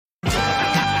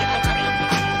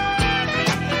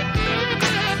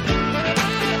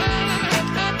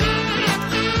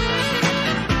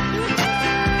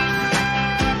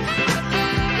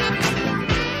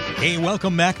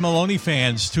welcome Mac Maloney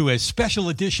fans to a special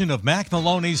edition of Mac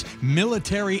Maloney's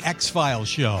Military X-Files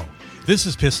show. This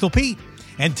is Pistol Pete,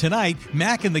 and tonight,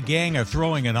 Mac and the gang are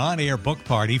throwing an on-air book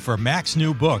party for Mac's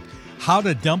new book, How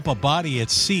to Dump a Body at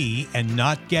Sea and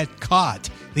Not Get Caught,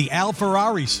 the Al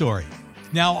Ferrari story.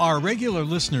 Now, our regular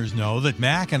listeners know that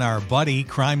Mac and our buddy,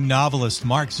 crime novelist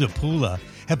Mark Zapula,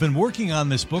 have been working on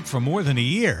this book for more than a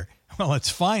year. Well, it's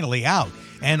finally out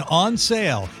and on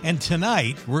sale. And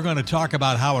tonight, we're going to talk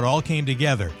about how it all came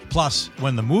together, plus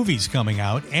when the movie's coming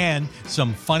out, and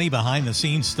some funny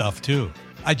behind-the-scenes stuff, too.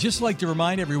 I'd just like to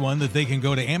remind everyone that they can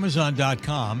go to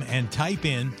Amazon.com and type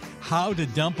in How to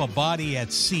Dump a Body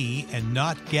at Sea and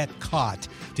Not Get Caught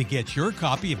to get your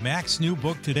copy of Mac's new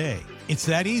book today. It's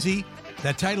that easy.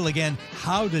 That title again,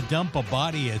 How to Dump a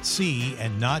Body at Sea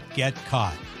and Not Get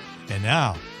Caught. And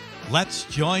now, let's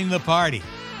join the party.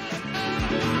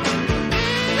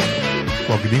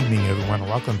 Well, good evening, everyone.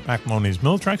 Welcome to Mac Maloney's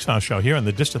Military X-Files show here on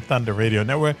the Distant Thunder Radio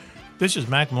Network. This is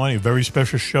Mac Maloney, a very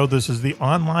special show. This is the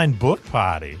online book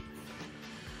party.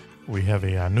 We have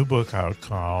a new book out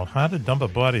called How to Dump a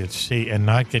Body at Sea and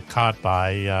Not Get Caught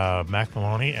by Mac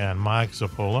Maloney and Mark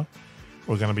Zapula.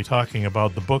 We're going to be talking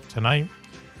about the book tonight,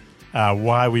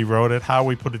 why we wrote it, how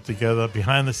we put it together,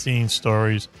 behind-the-scenes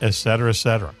stories, etc.,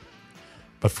 etc.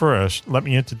 But first, let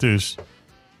me introduce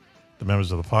the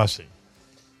members of the posse.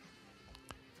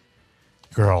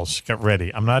 Girls, get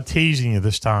ready. I'm not teasing you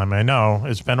this time. I know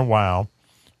it's been a while,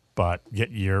 but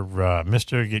get your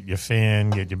mister, get your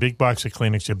fan, get your big box of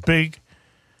Kleenex, your big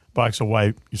box of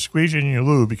wipe. You squeeze it in your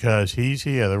lube because he's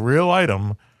here. The real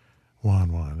item,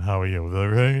 Juan. How are you?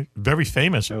 The very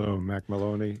famous. Hello, Mac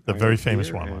Maloney. The very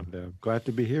famous Juan. Glad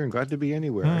to be here and glad to be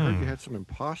anywhere. I heard you had some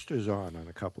imposters on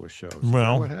a couple of shows.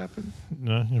 Well, what happened?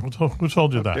 Who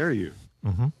told you How that? dare you?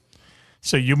 Mm-hmm.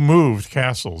 So you moved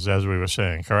castles, as we were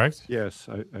saying, correct? Yes,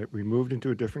 we moved into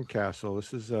a different castle.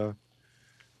 This is a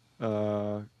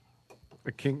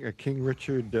King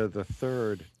Richard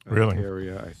III Really?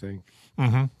 area, I think.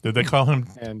 Mm-hmm. Did they call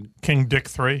him King Dick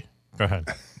III? Go ahead.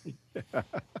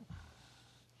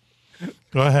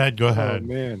 Go ahead. Oh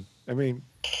man, I mean,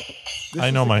 this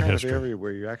I know is the my kind history. of area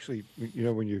where you actually,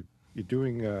 when you're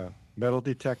doing metal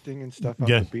detecting and stuff on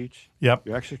Yeah. the beach. Yep.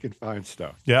 You actually can find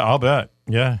stuff. Yeah, I'll bet.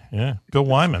 Yeah. Bill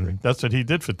Wyman, that's what he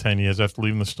did for 10 years after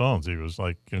leaving the Stones. He was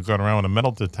like going around with a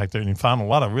metal detector, and he found a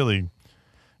lot of really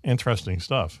interesting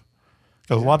stuff.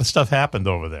 Because a lot of stuff happened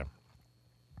over there,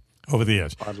 over the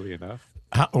years. Oddly enough.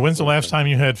 When's the last time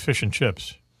you had fish and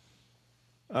chips?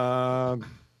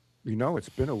 It's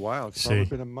been a while. It's probably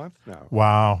been a month now.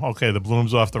 Wow. Okay, the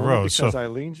bloom's off the Only rose. Because So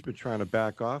Eileen's been trying to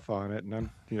back off on it, and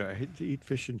I hate to eat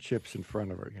fish and chips in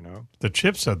front of her. the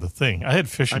chips are the thing. I had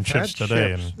fish and I've chips had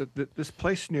today, chips. This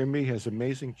place near me has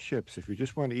amazing chips. If you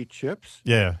just want to eat chips,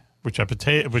 which are chips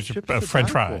to French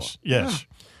die fries. for. Yes.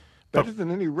 Yeah. Better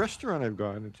than any restaurant I've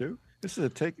gone into. This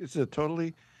is a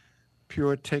totally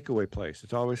pure takeaway place.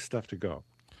 It's always stuff to go.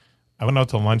 I went out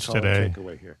to lunch Call it today.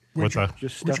 takeaway here. Just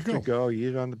Where'd stuff you to go? go. You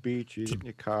eat it on the beach, you eat it in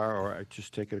your car, or I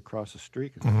just take it across the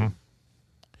street. Mm-hmm.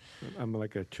 I'm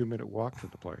like a 2-minute walk to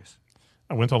the place.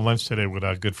 I went to lunch today with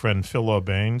our good friend Phil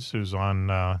Urbanes, who's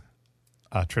on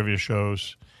trivia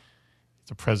shows. He's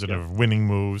the president of Winning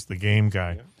Moves, the game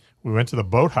guy. Yeah. We went to the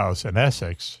Boathouse in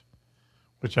Essex,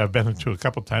 which I've been to a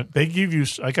couple times. They give you,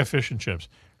 I got fish and chips.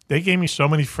 They gave me so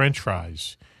many French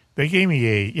fries. They gave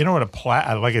me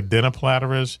like a dinner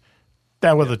platter is?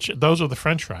 Those are the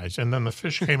French fries. And then the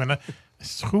fish came in. I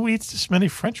said, who eats this many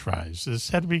French fries?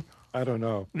 This had to be. I don't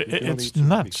know. It's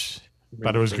nuts.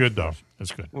 But it was good, though.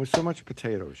 It's good. With so much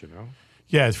potatoes,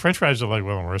 Yeah, French fries are like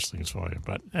wrestling's for you.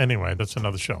 But anyway, that's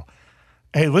another show.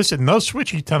 Hey, listen, no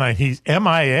Switchy tonight. He's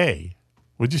MIA.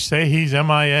 Would you say he's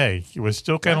MIA? We're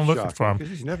still kind of looking for him.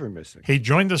 Because he's never missing. He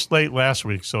joined us late last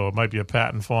week, so it might be a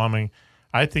patent forming.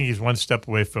 I think he's one step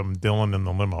away from Dylan in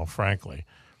the limo, frankly.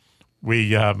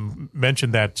 We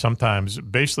mentioned that sometimes.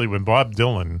 Basically, when Bob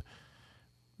Dylan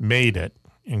made it,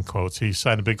 in quotes, he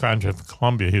signed a big contract with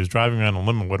Columbia. He was driving around a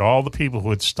limo with all the people who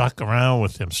had stuck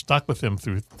with him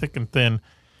through thick and thin.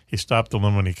 He stopped the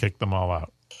limo and he kicked them all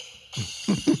out.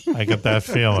 I get that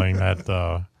feeling that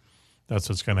that's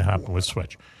what's going to happen with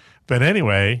Switch. But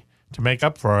anyway, to make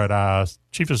up for it,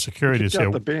 Chief of Security Kicked said,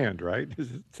 out the band, right? Is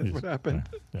that what happened?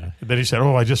 Yeah. Then he said,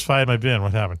 I just fired my band.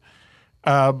 What happened?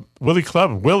 Willie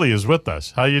Club. Willie is with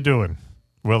us. How you doing,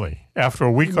 Willie? After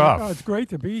a week off. It's great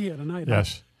to be here tonight.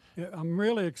 Yes. I'm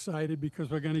really excited because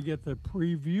we're going to get the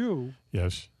preview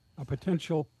Yes. a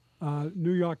potential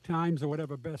New York Times or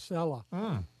whatever bestseller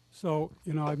So,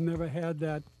 I've never had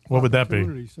that. What would that be?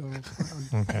 opportunity. So,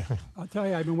 Okay. I'll tell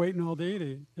you, I've been waiting all day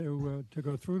to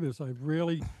go through this. I've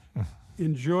really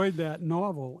enjoyed that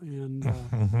novel, and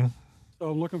so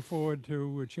I'm looking forward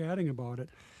to chatting about it.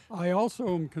 I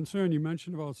also am concerned. You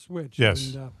mentioned about Switch.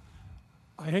 Yes. And,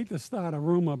 I hate to start a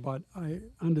rumor, but I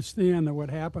understand that what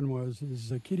happened was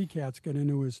Kitty Cat's got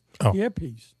into his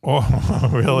earpiece. Oh,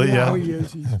 really? You know Yeah. how he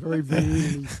is. He's very vain,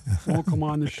 and he won't come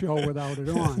on the show without it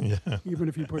on, even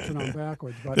if he puts it on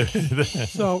backwards. But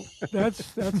so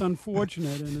that's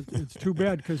unfortunate, and it's too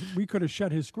bad because we could have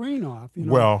shut his screen off.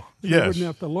 Well, so yes. we wouldn't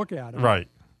have to look at it. Right.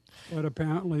 But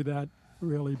apparently that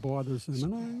really bothers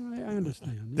him, and I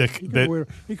understand. They-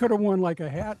 He could have worn like a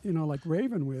hat, like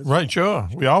Raven wears. Right, sure.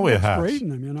 We all wear hats.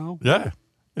 Straighten him, Yeah.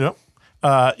 Yep.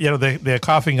 They're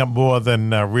coughing up more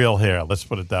than real hair. Let's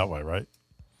put it that way, right?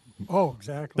 Oh,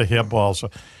 exactly. The hair balls.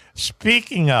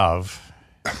 Speaking of,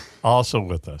 also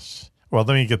with us. Well,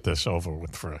 let me get this over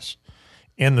with first.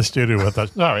 In the studio with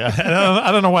us. Sorry,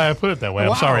 I don't know why I put it that way.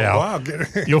 I'm sorry, Al. Wow.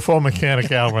 UFO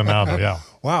mechanic Al Ronaldo. Yeah.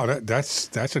 Wow,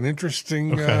 that's an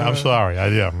interesting. Okay, I'm sorry. I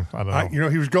don't know.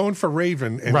 He was going for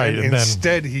Raven, and, Right, and and then-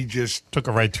 instead he just Took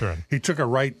a right turn. he took a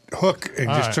right hook and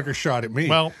All just right. took a shot at me.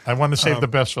 Well, I want to save the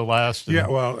best for last. and yeah,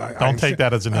 well, don't take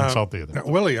that as an insult either. Now,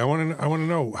 Willie, I want to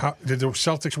know how did the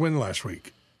Celtics win last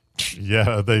week?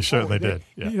 Yeah, they certainly They- did.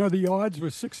 Yeah. The odds were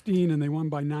 16, and they won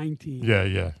by 19. Yeah.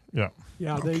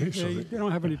 Yeah, Okay, they, so they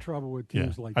don't have any trouble with Yeah.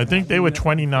 teams like I that. think they were that-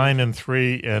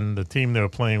 29-3, and the team they were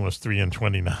playing was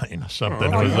 3-29 or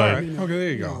something. Oh, It was all like, right. Okay, there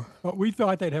you go. But we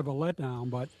thought they'd have a letdown,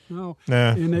 but no.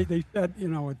 Nah. And they said,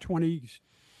 a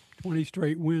 20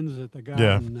 straight wins at the yeah,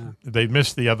 Garden. they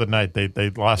missed the other night. They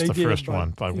lost They the did, first but, one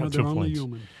by they're 2 only points.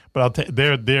 human. But I'll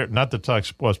they're not to talk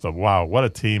sports, but wow, what a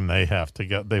team they have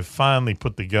together. They've finally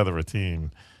put together a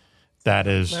team that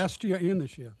is. Last year and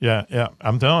this year. Yeah.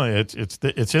 I'm telling you,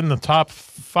 it's in the top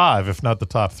 5, if not the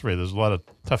top 3. There's a lot of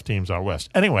tough teams out west.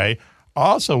 Anyway,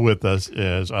 also with us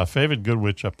is our favorite good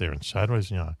witch up there in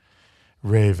Sideways Young.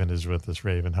 Raven is with us.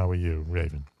 Raven, how are you,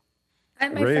 Raven? Hi,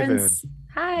 my Raven. friends.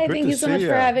 Hi, Good thank to you so see much for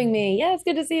ya. having me. Yeah, it's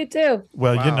good to see you too.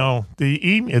 Well, Wow.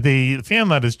 the fan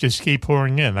letters just keep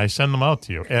pouring in. I send them out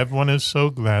to you. Everyone is so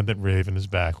glad that Raven is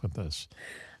back with us.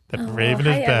 That Oh, Raven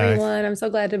hi, is back everyone. I'm so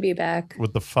glad to be back.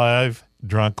 with the 5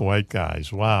 drunk white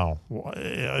guys. Wow.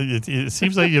 It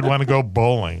seems like you'd want to go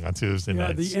bowling on Tuesday Yeah,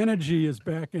 nights. the energy is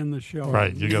back in the show.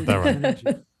 Right, you got that right. Energy.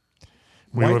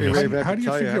 We White- were Hey, missing- Raven, how I do you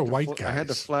tell figure I had to white I had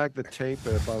to guys? flag the tape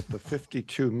at about the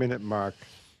 52-minute mark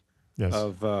Yes.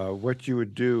 of what you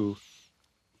would do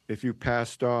if you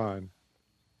passed on,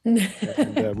 and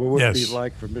what would it Yes. be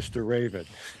like for Mr. Raven.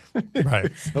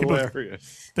 Right. People,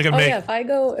 Hilarious. they're gonna Oh make. yeah,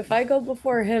 if I go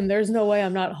before him, there's no way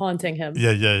I'm not haunting him.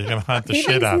 Yeah, you're gonna hunt the He shit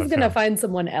thinks out he's of gonna him. find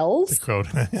someone The else. quote.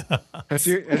 Has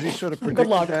he sort of predicted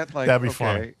luck. that? Like, That'd be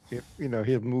okay, if,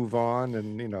 he'll move on,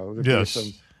 and there'd Yes. be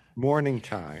some mourning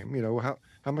time.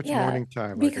 How much Yeah, mourning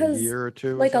time? Like a because, year or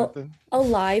two, like, or something. a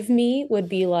live me would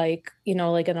be like,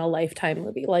 like in a Lifetime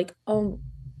movie, like,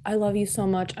 I love you so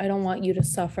much. I don't want you to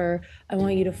suffer. I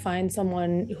want you to find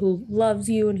someone who loves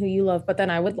you and who you love. But then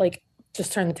I would like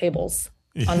just turn the tables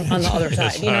on the other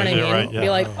side. You know what I mean? You're right, yeah. Be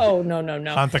like, oh no.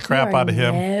 Hunt the You crap are out of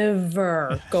him.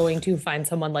 Never going to find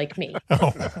someone like me.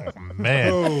 Oh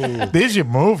man, there's your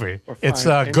movie. Or It's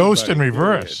find Ghost in anybody,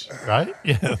 Reverse, right?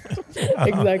 Yeah.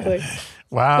 Exactly.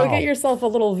 Wow. Go get yourself a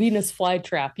little Venus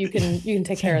flytrap. You can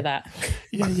take care of that.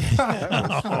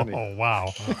 Oh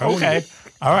wow. I won't Okay.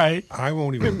 All right, I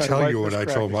won't even My tell wife you was what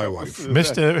I told my cracking up.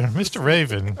 wife. Mr.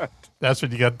 Raven. That's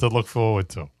what you got to look forward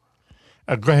to.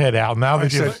 Go ahead, Al. Now I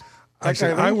that you said, I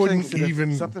said I learned wouldn't things that if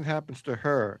even. something happens to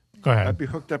her, go I'd ahead. be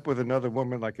hooked up with another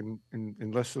woman like in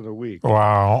less than a week.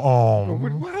 Wow. Oh,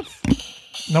 What?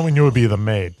 no one knew it would be the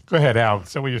maid. Go ahead, Al.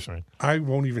 Say what you're saying. I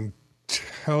won't even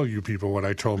tell you people what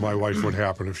I told my wife would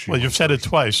happen if she. Well, you've said it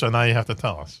twice, so now you have to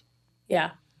tell us.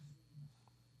 Yeah.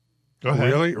 Go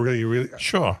ahead. Really.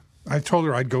 Sure. I told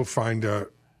her I'd go find a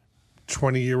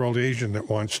 20-year-old Asian that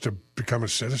wants to become a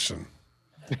citizen.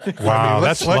 Wow,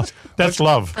 that's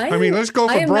love. I mean, let's go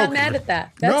for I am broke. not mad at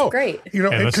that. That's no, great. Hey,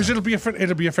 because listen.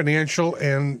 it'll be a financial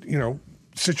and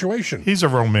situation. He's a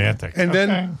romantic. And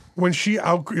then when she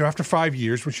after 5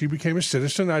 years, when she became a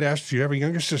citizen, I'd ask, "Do you have a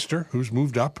younger sister who's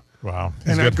moved up?" Wow.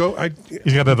 And I'd go.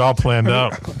 He's got it all planned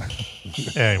out.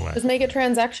 Anyway, Just make it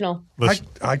transactional.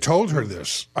 I told her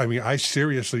this. I mean, I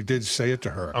seriously did say it to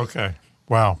her, okay.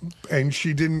 Wow. and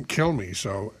she didn't kill me.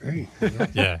 So hey,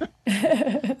 Yeah.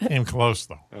 Came close,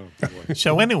 though.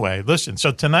 So anyway, listen.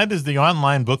 So tonight is the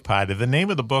online book party. The name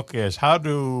of the book is How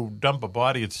to Dump a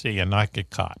Body at Sea and Not Get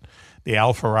Caught. The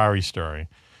Al Ferrari story.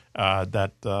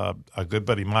 that our good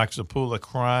buddy Mark Zapula,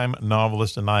 crime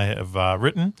novelist, and I have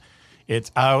written.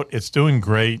 It's out. It's doing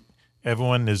great.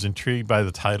 Everyone is intrigued by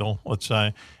the title, let's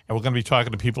say. And we're going to be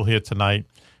talking to people here tonight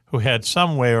who had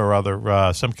some way or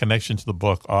other, some connection to the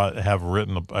book, or have read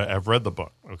the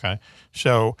book, okay?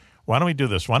 So why don't we do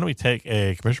this? Why don't we take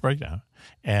a commercial break now?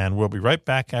 And we'll be right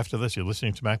back after this. You're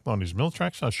listening to Mac Maloney's Military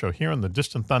X-Files show here on the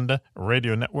Distant Thunder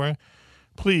Radio Network.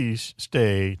 Please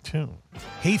stay tuned.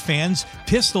 Hey fans,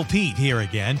 Pistol Pete here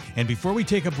again. And before we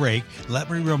take a break, let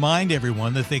me remind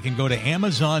everyone that they can go to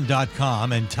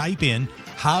Amazon.com and type in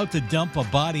How to Dump a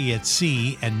Body at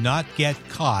Sea and Not Get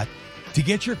Caught to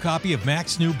get your copy of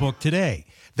Mac's new book today.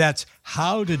 That's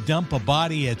How to Dump a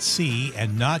Body at Sea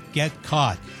and Not Get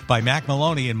Caught by Mac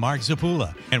Maloney and Mark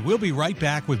Zapula. And we'll be right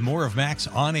back with more of Mac's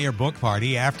on-air book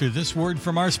party after this word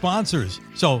from our sponsors.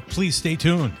 So please stay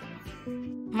tuned.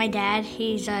 My dad,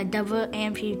 he's a double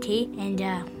amputee, and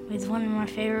he's one of my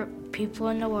favorite people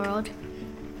in the world.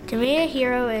 To me, a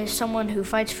hero is someone who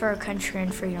fights for our country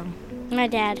and freedom. My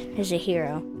dad is a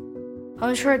hero.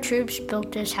 Homes for Our Troops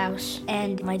built this house,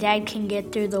 and my dad can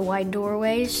get through the wide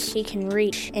doorways. He can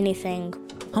reach anything.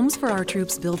 Homes for Our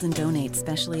Troops build and donate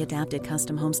specially adapted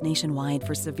custom homes nationwide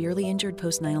for severely injured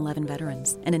post-9/11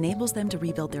 veterans and enables them to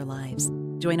rebuild their lives.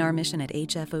 Join our mission at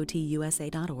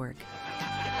hfotusa.org.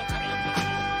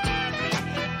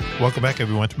 Welcome back,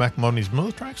 everyone, to Mac Maloney's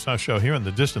Military X-Files show here on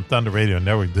the Distant Thunder Radio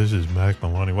Network. This is Mac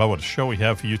Maloney. Well, what a show we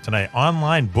have for you tonight.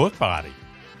 Online book party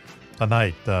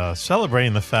tonight,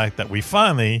 celebrating the fact that we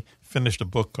finally finished a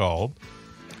book called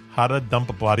How to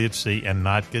Dump a Body at Sea and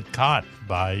Not Get Caught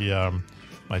by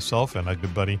myself and our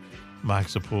good buddy Mark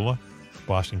Zapula,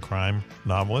 Boston crime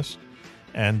novelist.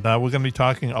 And we're going to be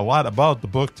talking a lot about the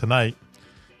book tonight.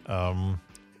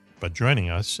 But joining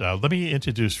us, let me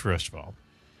introduce, first of all,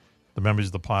 the members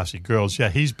of the posse. Girls, yeah,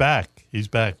 he's back. He's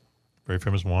back. Very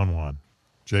famous Juan.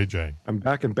 JJ. I'm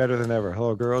back and better than ever.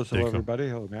 Hello, girls. There Hello, you go. everybody.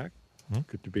 Hello, Mac.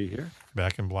 Good to be here.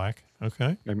 Back in black.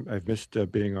 Okay. I've missed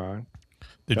being on.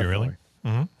 Did Definitely. you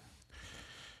really? Mm-hmm.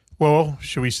 Well,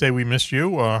 should we say we missed you,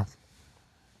 or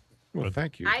Well,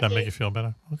 thank you. does that make you feel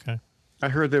better? Okay. I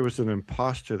heard there was an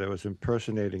imposter that was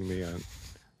impersonating me on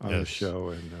the Yes. show,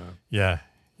 and Yeah.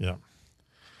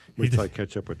 wait did- till I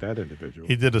catch up with that individual.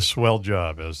 He did a swell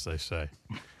job, as they say.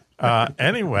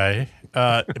 Anyway,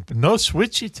 no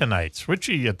Switchy tonight.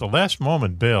 Switchy at the last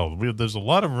moment bailed. There's a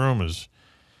lot of rumors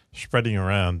spreading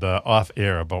around off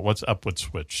air about what's up with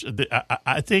Switch.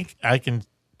 I think I can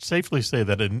safely say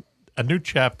that a new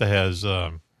chapter has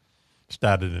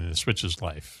started in Switch's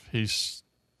life. He's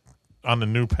on a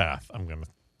new path, I'm going to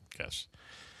guess.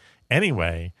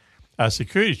 Anyway, our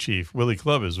security chief, Willie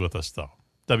Clubb, is with us, though.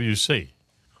 WC.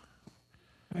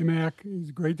 Hey, Mac.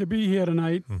 It's great to be here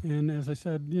tonight. And as I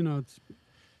said, it's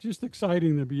just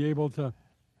exciting to be able to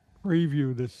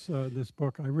preview this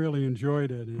book. I really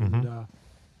enjoyed it. And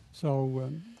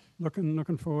so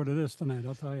looking forward to this tonight,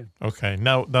 I'll tell you. Okay.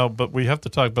 Now, but we have to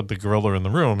talk about the gorilla in the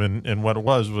room. And what it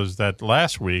was that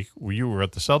last week you were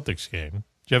at the Celtics game.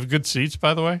 Did you have good seats,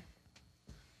 by the way?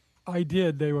 I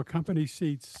did. They were company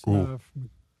seats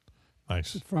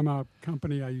Nice. from a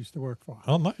company I used to work for.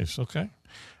 Oh, nice. Okay.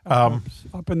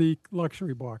 Up in the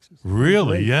luxury boxes.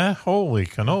 Really? Great. Yeah. Holy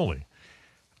cannoli.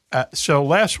 So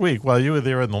last week, while you were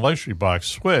there in the luxury box,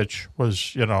 Switch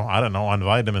was, I don't know, on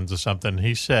vitamins or something.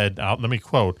 He said, let me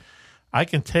quote, "I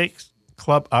can take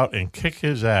Club out and kick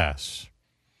his ass."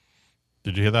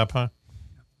 Did you hear that part?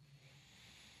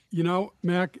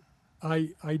 Mac,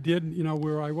 I did,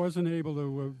 where I wasn't able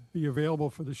to be available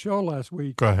for the show last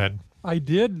week. Go ahead. I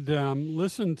did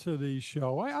listen to the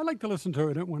show. I like to listen to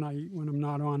it when I'm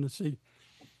not on to see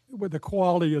with the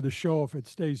quality of the show if it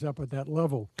stays up at that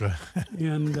level.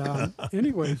 And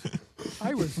anyways,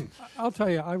 I'll tell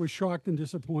you, I was shocked and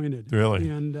disappointed. Really?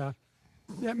 And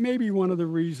that may be one of the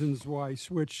reasons why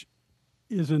Switch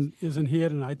isn't here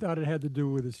tonight. I thought it had to do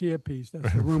with his earpiece.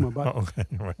 That's the rumor, but Okay.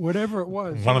 Right. whatever it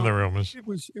was, One of the rumors. it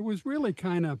was really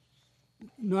kind of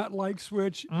not like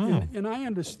Switch, and I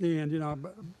understand,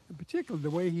 particularly the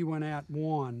way he went at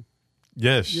Juan.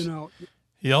 Yes.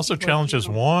 He also challenges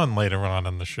Juan later on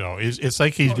in the show. It's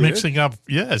like he's mixing up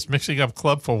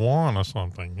Club for Juan or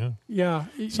something. Yeah.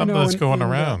 Yeah, Something that's going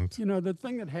around. The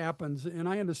thing that happens, and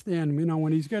I understand,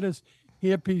 when he's got his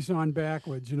earpiece on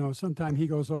backwards, sometimes he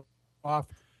goes off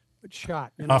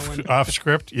shot. Off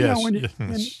script, yes.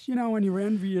 When you're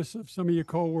envious of some of your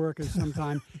coworkers,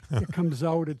 sometimes it comes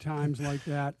out at times like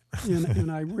that.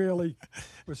 And I really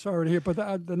was sorry to hear. But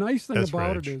the nice thing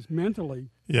about it is mentally,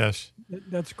 yes,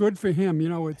 that's good for him.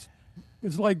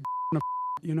 It's like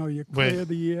you clear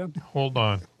the air. Hold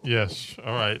on. Yes.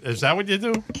 All right. Is that what you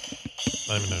do?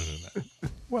 Let me know that.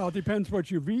 Well, it depends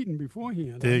what you've eaten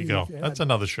beforehand. There I you mean, go. if you That's had,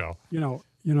 another show. You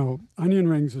know, onion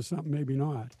rings or something, maybe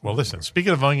not. Well, listen,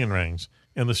 speaking of onion rings,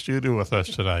 in the studio with us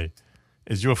today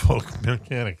is UFO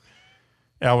mechanic,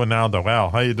 Al Ronaldo. Al,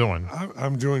 how you doing?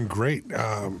 I'm doing great.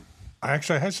 I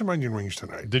had some onion rings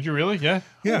tonight. Did you really? Yeah?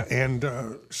 Yeah, and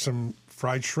some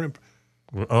fried shrimp.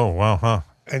 Oh, wow, huh?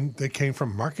 And they came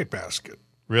from Market Basket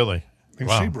Really? in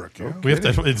Wow. Seabrook. Yeah. We have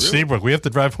to, in Seabrook, we have to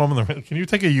drive home. Can you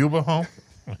take a Uber home?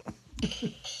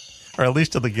 Or at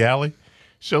least to the galley?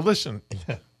 So listen.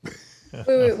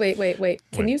 Wait.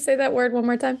 Can you say that word one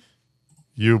more time?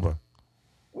 Uber.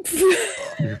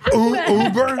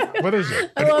 Uber? What is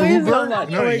it? I love you so Uber? much.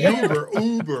 No,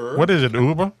 Uber. What is it,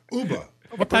 Uber? Uber.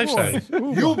 What did I say?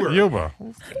 Uber. Uber.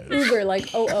 Uber,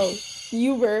 like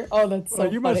Uber. Oh, that's so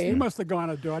Well, you funny. must have gone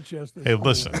to Dorchester. Hey,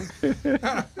 listen.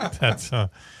 That's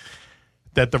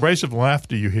that derisive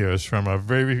laughter you hear is from a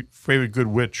very, very good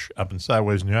witch up in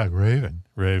Sideways, New York, Raven.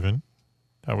 Raven,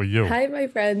 how are you? Hi, my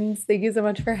friends. Thank you so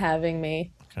much for having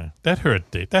me. Okay, that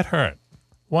hurt, Dave. That hurt.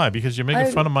 Why? Because you're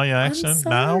making fun of my accent I'm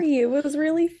now? sorry. It was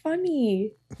really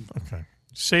funny. Okay,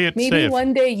 say it. Maybe say it.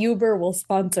 one day Uber will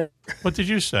sponsor What did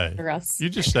you say? us. You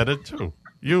just said it too.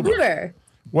 Uber. Uber.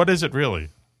 What is it really?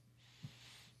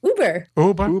 Uber.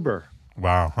 Uber. Uber.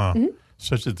 Wow, huh? Mm-hmm.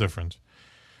 Such a difference.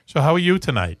 So, how are you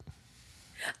tonight?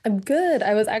 I'm good.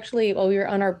 I was actually, while we were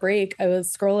on our break, I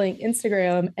was scrolling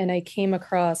Instagram and I came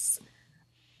across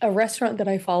a restaurant that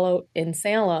I follow in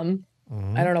Salem.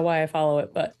 I don't know why I follow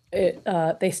it, but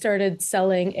they started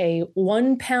selling a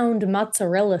 1 pound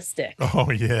mozzarella stick. Oh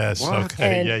yes, What?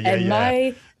 okay,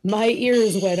 And my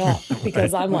ears went up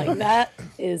because I'm like, What's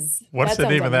the sounds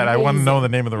name of that? I want to know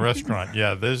amazing. the name of the restaurant.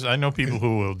 Yeah, I know people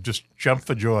who will just jump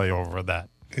for joy over that.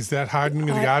 Is that hardening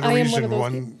of the I am arteries one in of those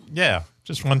one Yeah,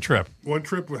 just one trip.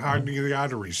 trip with hardening of the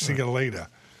arteries? See you later.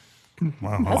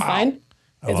 Wow. That's fine.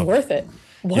 It's love worth it.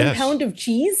 1 Yes. pound of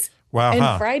cheese Wow, and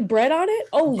huh? fried bread on it?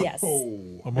 Oh, yes.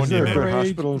 I'm on Is your there a name. good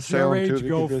hospital in It's your Salem, age, too, that you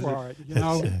go can visit? for it. You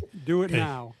know, do it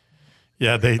now.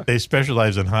 Yeah, they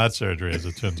specialize in heart surgery, as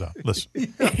it turns out. Listen,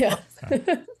 Yeah.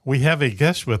 we have a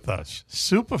guest with us,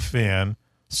 super fan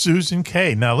Susan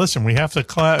Kay. Now, listen, we have to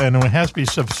clap, and it has to be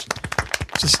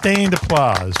sustained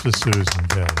applause for Susan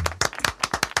Kay,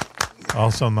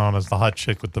 also known as the hot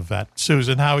chick with the vet.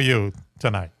 Susan, how are you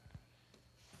tonight?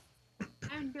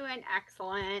 I'm doing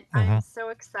excellent. I'm so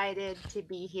excited to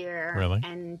be here. Really?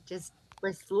 And just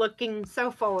was looking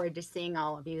so forward to seeing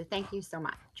all of you. Thank you so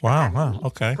much. for Wow, having huh, me,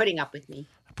 okay. Putting up with me.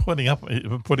 Putting up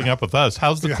with us.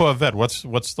 How's the Corvette? What's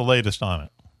the latest on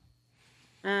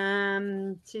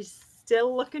it? She's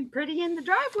still looking pretty in the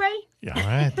driveway. Yeah, all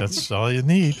right. That's all you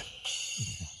need.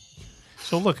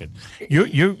 So look,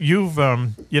 you've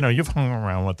hung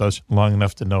around with us long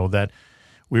enough to know that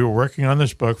we were working on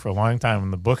this book for a long time,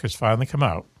 and the book has finally come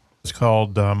out. It's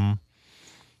called "How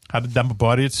to Dump a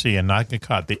Body at Sea and Not Get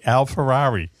Caught," the Al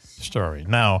Ferrari story.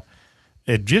 Now,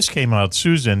 it just came out.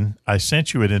 Susan, I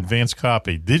sent you an advance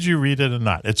copy. Did you read it or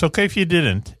not? It's okay if you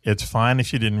didn't. It's fine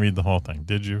if you didn't read the whole thing.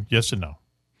 Did you? Yes or no?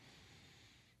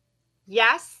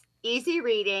 Yes, easy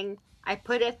reading. I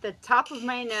put at the top of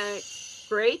my notes,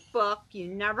 great book. You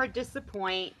never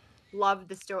disappoint. Loved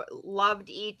the story. Loved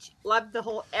the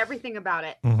whole, everything about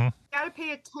it. Mm-hmm. Got to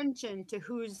pay attention to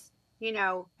who's,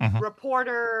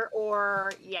 reporter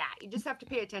or, you just have to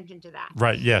pay attention to that.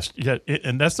 Right. Yes. Yeah.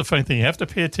 And that's the funny thing. You have to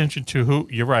pay attention to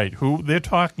who they're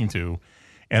talking to,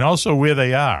 and also where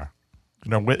they are.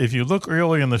 If you look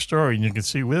early in the story and you can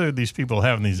see where these people are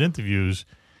having these interviews,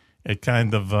 it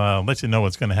kind of lets you know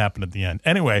what's going to happen at the end.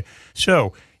 Anyway,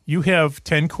 so you have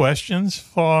 10 questions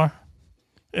for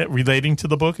relating to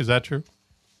the book. Is that true?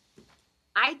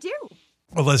 I do.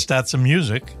 Well, let's start some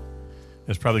music.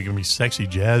 There's probably going to be sexy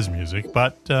jazz music,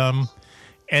 but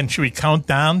and should we count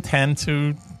down 10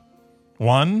 to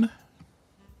 1?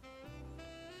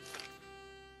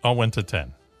 Or 1 to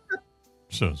 10?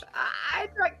 Susan.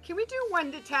 Can we do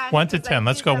 1 to 10? 1 to 10.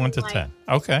 Let's go 1 to 10.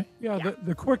 Okay. Yeah,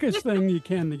 the quickest thing you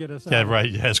can to get us out. Yeah, right.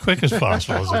 Yeah, as quick as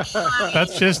possible.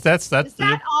 That's Is the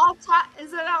that all top?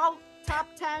 Is it all top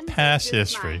 10? past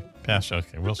history. Past.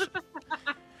 Okay, we'll see.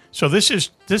 So this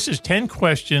is 10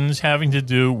 questions having to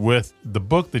do with the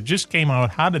book that just came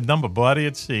out, How to Dump a Body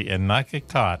at Sea and Not Get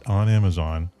Caught, on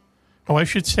Amazon. Oh, I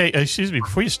should say, excuse me,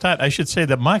 before you start, I should say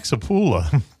that Mike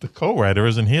Zapula, the co-writer,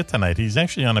 isn't here tonight. He's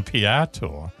actually on a PR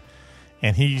tour.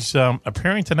 And he's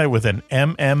appearing tonight with an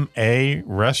MMA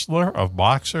wrestler, a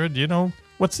boxer. Do you know?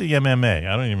 What's the MMA?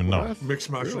 I don't even know. What?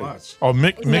 Mixed martial arts. Oh,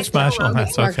 mixed martial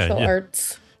arts. Okay. Martial Yeah.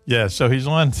 arts. Yeah, so he's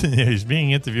on. He's being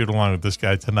interviewed along with this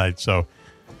guy tonight. So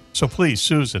please,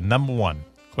 Susan, number 1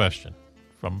 question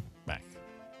from Mac.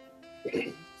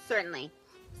 Certainly.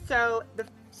 So the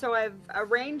So I've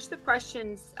arranged the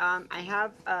questions. I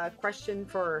have a question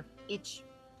for each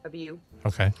of you.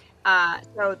 Okay.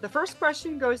 So the first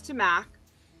question goes to Mac.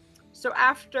 So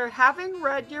after having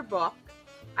read your book,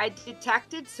 I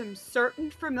detected some certain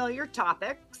familiar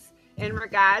topics in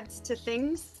regards to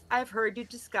things I've heard you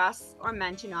discuss or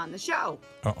mention on the show.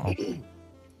 Uh-oh.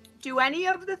 Do any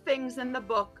of the things in the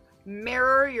book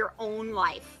mirror your own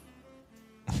life?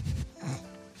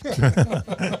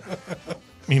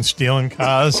 Mean stealing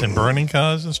cars and burning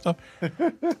cars and stuff?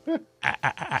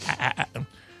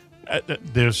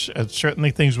 There's certainly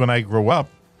things when I grew up.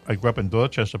 I grew up in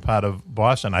Dorchester, part of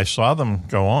Boston. I saw them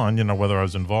go on, whether I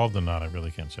was involved or not, I really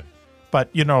can't say.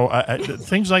 But,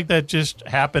 things like that just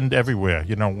happened everywhere,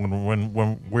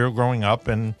 when we were growing up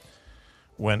and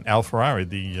when Al Ferrari,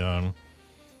 the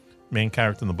main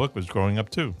character in the book, was growing up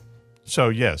too. So,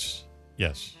 yes.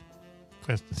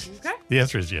 Okay. The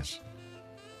answer is yes.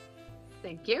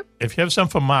 Thank you. If you have some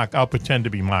for Mark, I'll pretend to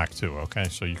be Mark too, okay?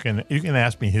 So you can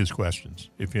ask me his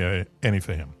questions if you have any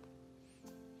for him.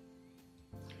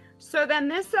 So then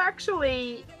this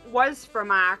actually was for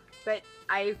Mark, but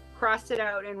I crossed it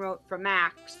out and wrote for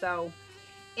Mac. So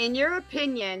in your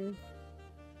opinion,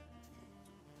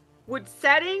 would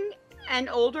setting an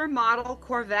older model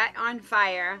Corvette on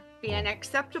fire be an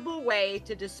acceptable way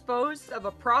to dispose of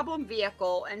a problem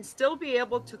vehicle and still be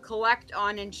able to collect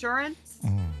on insurance?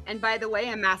 And by the way,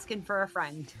 I'm asking for a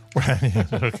friend.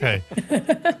 Okay.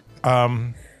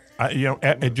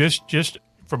 Just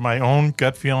for my own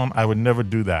gut feeling, I would never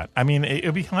do that. I mean,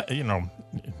 it'd be, I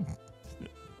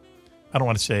don't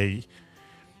want to say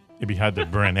it'd be hard to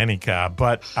burn any car,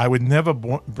 but I would never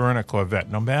burn a Corvette,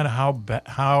 no matter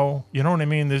how, you know what I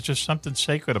mean? There's just something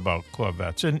sacred about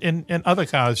Corvettes and other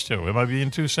cars too. Am I being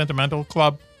too sentimental,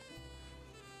 Club?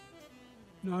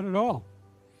 Not at all.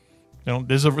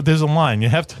 There's a line. You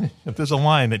have to. If there's a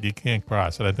line that you can't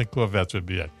cross, and I think Corvettes would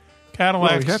be it.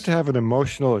 Cadillacs. Well, you have to have an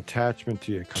emotional attachment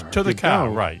to your car. To the car,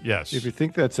 right? Yes. If you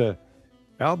think that's a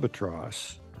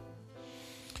Albatross.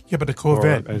 Yeah, but a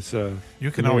Corvette, or as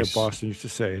you can always. Boston used to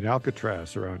say, an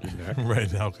Alcatraz around your neck.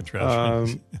 Right,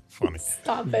 Alcatraz. Funny.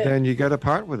 Stop it. Then you got to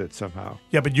part with it somehow.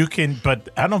 Yeah, but you can. But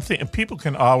I don't think people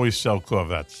can always sell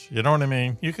Corvettes. You know what I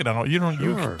mean? You can. You don't.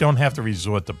 Sure. You don't have to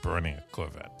resort to burning a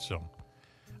Corvette. So.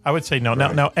 I would say no.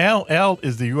 Right. Now, Al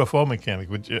is the UFO mechanic.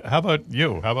 How about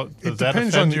you? Does that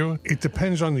offend you? It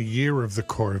depends on the year of the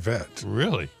Corvette.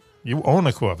 Really? You own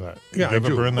a Corvette? Yeah, you ever I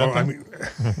do. burn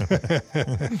that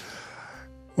thing?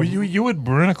 Well, you would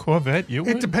burn a Corvette? You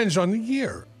would? It depends on the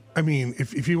year. I mean,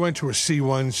 if you went to a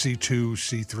C1, C2,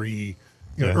 C3,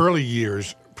 early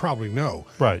years, probably no.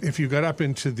 Right. If you got up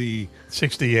into the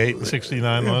 68,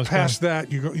 69, past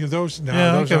that, you go. Those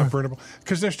those aren't burnable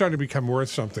because they're starting to become worth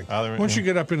something. Oh, Once you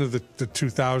get up into the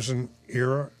 2000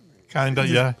 era, kind of,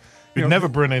 yeah. You'd never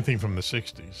burn anything from the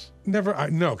 60s.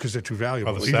 Never, no, because they're too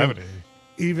valuable. Or the 70s.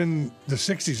 Even the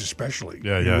 60s, especially.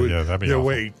 Yeah. That'd be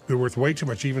awful. They're worth way too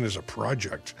much, even as a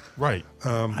project. Right.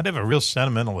 I'd have a real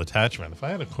sentimental attachment. If I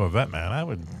had a Corvette, man, I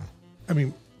would. I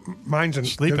mean, mine's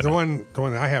the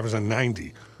one I have is a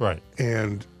 90. Right.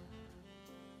 And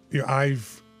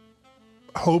I've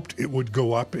hoped it would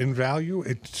go up in value.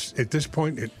 It's at this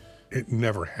point it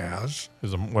never has.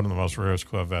 It's one of the most rarest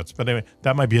Corvettes. But anyway,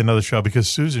 that might be another show because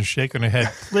Susan's shaking her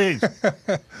head. Please.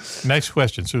 Next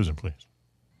question, Susan, please.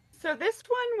 So this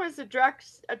one was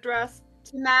addressed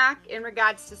to Mac in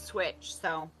regards to Switch.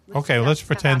 So let's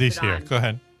pretend he's here. Go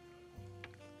ahead.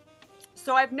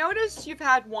 So I've noticed you've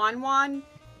had Wan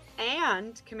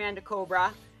and Commander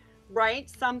Cobra write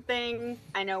something.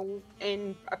 I know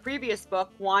in a previous book,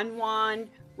 Wan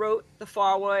wrote the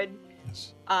foreword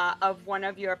of one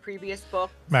of your previous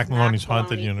books, Mac Maloney's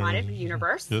Haunted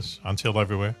Universe. Yes, on sale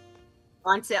everywhere.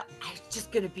 On sale. I was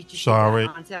just going to beat you. Sorry.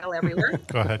 On sale everywhere.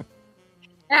 Go ahead.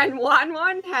 And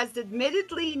Wan has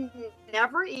admittedly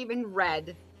never even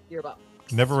read your book.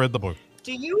 Never read the book.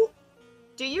 Do you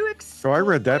exclude... So I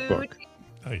read that book.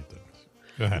 Oh, you did.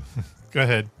 Go ahead. Go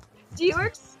ahead. Do you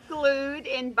exclude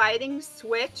inviting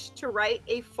Switch to write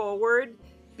a foreword,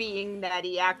 being that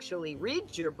he actually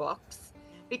reads your books,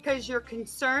 because you're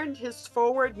concerned his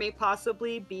foreword may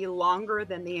possibly be longer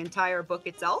than the entire book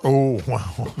itself? Oh,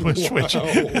 wow. Switch.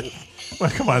 Well,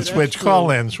 come on, Switch.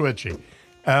 Call in, Switchy.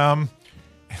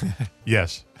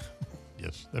 Yes.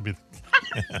 That'd be...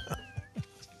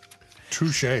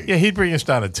 Touche. Yeah, he'd bring us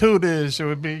down to Tudors. It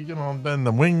would be, then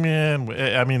the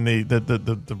wingman. I mean, the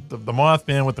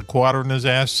Mothman with the quarter in his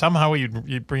ass. Somehow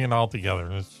you'd bring it all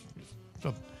together.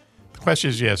 So the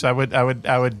question is, yes, I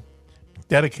would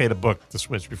dedicate a book to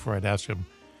Switch before I'd ask him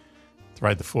to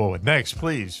write the foreword. Next,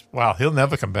 please. Wow, he'll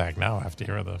never come back now after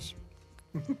hearing this.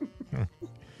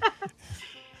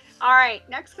 All right,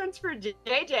 next one's for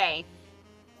JJ.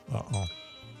 Uh-oh.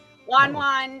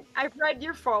 Juan, I've read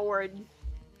your forward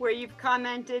where you've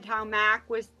commented how Mac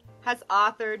has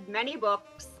authored many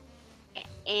books,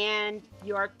 and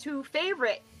your two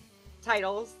favorite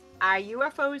titles are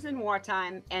UFOs in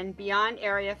Wartime and Beyond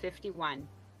Area 51.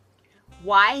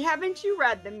 Why haven't you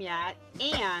read them yet?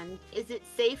 And is it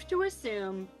safe to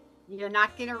assume you're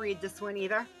not going to read this one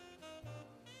either?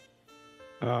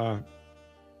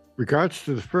 Regards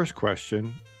to the first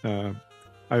question,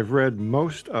 I've read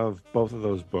most of both of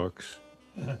those books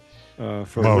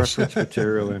for reference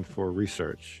material and for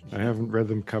research. I haven't read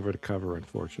them cover to cover,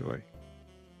 unfortunately.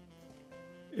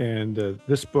 And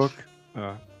this book,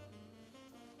 I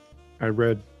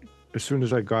read as soon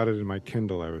as I got it in my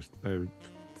Kindle. I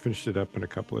finished it up in a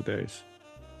couple of days.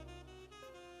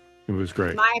 It was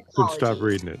great. My Couldn't apologies. stop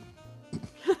reading it.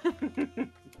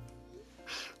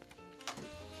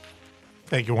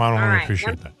 Thank you, Juan. I All really right,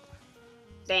 appreciate that.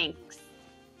 Thanks.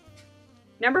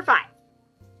 Number 5.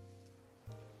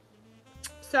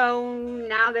 So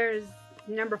now there's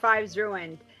number 5's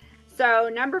ruined. So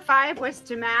number 5 was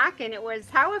to Mac, and it was,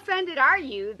 how offended are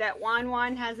you that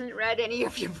Juan hasn't read any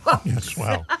of your books? Yes,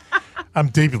 well, I'm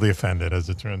deeply offended, as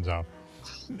it turns out.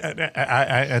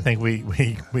 I think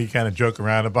we kind of joke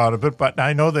around about it, but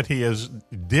I know that he has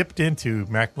dipped into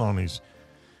Mac Maloney's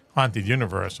Haunted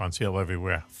Universe on sale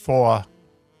everywhere for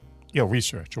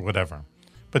research or whatever.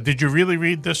 But did you really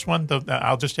read this one?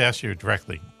 I'll just ask you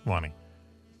directly, Wani.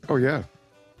 Oh yeah,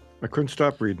 I couldn't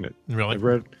stop reading it. Really?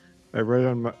 I read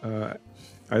on my.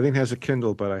 I think it has a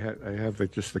Kindle, but I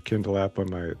have just the Kindle app on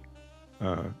my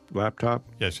laptop.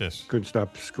 Yes. Couldn't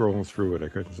stop scrolling through it. I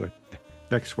couldn't say,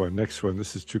 next one.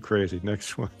 This is too crazy.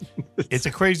 Next one. It's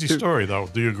a crazy story, though.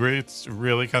 Do you agree? It's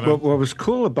really kind of. What was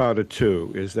cool about it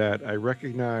too is that I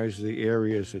recognize the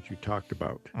areas that you talked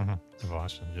about. Of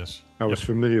Austin, yes. I was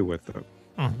familiar with them.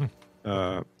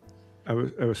 Mm-hmm. I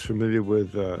was familiar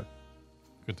with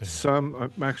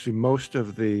actually most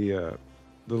of the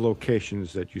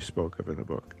locations that you spoke of in the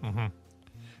book. Mm-hmm.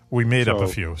 We made up a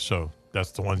few, so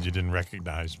that's the ones you didn't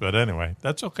recognize. But anyway,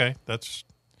 that's okay.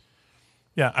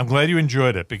 I'm glad you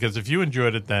enjoyed it, because if you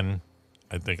enjoyed it, then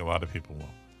I think a lot of people will.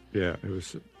 Yeah, it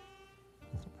was.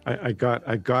 I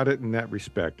got it in that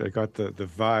respect. I got the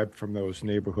vibe from those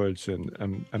neighborhoods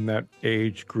and that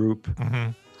age group.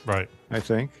 Mm-hmm. Right. I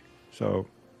think so.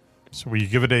 So will you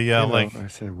give it a I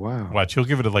said, wow. Watch, you'll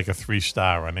give it a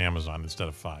 3-star on Amazon instead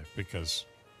of 5 because.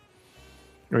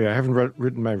 Oh yeah, I haven't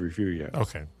written my review yet.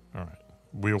 Okay, all right.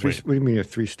 We'll wait. What do you mean a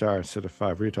 3-star instead of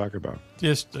 5? What are you talking about?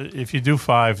 Just if you do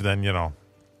 5, then there'll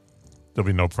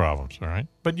be no problems. All right,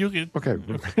 but you get okay.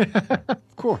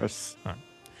 Of course. All right.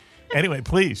 Anyway,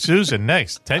 please, Susan.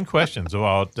 Next, 10 questions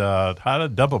about how to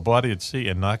dump a body at sea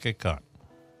and not get caught.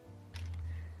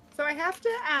 So I have to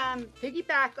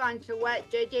piggyback onto what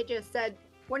JJ just said.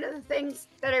 One of the things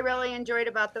that I really enjoyed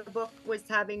about the book was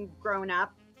having grown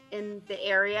up in the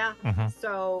area. Mm-hmm.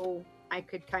 So I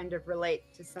could kind of relate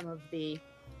to some of the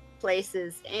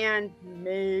places and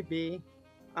maybe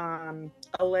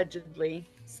allegedly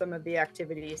some of the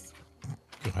activities.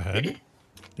 Go ahead.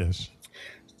 Yes.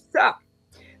 So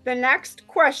the next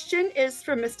question is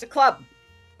from Mr. Club.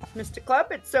 Mr. Club,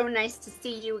 it's so nice to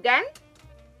see you again.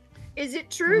 Is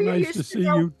it true you nice used to see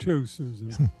go... you too,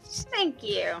 Susan. Thank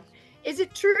you. Is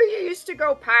it true you used to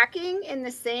go parking in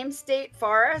the same state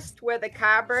forest where the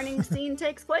car burning scene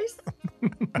takes place?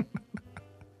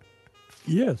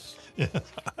 Yes.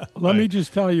 Let me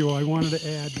just tell you, I wanted to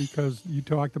add, because you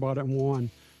talked about it in one.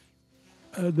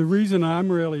 The reason I'm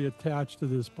really attached to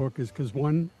this book is because,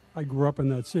 one, I grew up in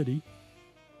that city,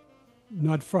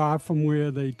 not far from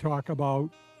where they talk about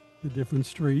the different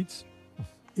streets.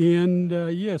 And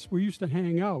yes, we used to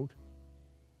hang out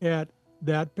at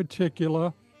that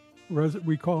particular,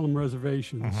 we call them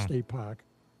reservations, state park.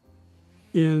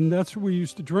 And that's where we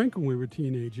used to drink when we were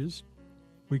teenagers.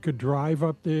 We could drive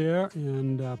up there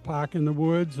and park in the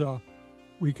woods.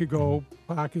 We could go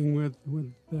parking with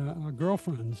our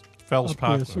girlfriends. Fells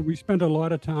Park. So we spent a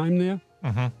lot of time there.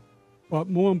 Mm-hmm. But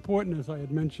more important, as I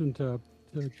had mentioned to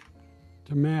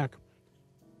Mac,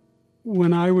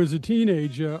 when I was a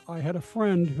teenager, I had a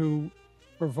friend who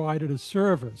provided a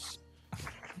service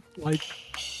like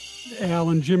Al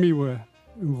and Jimmy were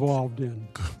involved in.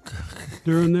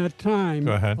 During that time,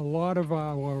 a lot of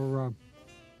our,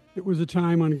 it was a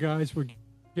time when guys were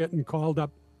getting called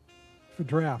up for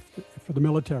draft for the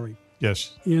military.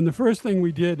 Yes. And the first thing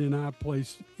we did in our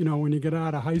place, when you get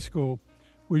out of high school,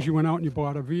 was you went out and you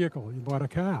bought a vehicle, you bought a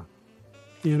car.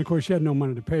 And of course you had no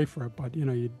money to pay for it, but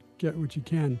you'd get what you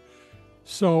can.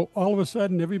 So all of a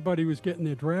sudden everybody was getting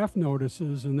their draft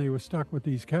notices and they were stuck with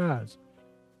these cars.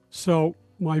 So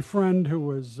my friend, who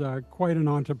was quite an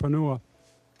entrepreneur,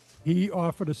 he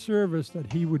offered a service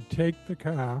that he would take the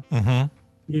car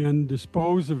and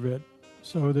dispose of it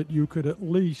so that you could at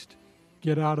least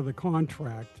get out of the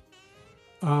contract.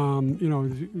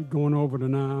 Going over to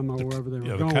Nam or wherever they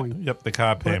were going. The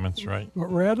car payments, right.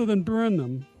 But rather than burn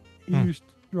them, he used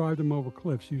to drive them over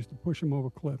cliffs. He used to push them over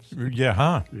cliffs. Yeah,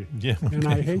 huh? Yeah. And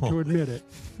I hate to admit it,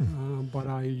 but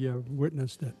I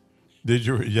witnessed it. Did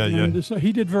you? Yeah, and so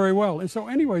he did very well. And so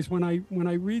anyways, when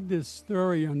I read this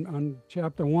story on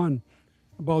chapter 1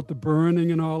 about the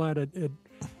burning and all that, it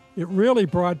really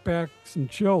brought back some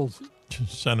chills.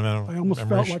 Sentimental. I almost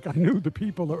memories. felt like I knew the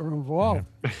people that were involved.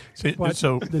 Yeah. But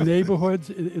the neighborhoods,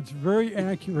 it's very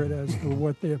accurate as to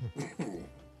what they're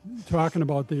talking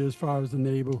about there as far as the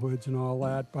neighborhoods and all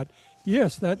that. But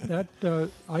yes, that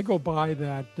I go by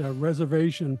that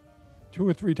reservation 2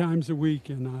 or 3 times a week,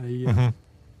 and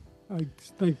I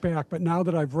think back. But now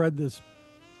that I've read this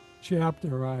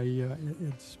chapter,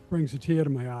 it brings a tear to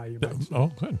my eye.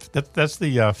 Oh, good. That's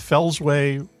the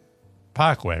Fellsway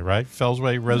Parkway, right?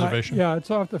 Fellsway Reservation. Yeah, it's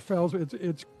off the Fells.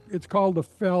 It's called the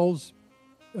Fells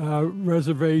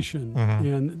Reservation,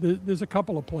 and there's a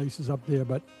couple of places up there,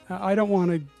 but I don't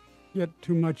want to get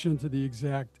too much into the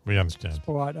exact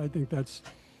spot. I think that's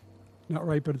not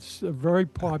right, but it's a very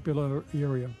popular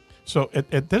area. So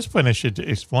at this point, I should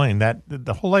explain that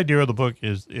the whole idea of the book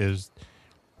is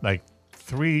like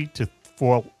 3 to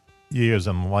 4 years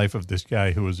in the life of this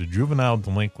guy who was a juvenile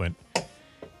delinquent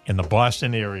in the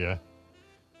Boston area.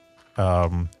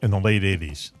 In the late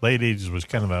 80s. Late 80s was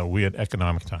kind of a weird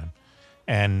economic time.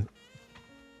 And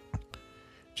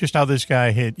just how this guy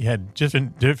had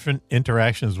different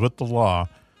interactions with the law,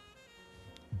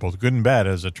 both good and bad,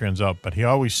 as it turns out, but he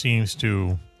always seems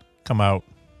to come out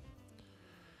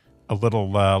a little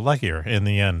luckier in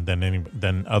the end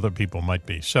than other people might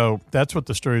be. So that's what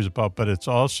the story is about, but it's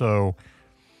also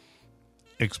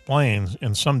explains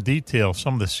in some detail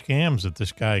some of the scams that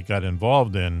this guy got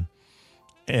involved in.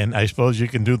 And I suppose you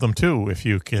can do them too if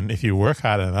you work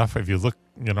hard enough, if you look,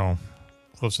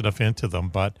 close enough into them.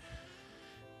 But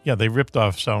yeah, they ripped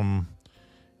off some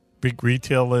big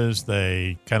retailers.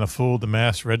 They kind of fooled the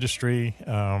mass registry.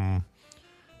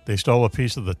 They stole a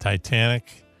piece of the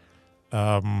Titanic.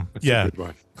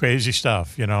 Crazy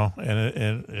stuff,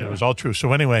 and it was all true.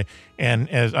 So anyway, and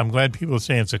as I'm glad people are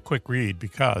saying it's a quick read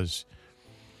because.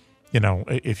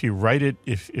 If you write it,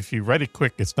 if you write it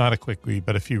quick, it's not a quick read.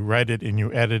 But if you write it and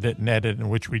you edit it, and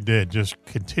which we did, just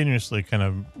continuously kind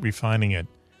of refining it,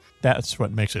 that's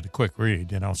what makes it a quick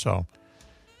read. So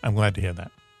I'm glad to hear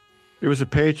that. It was a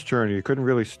page turner. You couldn't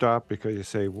really stop because you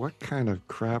say, "What kind of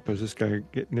crap is this guy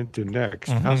getting into next?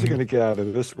 How's he going to get out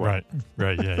of this one?"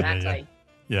 Right.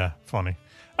 Yeah. Funny.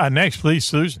 Next, please,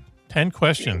 Susan. 10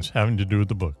 questions having to do with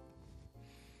the book.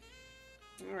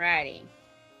 All righty.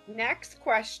 Next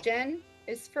question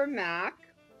is for Mac.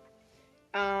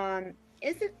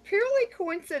 Is it purely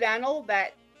coincidental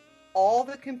that all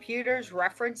the computers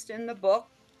referenced in the book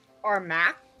are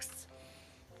Macs?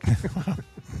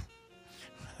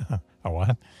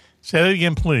 What? Say that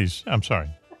again, please. I'm sorry.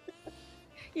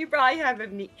 You probably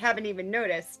haven't even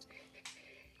noticed.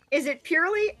 Is it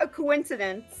purely a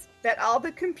coincidence that all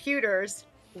the computers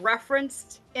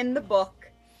referenced in the book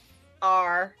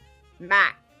are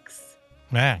Macs?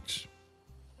 Macs.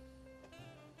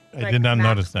 I Like did not Mac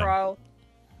notice that. Pro.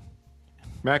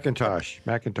 Macintosh.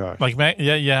 Like Mac?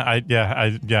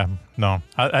 No.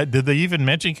 Did they even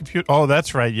mention computer? Oh,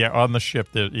 that's right. Yeah, on the ship.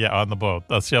 On the boat,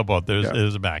 the sailboat.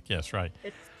 There's a Mac. Yes, right.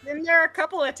 It's been there a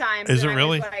couple of times. Is it and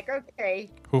really? I was like, okay,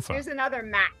 Hoofa. here's another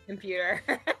Mac computer.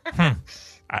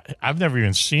 I've never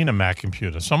even seen a Mac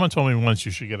computer. Someone told me once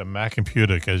you should get a Mac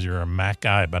computer because you're a Mac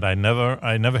guy, but I never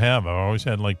have. I've always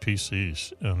had like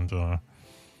PCs, and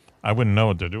I wouldn't know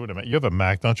what to do with a Mac. You have a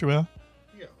Mac, don't you, Al?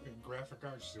 Yeah, in graphic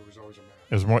arts, there was always a Mac.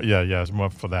 It's more, it's more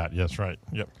for that. Yes, right.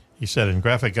 Yep. He said in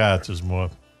graphic arts is more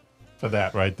for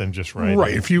that, right, than just writing.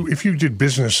 Right. If you did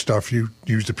business stuff, you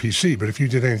used a PC, but if you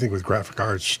did anything with graphic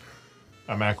arts,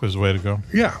 a Mac was the way to go.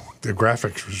 Yeah, the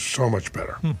graphics was so much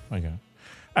better. Okay.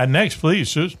 Next, please,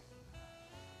 Susan.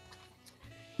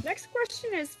 Next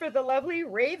question is for the lovely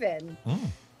Raven.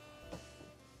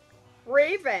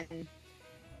 Raven,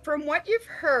 from what you've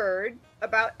heard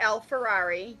about Al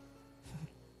Ferrari,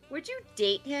 would you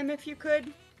date him if you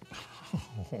could?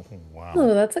 Oh, wow.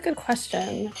 Oh, that's a good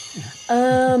question.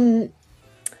 I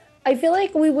feel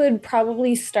like we would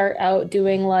probably start out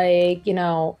doing like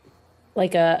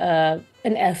an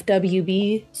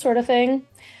FWB sort of thing.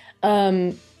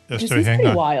 Just he's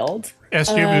pretty wild.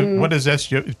 SUV, what is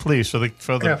SUV? Please, for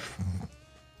the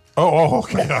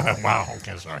Okay. Wow.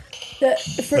 Okay, sorry.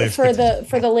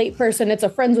 For the late person, it's a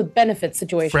friends with benefits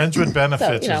situation. Friends with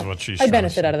benefits So, is what she's I trying to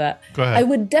benefit say. out of that. Go ahead. I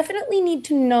would definitely need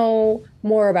to know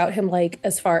more about him, like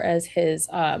as far as his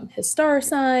star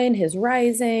sign, his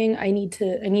rising. I need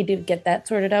to get that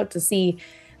sorted out to see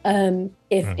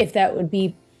if that would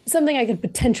be something I could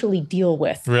potentially deal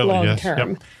with long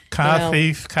term. Yep. Car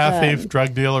thief,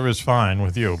 drug dealer is fine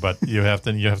with you, but you have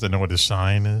to know what his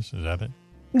sign is. Is that it?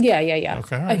 Yeah.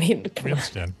 Okay. All right. I mean, we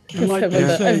understand. Like I've you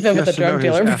been say, with a drug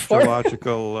dealer before.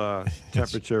 Astrological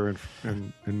temperature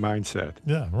and mindset.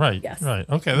 Yeah. Right. Yes. Right.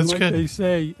 Okay. That's like good. they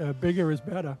say, bigger is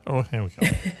better. Oh, here we go.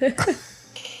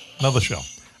 Another show.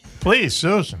 Please,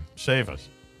 Susan, save us.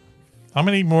 How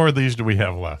many more of these do we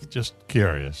have left? Just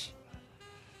curious.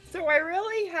 So I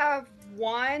really have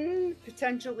one,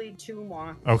 potentially two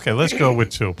more. Okay, let's go with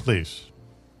two, please.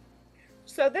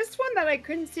 So this one that I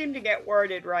couldn't seem to get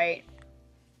worded right,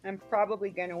 I'm probably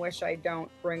going to wish I don't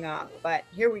bring up, but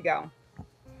here we go.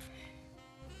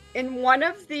 In one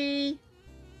of the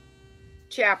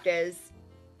chapters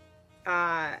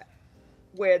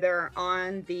where they're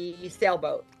on the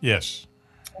sailboat, Yes.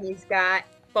 he's got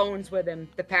Bones with him,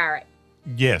 the parrot.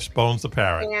 Yes, Bones the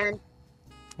parrot. And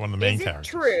One of the main is it characters.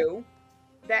 true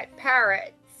that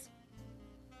pirates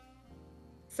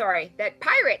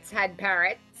had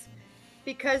parrots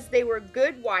because they were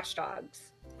good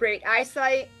watchdogs, great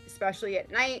eyesight, especially at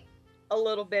night, a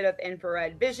little bit of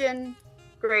infrared vision,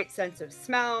 great sense of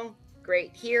smell,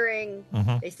 great hearing.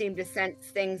 Mm-hmm. They seem to sense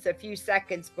things a few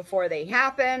seconds before they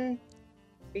happen,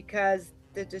 because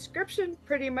the description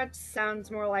pretty much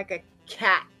sounds more like a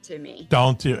cat to me.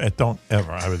 Don't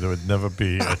ever. There would never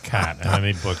be a cat in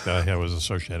any book that I was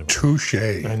associated with. Touche.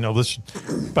 I know this,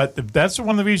 but that's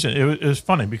one of the reasons. It was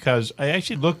funny because I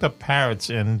actually looked up parrots,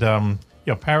 and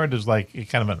parrot is like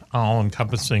kind of an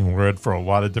all-encompassing word for a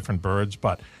lot of different birds.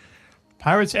 But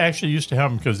pirates actually used to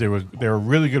have them because they were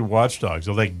really good watchdogs.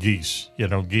 They're like geese.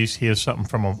 Geese hear something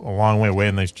from a long way away,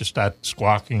 and they just start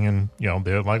squawking, and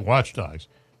they're like watchdogs.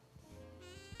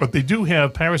 But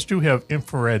parrots do have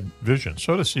infrared vision.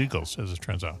 So do seagulls, as it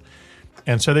turns out.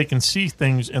 And so they can see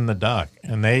things in the dark.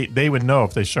 And they would know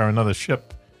if they saw another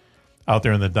ship out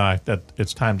there in the dark that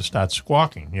it's time to start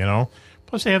squawking,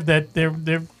 Plus they have that, they're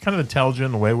kind of intelligent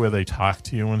in the way where they talk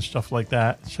to you and stuff like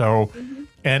that. So,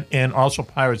 and also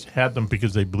pirates had them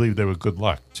because they believed they were good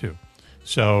luck, too.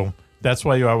 So that's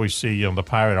why you always see, the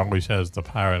pirate always has the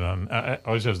parrot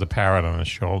on his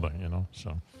shoulder,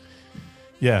 so.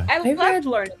 Yeah. I loved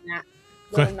learning that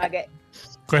little nugget.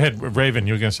 Go ahead, Raven.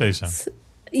 You were going to say something.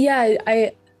 Yeah,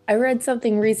 I read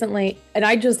something recently, and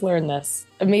I just learned this.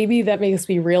 Maybe that makes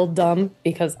me real dumb,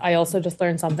 because I also just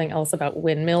learned something else about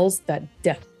windmills that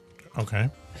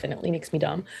definitely makes me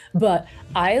dumb. But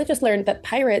I just learned that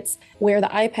pirates wear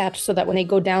the eye patch so that when they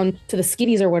go down to the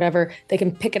skiddies or whatever, they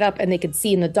can pick it up and they can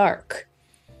see in the dark.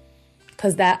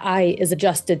 Because that eye is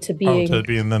adjusted to being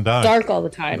in the dark all the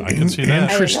time. I can see that.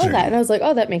 I didn't know that, and I was like,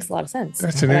 "Oh, that makes a lot of sense."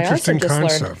 That's an interesting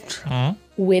concept.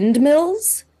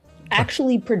 Windmills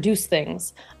actually produce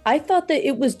things. I thought that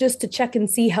it was just to check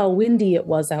and see how windy it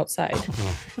was outside.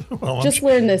 Well, just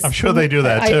learned this. I'm sure they do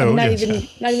that too. I'm not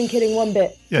even kidding one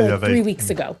bit. Yeah, 3 weeks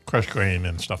ago. Crush grain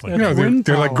and stuff like Yeah, that.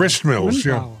 they're like grist mills.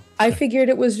 Yeah. I figured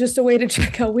it was just a way to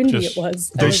check how windy it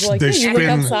was. I was like, they you look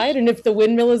spin- outside, and if the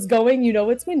windmill is going, you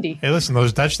know it's windy. Hey, listen,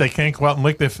 those Dutch, they can't go out and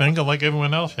lick their finger like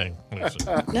everyone else. Hey,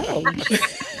 No.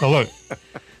 oh, look.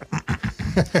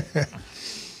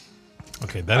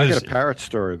 Okay, I got a parrot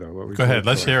story, though. What we Go ahead. told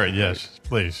Let's for. hear it. Yes,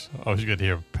 please. Always good to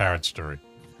hear a parrot story.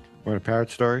 Want a parrot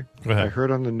story? Go ahead. I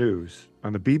heard on the news,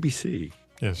 on the BBC,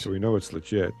 Yes. so we know it's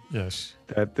legit, Yes.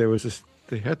 that there was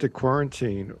they had to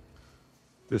quarantine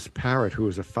this parrot who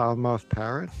was a foul-mouthed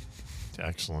parrot.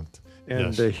 Excellent.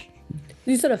 And yes.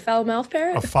 You said a foul-mouthed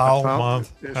parrot? A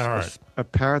foul-mouthed parrot. A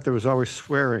parrot that was always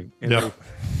swearing. And Yep.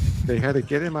 they had to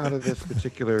get him out of this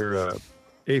particular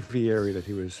aviary that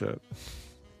he was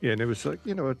in. It was like,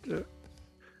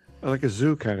 like a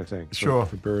zoo kind of thing. Sure.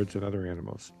 For birds and other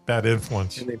animals. Bad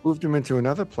influence. And they moved him into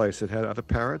another place that had other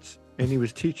parrots, and he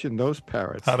was teaching those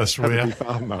parrots How to swear. be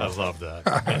foul-mouthed. I love that.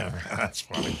 Yeah, that's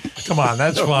funny. Come on,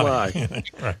 that's No funny. lie.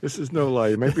 Right. This is no lie.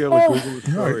 You might be able to Google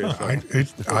the story.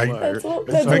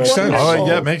 That's makes sense. Oh,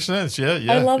 yeah, it makes sense. Yeah,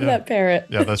 yeah. I love yeah. that parrot.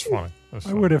 Yeah, that's funny. That's I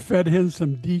funny. would have fed him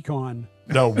some decon.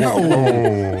 No.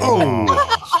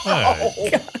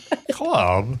 Hey.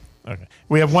 Club. Okay.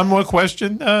 We have one more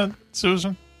question,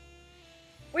 Susan?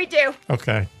 We do.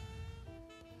 Okay.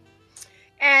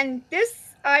 And this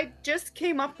I just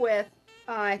came up with.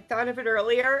 I thought of it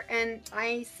earlier, and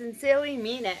I sincerely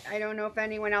mean it. I don't know if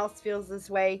anyone else feels this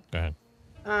way. Go ahead.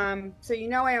 So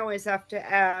I always have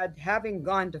to add having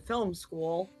gone to film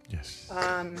school. Yes.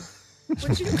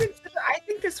 Would you consider? I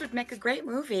think this would make a great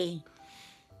movie.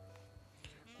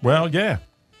 Well, yeah.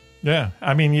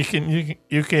 I mean, you can.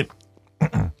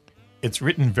 It's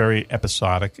written very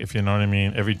episodic, if you know what I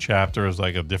mean. Every chapter is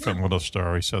like a different little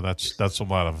story, so that's a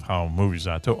lot of how movies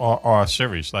are too, or a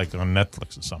series like on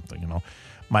Netflix or something.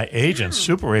 My agent,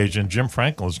 super agent Jim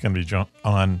Frankel, is going to be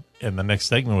on in the next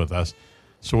segment with us,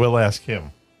 so we'll ask him,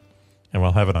 and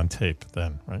we'll have it on tape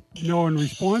then, right? In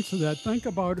response to that, think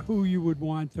about who you would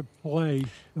want to play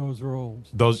those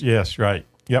roles. Yes, right.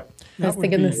 Yep. I was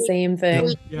thinking the same thing.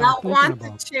 We don't want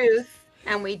the truth.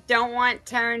 And we don't want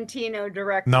Tarantino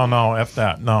directing. No, F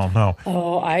that. No.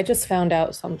 Oh, I just found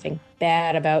out something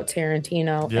bad about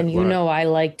Tarantino. Yeah, and I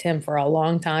liked him for a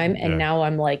long time. And now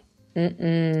I'm like, and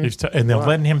they're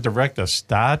letting him direct a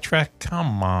Star Trek?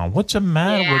 Come on. What's the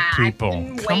matter with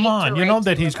people? Come on. You know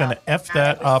that he's going to F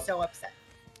that up. So upset.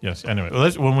 Yes, anyway.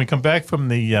 When we come back from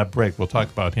the break, we'll talk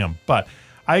about him. But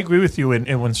I agree with you.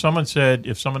 And when someone said,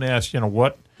 if someone asked,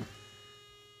 what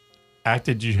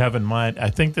actor did you have in mind? I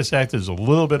think this actor is a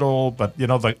little bit old, but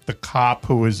the cop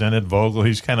who was in it, Vogel,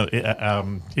 he's kind of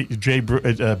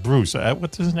Bruce.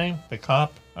 What's his name? The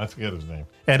cop? I forget his name.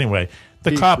 Anyway, the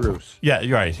Steve cop. Bruce. Yeah,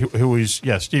 you're right. Who was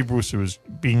Steve Bruce, who was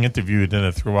being interviewed in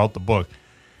it throughout the book.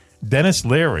 Dennis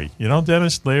Leary.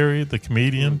 Dennis Leary, the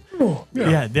comedian.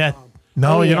 Yeah.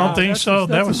 No, you don't think so?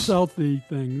 That's That was a Southie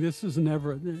thing. This is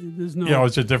never. There's no.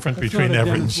 it's a difference between not a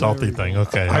Everett and Dennis Salty Leary thing.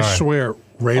 Okay, all I right. swear,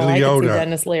 Ray I could see Liotta.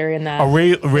 Dennis Leary in that. Oh,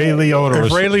 Ray Liotta.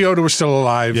 If Ray Liotta was still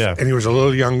alive and he was a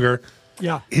little younger,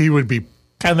 Yeah. he would be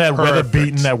kind of that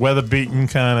perfect. weather beaten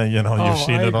kind of, you've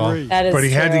seen I it all. agree. That is But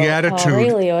he had the true. attitude. Oh, Ray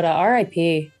Liotta,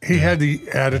 R.I.P. He had the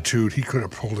attitude. He could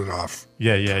have pulled it off.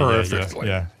 Yeah, perfectly.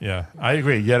 Yeah. I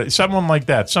agree. Yeah, someone like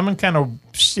that, someone kind of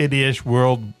city-ish,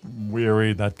 world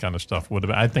weary, that kind of stuff would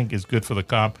have. I think is good for the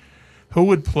cop. Who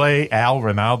would play Al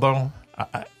Ronaldo?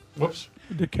 Whoops,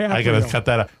 DiCaprio. I gotta cut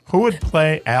that out. Who would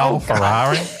play Al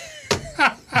Ferrari?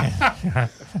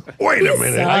 Wait a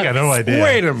minute. I got no idea.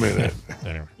 Wait a minute.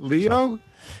 Anyway. Leo?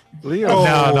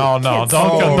 No. Don't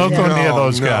go near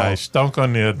those no. guys. Don't go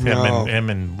near him No.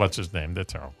 and what's his name? They're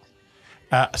terrible.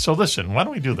 So listen, why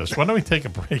don't we do this? Why don't we take a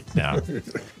break now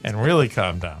and really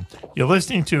calm down? You're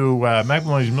listening to Mac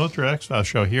Maloney's Military X-Files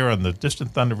show here on the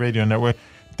Distant Thunder Radio Network.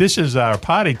 This is our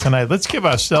party tonight. Let's give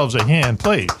ourselves a hand,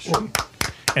 please.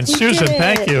 And Susan,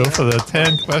 thank you for the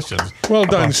 10 questions. Well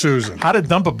done, Susan. How to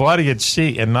dump a body at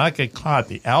sea and not get caught.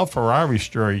 The Al Ferrari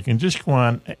story. You can just go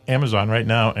on Amazon right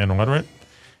now and order it.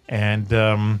 And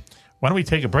why don't we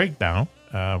take a break now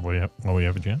while we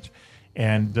have a chance?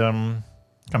 And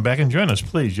come back and join us,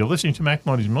 please. You're listening to Mac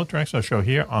Maloney's Military X-Files show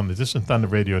here on the Distant Thunder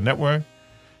Radio Network.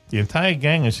 The entire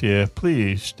gang is here.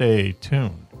 Please stay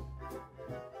tuned.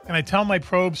 Can I tell my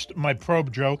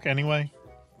probe joke anyway?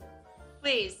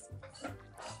 Please.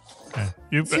 Okay.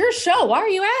 It's your show. Why are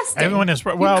you asking? Everyone is do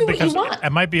what well you because want. it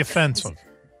might be offensive.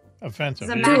 Offensive.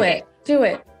 It's a Do it. Do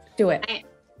it. Do it.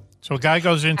 So a guy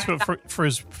goes into for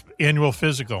his annual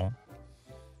physical.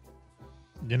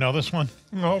 You know this one?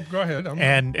 No, go ahead.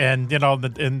 And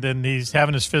then he's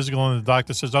having his physical, and the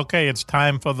doctor says, "Okay, it's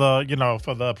time for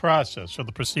the process, for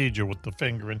the procedure with the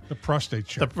finger and the prostate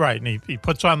check." right." And he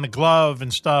puts on the glove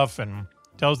and stuff, and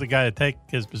tells the guy to take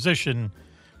his position,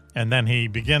 and then he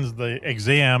begins the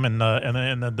exam, and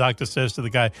the doctor says to the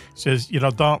guy,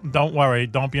 "Don't worry,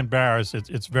 don't be embarrassed.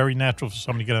 It's very natural for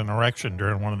somebody to get an erection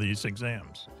during one of these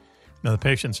exams." Now the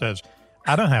patient says,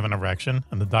 "I don't have an erection,"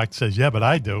 and the doctor says, "Yeah, but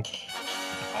I do."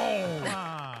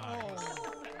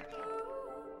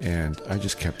 And I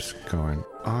just kept going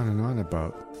on and on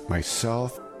about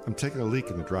myself. I'm taking a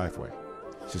leak in the driveway.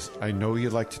 He says, I know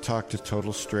you'd like to talk to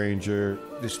total stranger.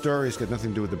 The story's got nothing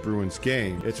to do with the Bruins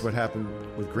game. It's what happened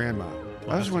with Grandma.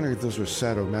 I was wondering if those were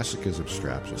sadomasochism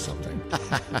straps or something.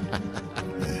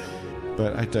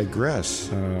 But I digress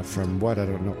from what I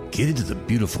don't know. Get into the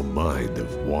beautiful mind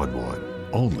of Juan Juan,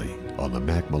 only on the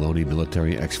Mac Maloney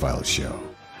Military X-Files show.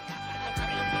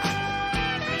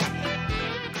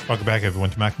 Welcome back, everyone,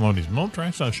 to Mac Maloney's Military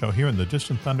X-Files show here in the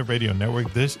Distant Thunder Radio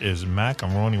Network. This is Mac.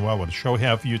 I'm Ronnie Wild with a show we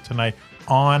have for you tonight.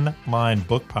 Online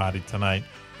book party tonight.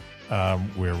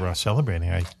 We're celebrating,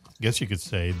 I guess you could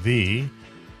say, the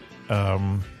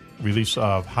release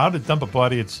of How to Dump a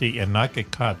Body at Sea and Not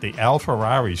Get Caught, the Al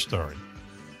Ferrari story.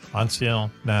 On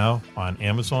sale now on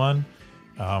Amazon.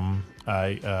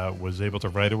 I was able to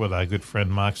write it with our good friend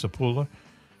Mark Zapula,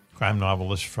 crime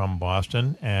novelist from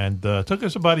Boston, and took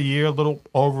us about a little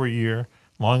over a year,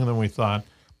 longer than we thought,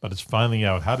 but it's finally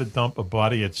out. How to Dump a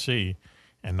Body at Sea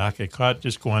and Not Get Caught.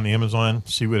 Just go on Amazon,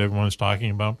 see what everyone's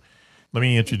talking about. let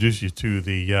me introduce you to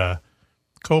the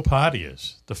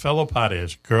co-partiers, the fellow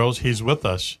partiers. Girls, he's with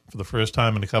us for the first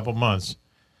time in a couple months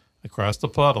across the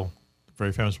puddle. The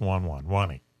very famous Juan.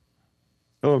 Juani.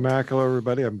 Hello, Mac. Hello,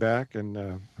 everybody. I'm back, and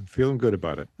I'm feeling good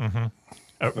about it. Mm-hmm.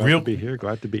 Glad to be here.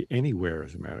 Glad to be anywhere,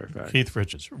 as a matter of fact. Keith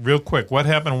Richards. Real quick, what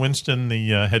happened to Winston the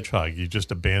Hedgehog? You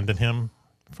just abandoned him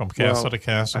from castle to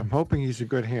castle? I'm hoping he's in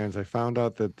good hands. I found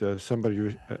out that a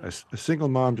single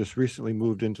mom just recently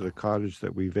moved into the cottage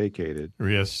that we vacated.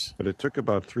 Yes. But it took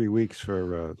about 3 weeks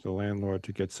for the landlord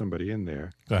to get somebody in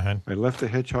there. Go ahead. I left the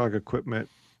hedgehog equipment,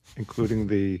 including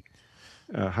the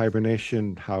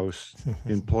hibernation house,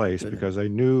 in place because I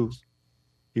knew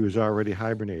he was already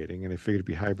hibernating, and I figured he'd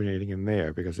be hibernating in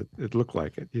there because it looked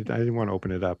like it. I didn't want to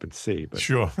open it up and see. But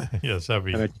sure. Yes, that'd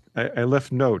be. And I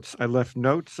left notes. I left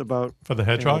notes about for the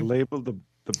hedgehog. I labeled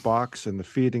the box and the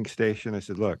feeding station. I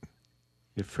said, look,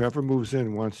 if whoever moves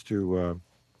in wants to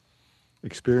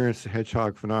experience the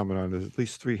hedgehog phenomenon, there's at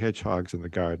least 3 hedgehogs in the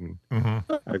garden.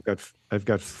 Mm-hmm. I've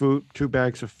got food, 2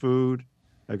 bags of food.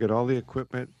 I've got all the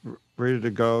equipment ready to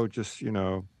go. Just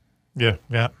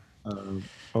Yeah.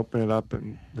 Open it up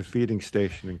and the feeding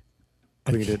station and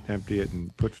clean it, empty it,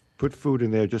 and put food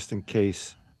in there just in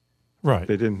case. Right.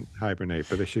 They didn't hibernate,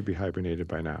 but they should be hibernated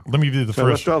by now. Let me do the so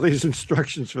first. I left all these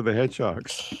instructions for the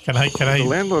hedgehogs. Can I? The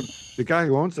landlord, the guy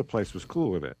who owns the place, was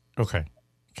cool with it. Okay.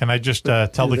 Can I just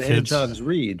tell the kids? Hedgehogs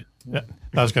read. Yeah,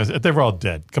 I was going to say, they're all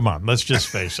dead. Come on, let's just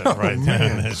face it, right?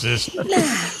 It's just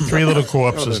 3 little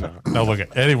corpses. No, look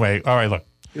at. Anyway, all right, look.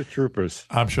 You're troopers.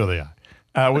 I'm sure they are.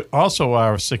 Also,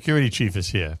 our security chief is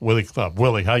here, Willie Clubb.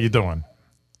 Willie, how you doing?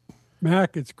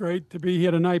 Mac, it's great to be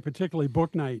here tonight, particularly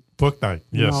book night. Book night,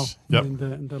 yes. Yep.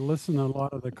 And to listen to a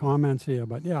lot of the comments here.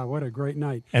 But yeah, what a great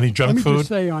night. Any junk Let me food? just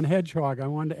say on hedgehog, I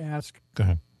wanted to ask. Go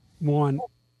ahead. One,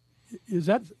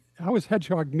 how is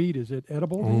hedgehog meat? Is it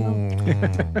edible? I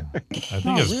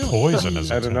think it's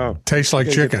poisonous. I don't know. Tastes like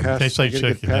chicken. Tastes like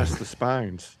chicken. Get past the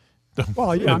spines.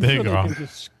 Well, yeah, I'm there sure you they go. can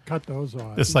just cut those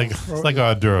off. It's like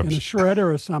hors d'oeuvres. In a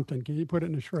shredder or something. Can you put it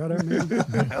in a shredder?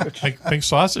 Make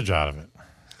sausage out of it.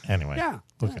 Anyway, yeah.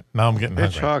 Look, now I'm getting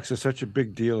hungry. Hedgehogs are such a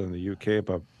big deal in the UK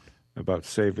about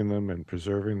saving them and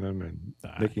preserving them and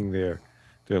making their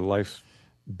life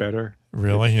better.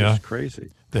 Really? It's Yeah. just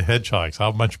crazy. The hedgehogs.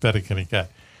 How much better can it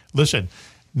get? Listen,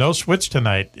 no Switch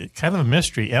tonight. Kind of a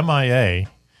mystery. MIA.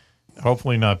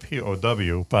 Hopefully not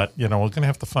POW, but we're going to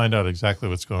have to find out exactly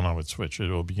what's going on with Switch. It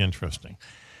will be interesting.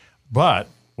 But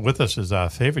with us is our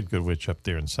favorite good witch up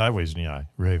there in Sideways in the Eye.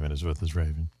 Raven is with us.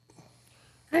 Raven.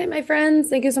 Hi, my friends.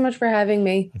 Thank you so much for having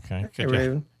me. Okay.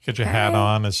 Raven. Get your hat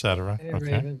on, etc. Hey,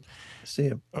 Okay. Raven. See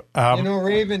him.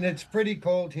 Raven, it's pretty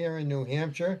cold here in New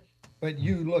Hampshire, but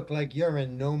you look like you're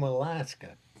in Nome,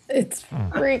 Alaska. It's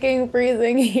freaking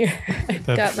freezing here.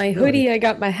 I got my hoodie. I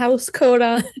got my house coat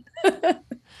on.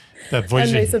 That voice,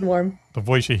 I'm nice and warm. The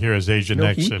voice you hear is Agent No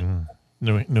X heat? in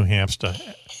New Hampshire.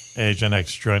 Agent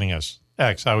X joining us.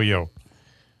 X, how are you?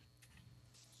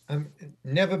 I'm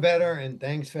never better, and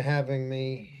thanks for having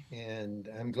me. And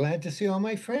I'm glad to see all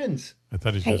my friends. I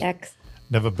thought he Hey, said X.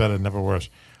 never better, never worse.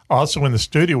 Also in the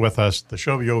studio with us, the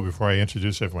show will be over before I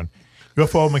introduce everyone.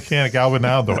 UFO mechanic Al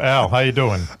Ronaldo. Al, how you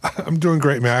doing? I'm doing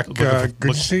great, Mac. Good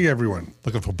to see everyone.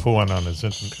 Looking for pooing on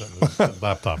his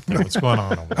laptop. There. What's going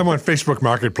on over there? I'm on Facebook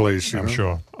Marketplace. I'm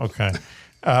sure. Okay.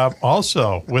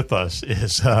 Also with us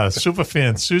is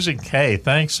superfan Susan K.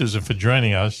 Thanks, Susan, for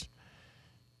joining us.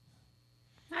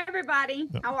 Hi, everybody.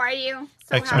 How are you?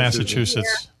 Ex happy to be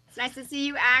Massachusetts. here. It's nice to see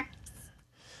you, Act.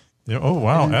 Yeah, oh,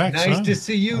 wow. X, Nice huh? to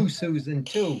see you, Susan,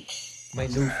 too, my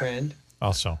new friend.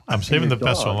 Also, I'm saving the your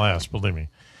best for dog. last, believe me.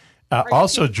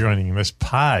 Also joining Miss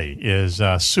Pie is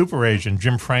super agent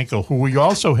Jim Franco, who we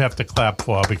also have to clap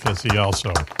for because he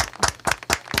also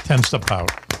tends to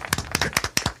pout.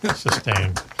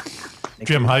 Sustained.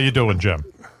 Jim, how you doing, Jim?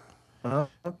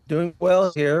 Doing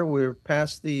well here. We're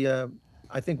past the.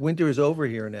 I think winter is over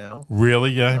here now.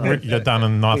 Really? Yeah, you're down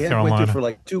in North we had Carolina. winter for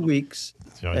like 2 weeks,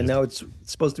 Yeah, and you- now it's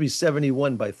supposed to be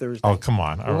 71 by Thursday. Oh, come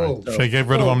on. All right. Whoa. Should I get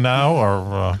rid of them now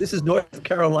or? This is North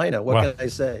Carolina. What Wow. can I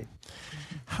say?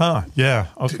 Huh? Yeah.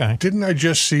 Okay. Didn't I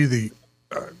just see the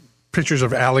pictures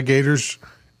of alligators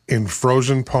in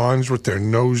frozen ponds with their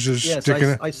noses Yes,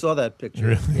 sticking I saw that picture.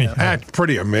 Really? Yeah. That's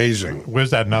pretty amazing. Where's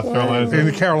that? North Carolina? In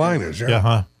the Carolinas, yeah. Yeah.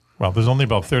 Huh? Well, there's only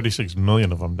about 36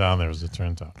 million of them down there, as it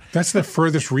turns out. That's the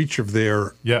furthest reach of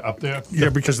their. Yeah, up there. Yeah,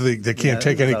 because they can't Yeah,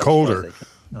 take any about as colder. far as they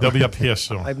can. They'll be up here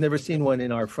soon. I've never seen one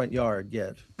in our front yard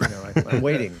yet. I'm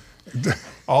waiting.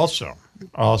 Also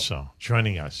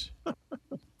joining us,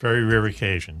 very rare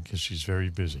occasion because she's very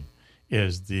busy,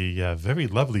 is the very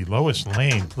lovely Lois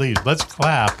Lane. Please, let's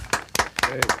clap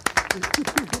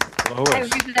Lois. Hi,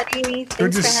 everybody. Thanks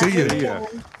Good to for see you. having me Yeah.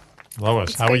 on. Lois,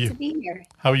 It's how are great you? to be here.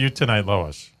 How are you tonight,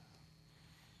 Lois?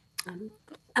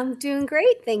 I'm doing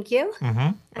great, thank you. Mm-hmm.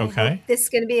 I Okay. hope this is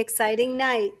going to be an exciting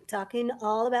night, talking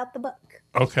all about the book.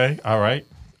 Okay. All right.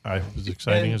 I hope it's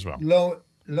exciting And as well.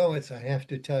 Lois, I have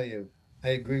to tell you, I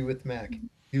agree with Mac.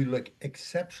 You look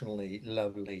exceptionally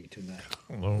lovely tonight.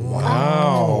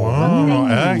 Wow.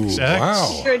 X.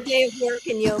 Wow. For a day of work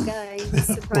and yoga, I was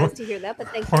surprised to hear that, but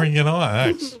thank Pouring you. it on,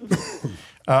 X.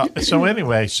 So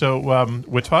anyway,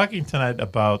 we're talking tonight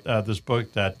about this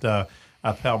book that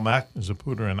our pal Mac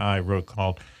Zaputer and I wrote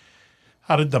called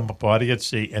 "How to Dump a Body at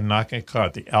Sea and Not Get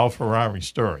Caught: The Al Ferrari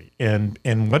Story." And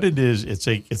what it is, it's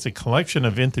a collection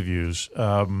of interviews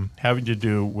having to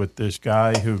do with this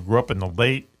guy who grew up in the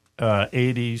late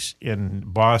 80s in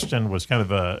Boston, was kind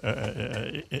of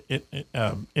a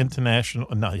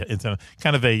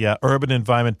urban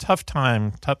environment, tough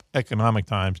economic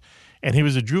times. And he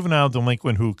was a juvenile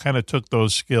delinquent who kind of took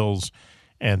those skills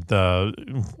and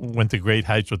went to great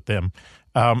heights with them.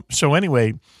 So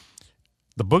anyway,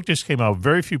 the book just came out.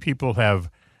 Very few people have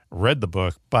read the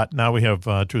book, but now we have 2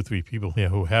 or 3 people here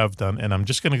who have done. And I'm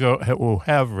just going to go, who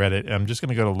have read it. And I'm just going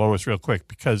to go to Lois real quick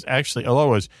because actually,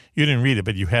 Lois, you didn't read it,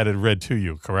 but you had it read to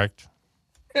you, correct?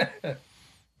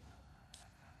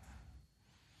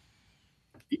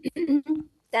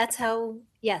 That's how,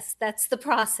 yes, that's the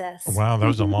process. Wow, that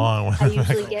was a long one. I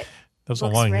usually get That was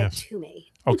books a long read yes. to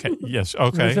me. Okay. Yes.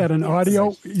 Okay. Is that an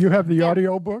audio? You have the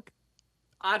audio book?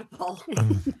 Audible.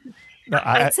 No,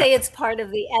 I'd say it's part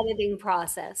of the editing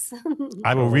process.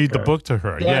 I will read the book to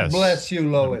her. God Yes. bless you,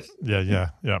 Lois. Yeah.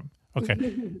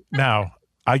 Okay. Now,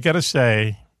 I got to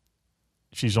say,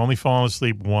 she's only fallen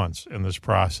asleep once in this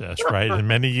process, right? In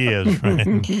many years, right?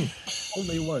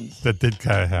 Only once. That did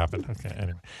kind of happen. Okay.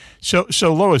 Anyway,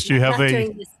 so Lois, do you have Not a?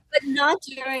 during this, but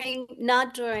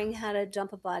not during How to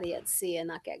Dump a Body at Sea and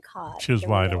Not Get Caught. She was the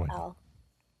wide real awake. Al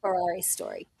Ferrari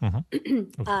story.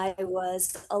 Mhm. I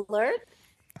was alert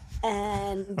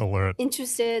and Alert.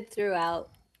 interested throughout.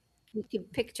 You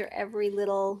could picture every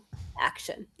little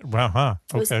action. Wow. Huh.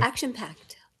 It was Okay. action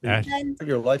packed. Act- And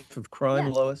Your life of crime,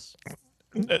 Yeah. Lois.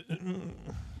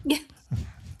 yeah,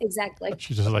 exactly.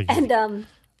 She just like And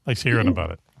likes hearing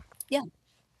about it. yeah.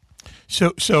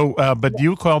 But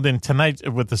you called in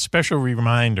tonight with a special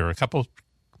reminder. A couple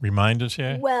reminders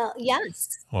here, Well,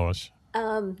 yes. Lois.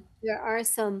 There are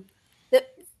some.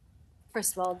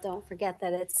 First of all, don't forget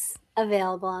that it's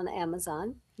available on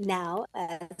Amazon now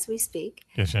as we speak.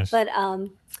 Yes. But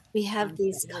we have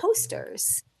these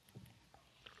coasters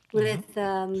with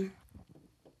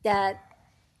that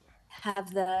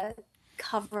have the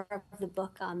cover of the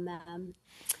book on them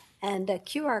and a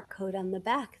QR code on the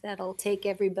back that'll take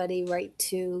everybody right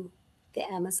to the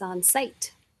Amazon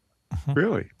site.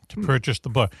 Really? To purchase the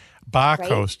book. Bar Right.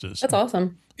 coasters. That's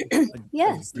awesome.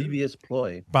 Yes. Devious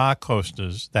ploy. Bar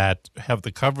coasters that have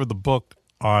the cover of the book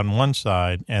on one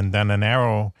side and then an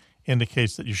arrow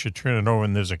indicates that you should turn it over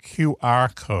and there's a QR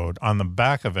code on the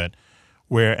back of it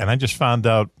where, and I just found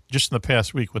out just in the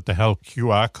past week what the hell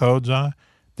QR codes are.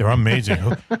 They're amazing.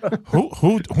 Who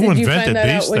Did you invented find that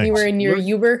these out when things? you were in your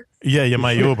Uber? Yeah,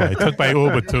 my Uber. I took my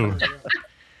Uber too.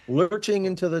 Lurching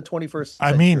into the 21st I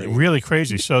century. mean, really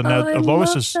crazy. So now I Lois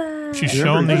love is that. she's Yeah,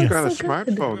 shown but he's the got a so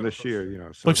good. smartphone this year, you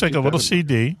know. So looks like keep a little that in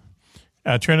mind.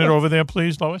 CD. Turn it over there,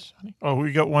 please, Lois. Oh,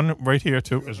 we got one right here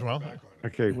too as well.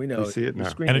 Okay, We know we see it the now.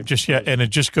 screen And it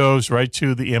just goes right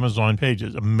to the Amazon page.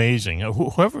 It's amazing.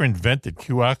 Whoever invented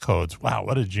QR codes, wow,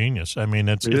 what a genius! I mean,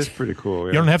 It is pretty cool. you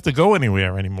Yeah. don't have to go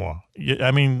anywhere anymore.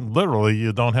 I mean, literally,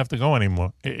 you don't have to go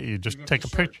anymore. You just take a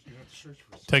picture.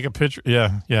 Take a picture.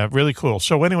 Yeah, really cool.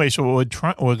 So anyway, so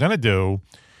what we're going to do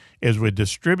is we're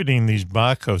distributing these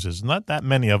barcodes. There's not that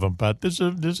many of them, but there's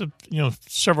a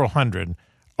several hundred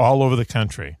all over the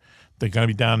country. They're going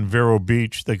to be down in Vero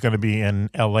Beach. They're going to be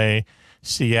in L.A.,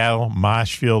 Seattle,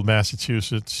 Marshfield,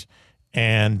 Massachusetts,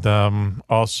 and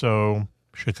also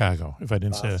Chicago, if I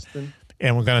didn't say that. Boston.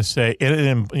 And we're going to say,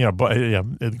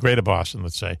 Greater Boston,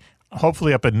 let's say.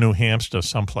 Hopefully up in New Hampshire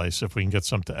someplace if we can get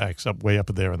some to X up way up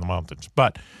there in the mountains.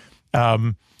 But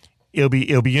it'll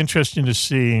be interesting to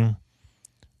see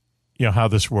how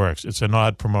this works. It's an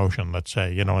odd promotion, let's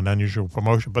say, an unusual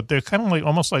promotion, but they're kind of like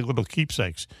almost like little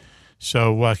keepsakes.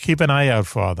 So keep an eye out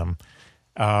for them.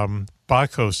 Bar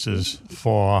coasters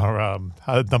for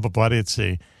How to Dump a Body at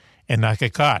Sea and Not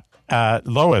Get Caught.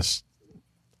 Lois,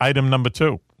 item number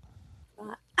 2.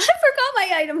 I forgot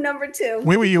my item number 2.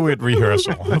 Where were you at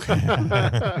rehearsal?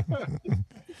 Okay.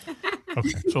 Okay.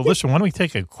 So listen, why don't we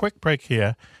take a quick break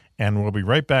here, and we'll be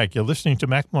right back. You're listening to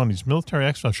Mac Maloney's Military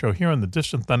X-Files show here on the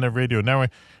Distant Thunder Radio Network.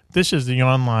 This is the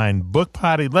online book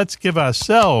party. Let's give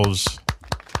ourselves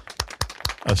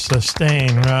a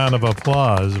sustained round of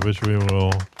applause, which we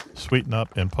will sweeten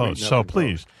up and post. So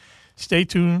please, stay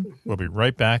tuned. We'll be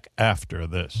right back after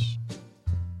this.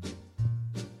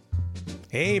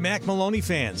 Hey, Mac Maloney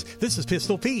fans, this is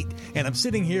Pistol Pete, and I'm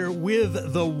sitting here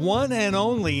with the one and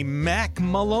only Mac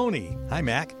Maloney. Hi,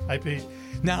 Mac. Hi, Pete.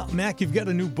 Now, Mac, you've got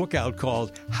a new book out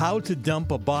called How to Dump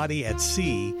a Body at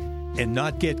Sea and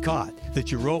Not Get Caught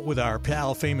that you wrote with our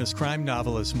pal, famous crime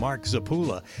novelist Mark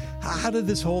Zappulla. How did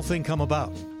this whole thing come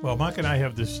about? Well, Mark and I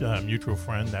have this mutual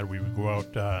friend that we would go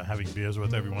out having beers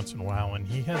with every once in a while, and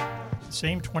he had the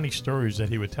same 20 stories that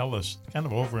he would tell us kind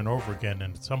of over and over again.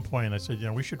 And at some point I said,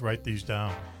 we should write these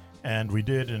down. And we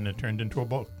did, and it turned into a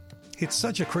book. It's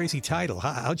such a crazy title.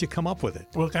 How'd you come up with it?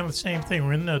 Well, kind of the same thing.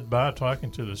 We're in the bar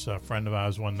talking to this friend of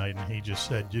ours one night, and he just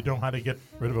said, you know how to get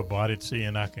rid of a body at sea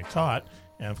and not get caught.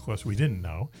 And, of course, we didn't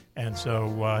know. And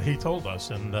so he told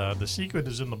us. And the secret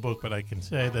is in the book, but I can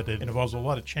say that it involves a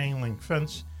lot of chain link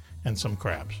fence and some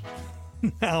crabs.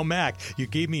 Now, Mac, you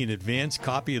gave me an advanced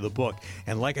copy of the book.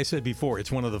 And like I said before,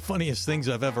 it's one of the funniest things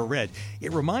I've ever read.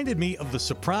 It reminded me of The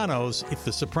Sopranos if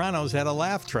The Sopranos had a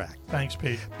laugh track. Thanks,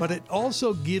 Pete. But it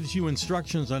also gives you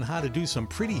instructions on how to do some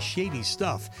pretty shady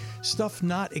stuff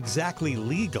not exactly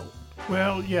legal.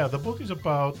 Well, yeah, the book is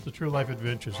about the true life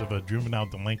adventures of a juvenile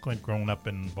delinquent growing up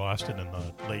in Boston in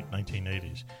the late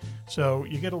 1980s. So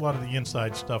you get a lot of the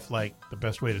inside stuff like the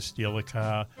best way to steal a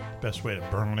car, best way to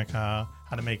burn a car,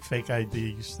 how to make fake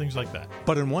IDs, things like that.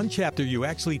 But in one chapter, you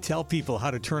actually tell people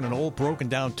how to turn an old broken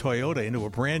down Toyota into a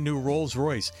brand new Rolls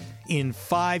Royce in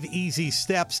 5 easy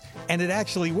steps, and it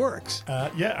actually works.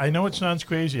 Yeah, I know it sounds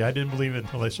crazy. I didn't believe it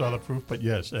until I saw the proof, but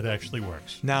yes, it actually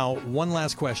works. Now, one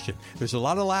last question. There's a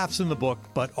lot of laughs in the book,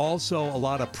 but also a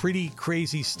lot of pretty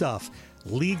crazy stuff,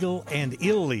 legal and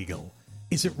illegal.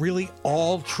 Is it really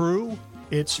all true?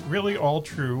 It's really all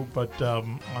true, but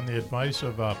on the advice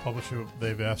of a publisher,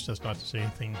 they've asked us not to say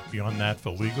anything beyond that for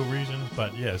legal reasons.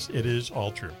 But yes, it is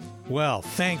all true. Well,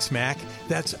 thanks, Mac.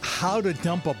 That's How to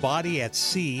Dump a Body at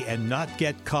Sea and Not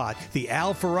Get Caught, the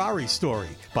Al Ferrari story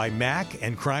by Mac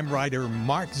and crime writer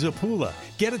Mark Zappulla.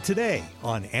 Get it today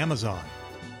on Amazon.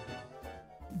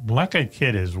 Black-eyed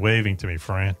Kid is waving to me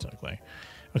frantically.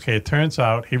 Okay, it turns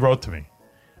out he wrote to me.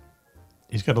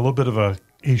 He's got a little bit of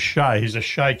he's shy. He's a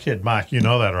shy kid, Mark. You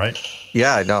know that, right?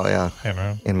 Yeah, I know, yeah. I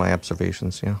know. In my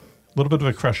observations, yeah. A little bit of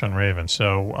a crush on Raven.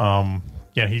 So,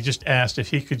 he just asked if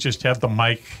he could just have the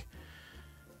mic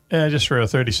just for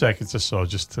 30 seconds or so,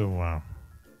 just to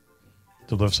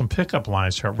deliver some pickup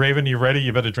lines to her. Raven, you ready?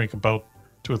 You better drink about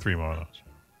 2 or 3 more of those.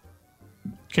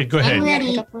 Okay, go ahead. I'm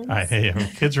ready. All right, hey,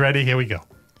 kids ready? Here we go.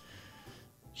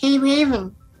 Hey,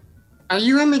 Raven, are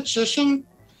you a magician?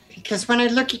 Because when I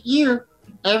look at you,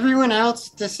 everyone else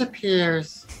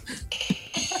disappears.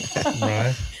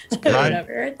 Right. I've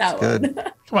never heard that one.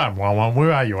 Come on, Juan,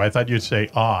 where are you? I thought you'd say,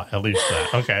 at least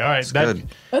that. Okay, all right.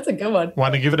 That's a good one.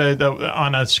 Want to give it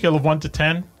on a scale of 1 to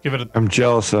 10? Give it a... I'm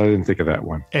jealous I didn't think of that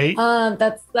one. 8?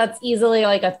 That's easily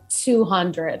like a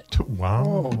 200.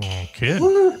 Wow, kid.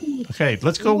 Okay,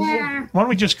 let's go. Why don't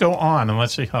we just go on and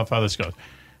let's see how far this goes.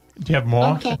 Do you have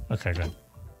more? Okay, good.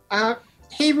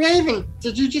 Hey, Raven,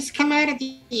 did you just come out of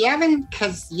the oven?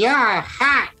 Because you're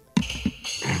hot.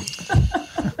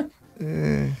 Okay.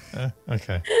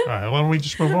 All right, why don't we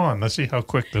just move on? Let's see how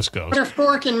quick this goes. Put a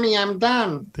fork in me, I'm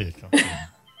done. There you go.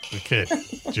 The kid,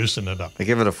 juicing it up. I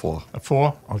give it a 4. A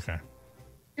 4? Okay.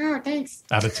 Oh, thanks.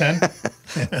 Out of 10?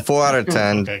 4 out of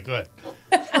 10. Okay, good.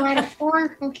 4 out of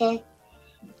 4? Okay.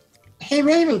 Hey,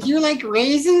 Raven, do you like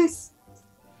raisins?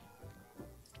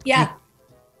 Yeah.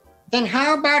 Then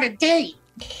how about a date?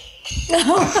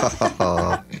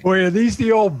 Boy, are these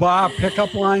the old bar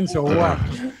pickup lines or what?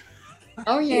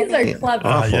 Oh, yeah. These are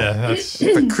clever. Yeah, that's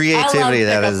for creativity.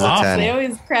 That is a 10. They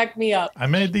always crack me up. I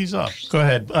made these up. Go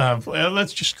ahead.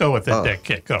 Let's just go with it. There,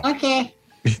 kid. Go. Okay.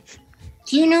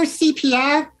 Do you know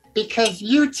CPR? Because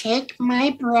you take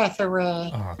my breath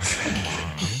away. Oh, come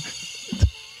on.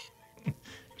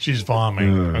 She's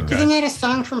vomiting. Okay. Isn't that a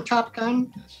song from Top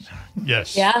Gun?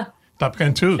 Yes. Yeah. Top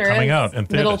Gun 2 coming out in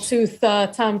Middle theaters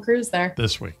tooth Tom Cruise there.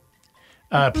 this week.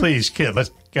 Please, kid, let's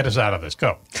get us out of this.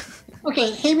 Go. Okay,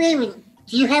 hey Raven,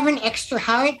 do you have an extra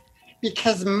heart?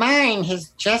 Because mine has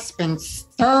just been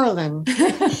stolen.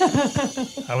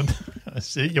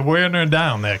 See, you're wearing her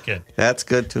down there, kid. That's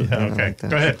good, too. Yeah, okay.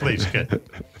 Go ahead, please, kid.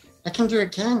 I can do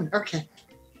it again. Okay.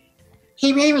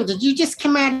 Hey Raven, did you just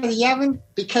come out of the oven?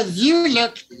 Because you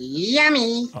look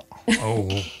yummy. Oh,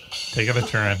 taking a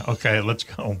turn. Okay, let's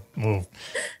go. Move.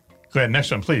 Go ahead,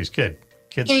 next one, please, kid.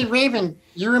 Kids. Hey, Raven,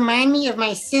 you remind me of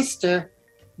my sister,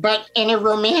 but in a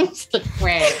romantic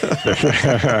way.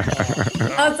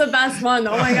 That's the best one.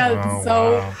 Oh my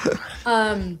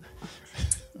God.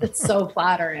 It's so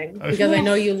flattering because I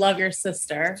know you love your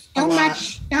sister. So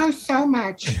much. Oh, so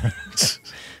much.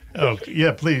 Oh,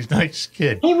 yeah, please. Nice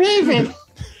kid. Hey, Raven,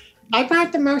 I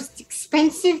bought the most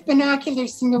expensive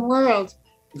binoculars in the world.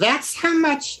 That's how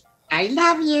much I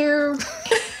love you.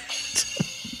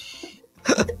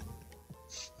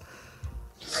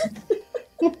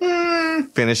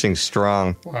 Finishing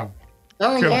strong. Wow.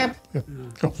 Oh, Go. yeah.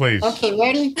 Go, please. Okay,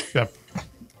 ready? Yep.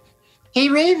 Hey,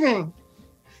 Raven,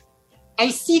 I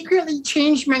secretly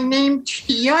changed my name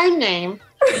to your name.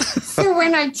 So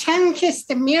when I tongue kiss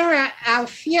the mirror, I'll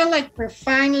feel like we're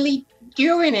finally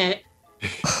doing it.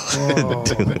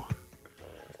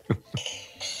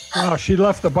 Oh, she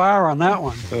left the bar on that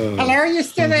one. Hello, you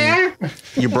still there?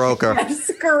 You broke her. I'm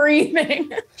screaming.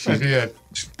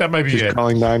 That might be She's it.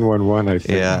 calling 911, I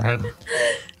think. Yeah.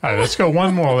 All right, let's go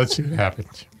one more. Let's see what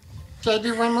happens. Should I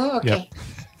do one more? Okay. Yep.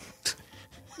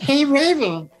 Hey,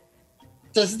 Raven,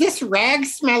 does this rag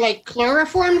smell like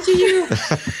chloroform to you?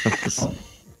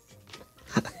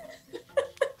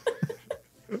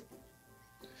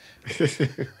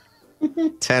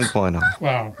 10.0.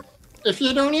 Wow. If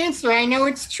you don't answer, I know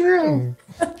it's true.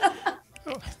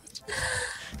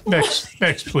 Next,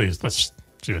 please. Let's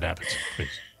see what happens, please.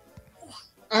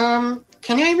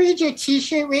 Can I read your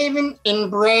T-shirt, Raven, in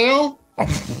Braille?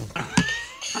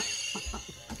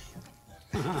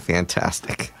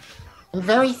 Fantastic. I'm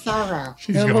very thorough.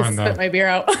 She's I almost gone spit now. my beer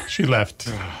out. She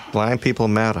left. Blind people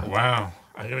matter. Wow.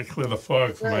 I gotta clear the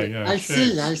fog from Right. my I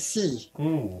shades. see, I see.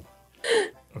 Ooh.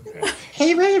 Okay.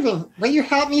 Hey, Raven, will you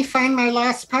help me find my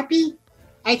lost puppy?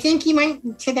 I think he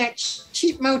went to that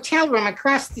cheap motel room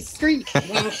across the street.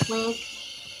 Wink, wink.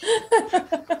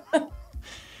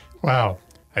 Wow.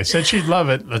 I said she'd love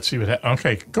it. Let's see what happens.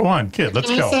 Okay, go on, kid. Let's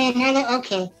Can I go. say another?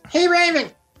 Okay. Hey,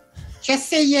 Raven, just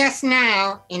say yes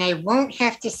now, and I won't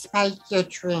have to spike your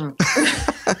drink.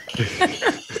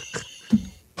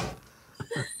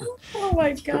 Oh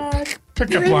my God.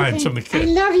 Pick up lines from the I kid.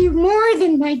 love you more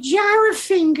than my jar of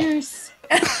fingers.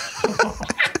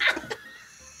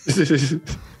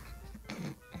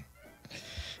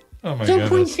 Oh my Don't goodness.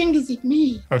 point fingers at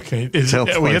me. Okay. Don't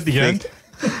Are we point at the end?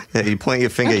 Yeah, you point your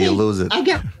finger, you lose it. I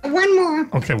got one more.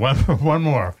 Okay, one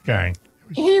more, gang.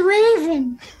 Hey,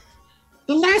 Raven,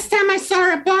 the last time I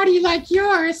saw a body like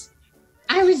yours,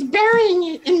 I was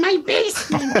burying it in my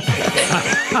basement.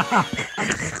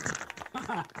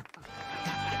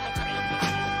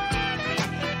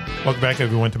 Welcome back,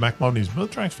 everyone, to Mac Maloney's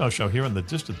Military Expo Show here on the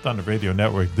Distant Thunder Radio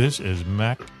Network. This is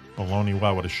Mac Maloney.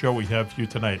 Wow, what a show we have for you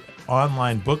tonight.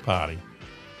 Online book party.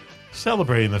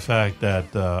 Celebrating the fact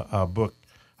that our book,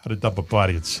 How to Dump a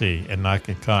Body at Sea and Not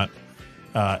Get Caught,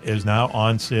 is now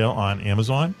on sale on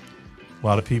Amazon. A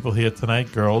lot of people here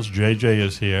tonight. Girls, JJ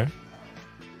is here.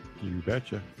 You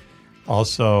betcha.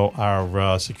 Also,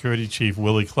 our security chief,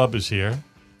 Willie Clubb, is here.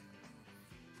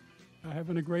 I'm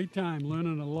having a great time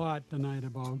learning a lot tonight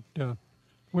about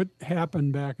what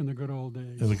happened back in the good old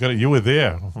days. You were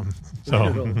there.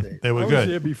 So they were I was good.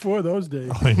 there before those days.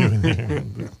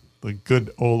 The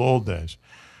good old days.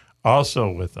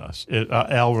 Also with us,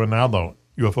 Al Ronaldo,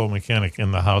 UFO mechanic,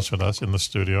 in the house with us in the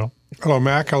studio. Hello,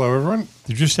 Mac. Hello, everyone.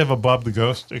 Did you just have a Bob the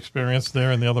Ghost experience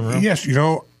there in the other room? Yes,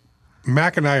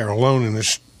 Mac and I are alone in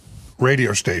this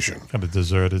radio station. Kind of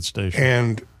deserted station.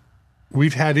 And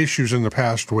we've had issues in the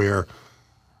past where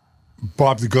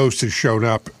Bob the Ghost has shown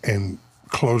up and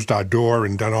closed our door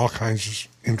and done all kinds of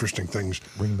interesting things.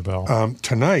 Ring the bell.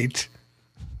 Tonight,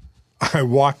 I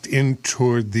walked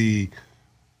into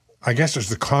I guess it's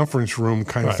the conference room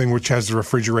kind of Right. thing, which has the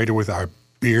refrigerator with our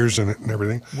beers in it and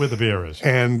everything. Where the beer is.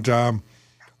 And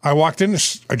I walked in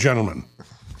as a gentleman,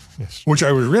 which I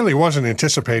really wasn't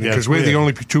anticipating Yeah, because it's we're the weird.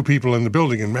 only two people in the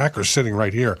building, and Mac was sitting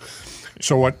right here.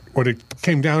 So what it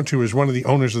came down to is one of the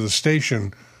owners of the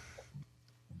station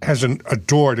has a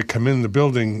door to come in the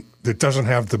building that doesn't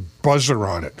have the buzzer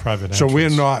on it. Private so we're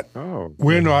entrance. not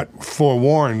not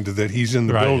forewarned that he's in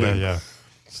the Right, building. yeah.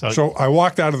 So I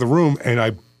walked out of the room and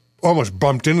I almost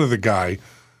bumped into the guy,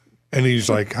 and he's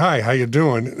like, "Hi, how you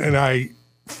doing?" And I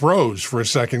froze for a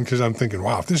second because I'm thinking,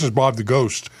 "Wow, if this is Bob the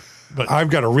Ghost, I've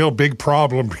got a real big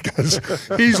problem because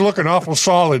he's looking awful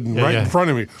solid and right in front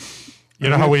of me." You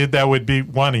know how weird that would be?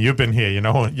 Wanda, you've been here. You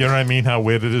know what I mean? How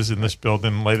weird it is in this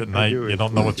building late at night. You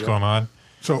don't know what's going on.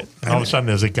 So and all of a sudden,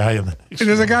 there's a guy in the And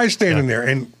there's a guy standing there,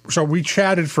 and so we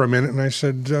chatted for a minute, and I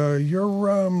said, "You're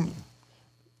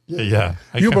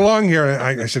you belong here."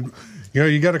 And I said,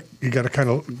 "You got to kind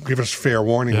of give us fair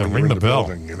warning when ring you're in the the bell.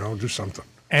 building. Do something."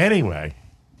 Anyway,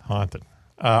 haunted.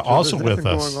 So Also there's with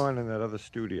nothing us, going on in that other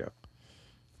studio.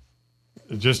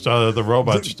 just the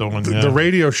robots still in The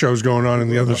radio show's going on in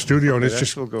the other studio, and Okay, it's that's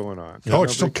just still going on. Oh,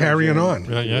 it's still Nobody comes carrying in on.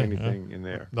 to do anything in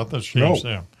there. Nothing's changed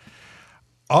there.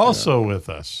 Also with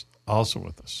us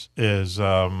is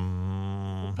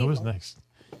who is next?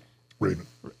 Raven.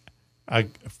 A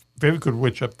very good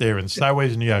witch up there in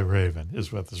Sideways, New York. Raven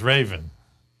is with us. Raven,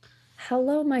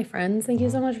 Hello, my friends. Thank you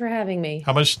so much for having me.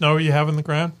 how much snow you have in the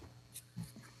ground?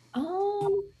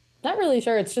 Not really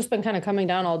sure. It's just been kind of coming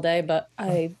down all day, but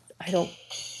I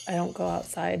don't go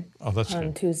outside that's on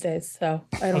good. Tuesdays, so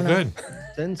I don't know. Good.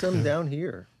 Send some down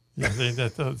here. Yeah,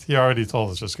 he already told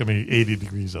us it's going to be 80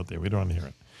 degrees out there. We don't want to hear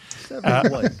it.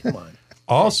 71, come on.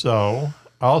 Also,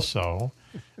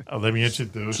 let me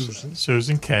introduce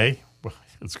Susan Kay. Well,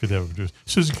 it's good to have introduced.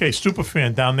 Susan Kay, super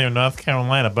fan down there in North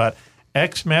Carolina, but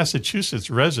ex-Massachusetts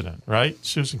resident, right?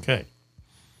 Susan Kay.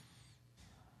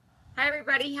 Hi,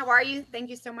 everybody. How are you? Thank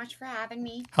you so much for having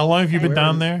me. How long have you been Where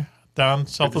down in- there? Down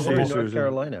south of the Where in border? North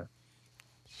Carolina.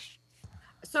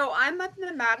 So I'm up in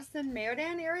the Madison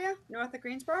Mayodan area, north of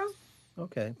Greensboro.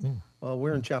 Okay. Well,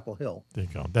 we're in Chapel Hill. There you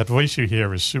go. That voice you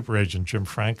hear is Super Agent Jim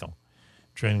Frankel,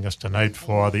 joining us tonight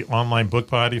for the online book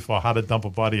party for How to Dump a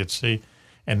Body at Sea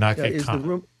and Not Yeah, Get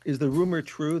Caught. is the rumor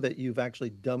true that you've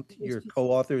actually dumped your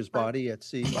co-author's body at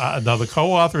sea? Now, the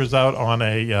co-author is out on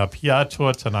a PR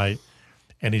tour tonight,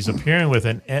 and he's appearing with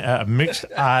a mixed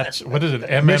arts, what is it,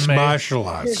 MMA? Mixed martial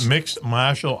arts. Mixed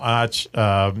martial arts,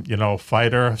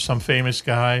 fighter, some famous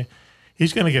guy.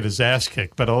 He's going to get his ass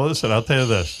kicked. But listen, I'll tell you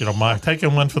this,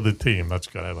 taking one for the team, that's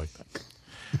good. I like that.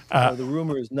 So the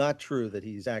rumor is not true that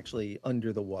he's actually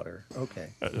under the water.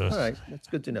 Okay. All right. That's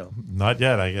good to know. Not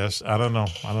yet, I guess. I don't know.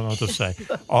 I don't know what to say.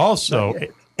 Also,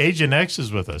 Agent X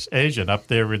is with us. Agent up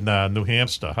there in New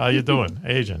Hampshire. How you doing,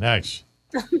 Agent X?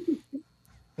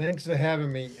 Thanks for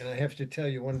having me. And I have to tell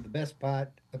you, one of the best part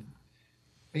of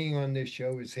being on this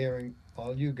show is hearing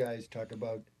all you guys talk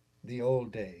about the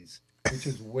old days, which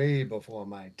is way before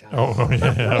my time. Oh,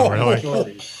 yeah, really?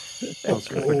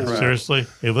 Stories. Seriously?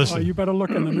 Hey, listen. You better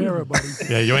look in the mirror, buddy.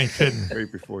 Yeah, you ain't kidding. Way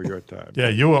before your time. Yeah,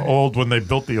 you were old when they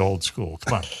built the old school.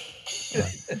 Come on.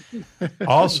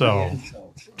 Also,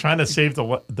 trying to save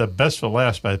the best for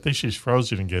last, but I think she's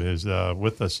frozen again, is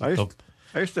with us. I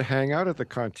used to hang out at the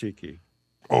Kontiki.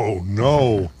 Oh,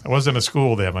 no. I wasn't a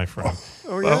school there, my friend.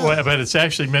 Oh, yeah. Well, but it's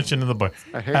actually mentioned in the book.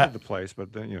 I hated the place,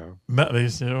 but then, They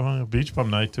said, beach bum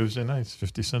night, Tuesday nights,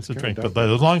 50 cents a drink. dump But that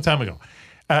was a long time ago.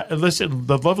 Listen,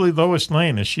 the lovely Lois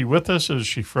Lane, is she with us or is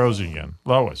she frozen again?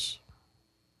 Lois.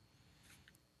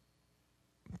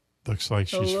 Looks like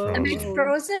she's Am frozen. I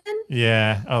frozen?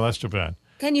 Yeah. Oh, that's too bad.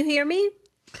 Can you hear me?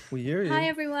 We hear you. Hi,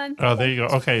 everyone. Oh, there you go.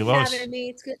 Okay, Thanks for Lois. having me.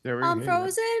 It's good. Yeah, we I'm can hear you.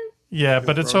 frozen. Yeah,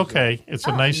 but it's frozen. okay. It's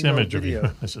a Oh. nice No image of you,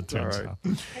 video. as it turns All right.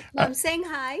 out. I'm saying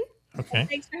hi. Okay.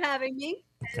 Thanks for having me.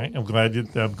 Okay. I'm glad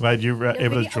you were No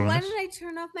able to video- join Why us. did I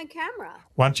turn off my camera?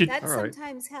 Why don't you? That All right.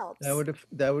 sometimes helps.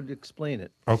 That would explain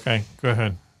it. Okay, go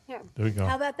ahead. Here. There we go.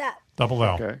 How about that? Double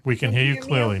L. Okay. We can Can hear you you hear me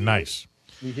clearly. okay? Nice.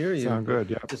 We hear you. Sound good,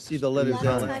 yeah. Just see the A letters lot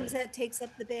down. of times that takes up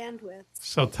the bandwidth.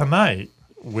 So tonight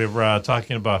we're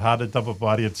talking about how to dump a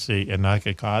body at sea and not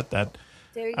get caught. That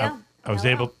There you go. I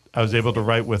was able to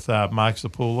write with Mark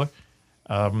Zapula,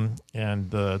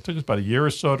 and it took us about a year or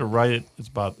so to write it. It's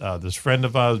about this friend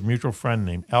of ours, mutual friend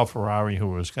named Al Ferrari, who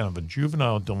was kind of a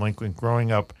juvenile delinquent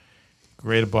growing up,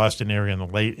 greater Boston area in the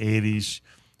late '80s,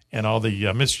 and all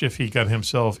the mischief he got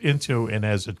himself into. And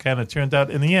as it kind of turned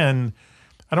out, in the end,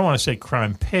 I don't want to say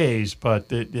crime pays, but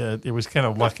it was kind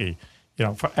of lucky,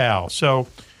 for Al. So.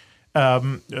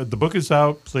 The book is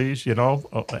out. Please,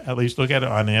 at least look at it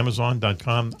on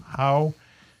Amazon.com. How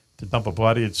to Dump a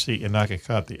Body at Sea and Not Get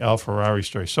Caught, the Al Ferrari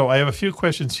story. So I have a few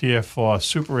questions here for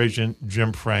Super Agent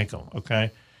Jim Frankel,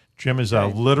 okay? Jim is our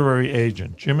literary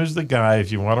agent. Jim is the guy,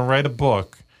 if you want to write a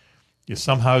book, you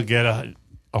somehow get a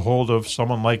hold of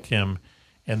someone like him,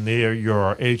 and they're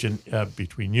your agent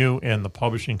between you and the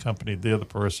publishing company. They're the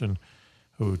person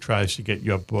who tries to get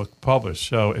your book published.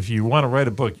 So if you want to write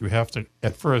a book, you have to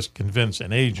at first convince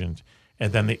an agent,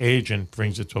 and then the agent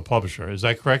brings it to a publisher. Is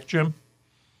that correct, Jim?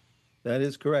 That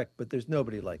is correct, but there's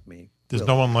nobody like me. There's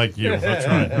Really. no one like you. That's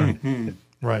right.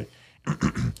 Right.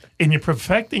 And you're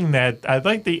perfecting that. I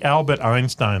like the Albert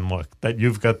Einstein look that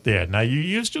you've got there. Now, you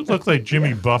used to look like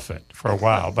Jimmy Buffett for a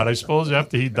while, but I suppose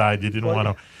after he died, you didn't want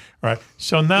to. Right.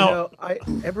 So now,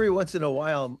 Every once in a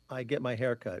while I get my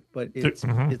hair cut, but it's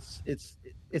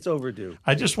it's overdue.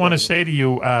 I just want to say to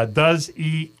you, does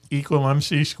E equal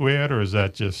MC squared, or is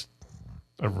that just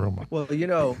a rumor? Well,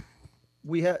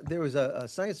 there was a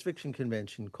science fiction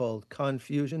convention called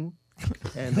Confusion,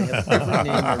 and they have a different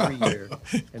name every year.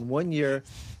 And one year,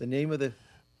 the name of the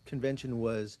convention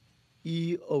was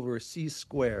E over C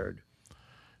squared.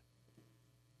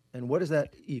 And what does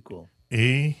that equal?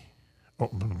 E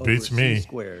beats C me.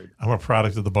 squared. I'm a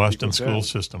product of the Boston school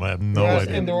system. I have no You're idea.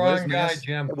 asking the wrong guy,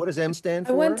 Jim. What does M stand I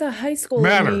for? went to high school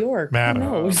Matter. in New York. Matter. Who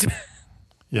knows?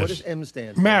 Yes. What does M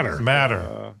stand for? Matter.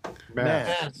 Matter.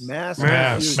 Mass. Mass.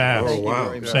 Thank Oh, you wow.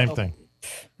 very much. Same thing.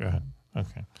 Go ahead.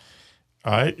 Okay.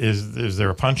 All right. Is there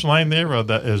a punchline there, or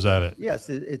is that it? Yes,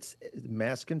 it's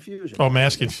mass confusion. Oh,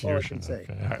 mass That's all I confusion. can say.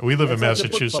 Okay. All right. We live in That's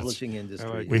like the book Massachusetts. publishing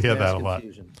industry. We It's hear mass that a lot.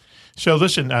 confusion. So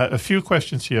listen, a few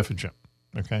questions here for Jim.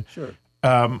 Okay. Sure.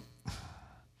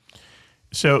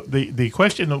 So the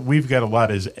question that we've got a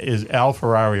lot is Al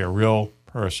Ferrari a real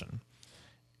person?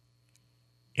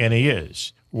 And he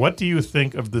is. What do you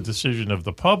think of the decision of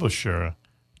the publisher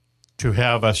to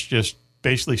have us just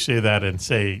basically say that and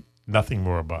say nothing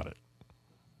more about it?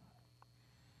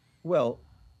 Well,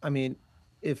 I mean,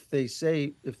 if they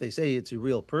say it's a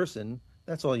real person,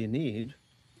 that's all you need.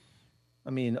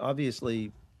 I mean,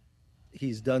 obviously,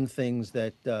 he's done things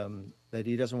that that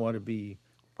he doesn't want to be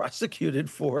prosecuted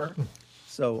for.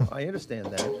 So I understand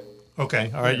that.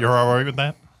 Okay. All right. You're all right with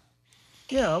that?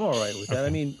 Yeah, I'm all right with that. I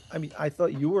mean, I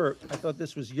thought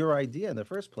this was your idea in the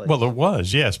first place. Well, it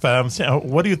was, yes. But I'm saying,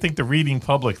 what do you think the reading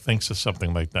public thinks of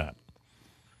something like that?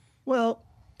 Well,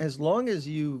 as long as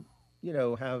you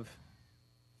have,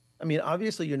 I mean,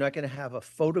 obviously you're not going to have a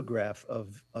photograph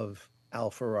of Al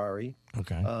Ferrari.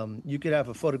 Okay. You could have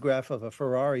a photograph of a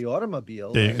Ferrari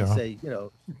automobile There you and go. say,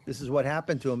 this is what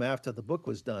happened to him after the book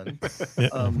was done.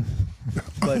 Yeah.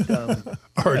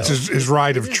 Or it's his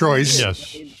ride of choice.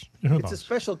 Yes. Who It's a knows?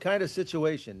 special kind of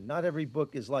situation. Not every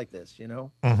book is like this,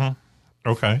 Mm-hmm.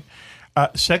 Okay.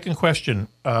 Second question: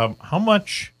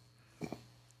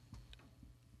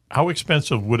 how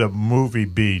expensive would a movie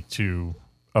be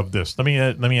of this? Let me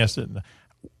ask it.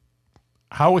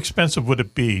 How expensive would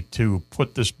it be to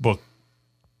put this book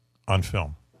on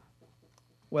film?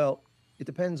 Well, it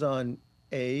depends on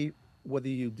whether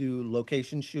you do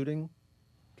location shooting,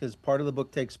 because part of the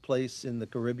book takes place in the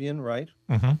Caribbean, right?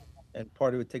 Mm-hmm. And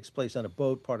part of it takes place on a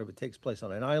boat, part of it takes place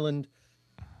on an island,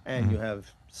 and you have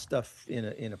stuff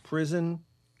in a prison.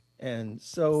 And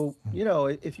so,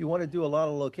 if you want to do a lot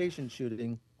of location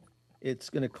shooting, it's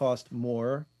going to cost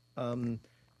more.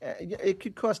 It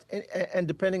could cost, and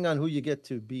depending on who you get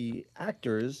to be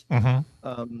actors,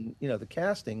 the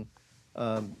casting,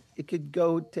 it could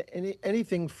go to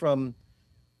anything from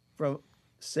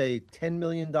say $10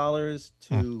 million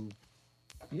to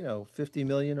 $50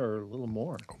 million or a little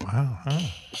more. Wow. Huh.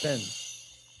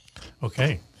 Depends.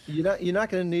 Okay. You're not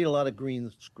going to need a lot of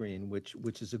green screen, which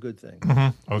is a good thing.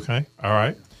 Mm-hmm. Okay. All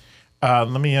right.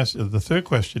 Let me ask. The third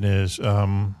question is,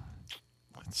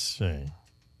 let's see.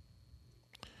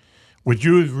 Would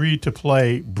you agree to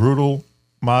play brutal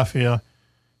mafia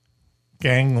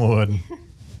gang lord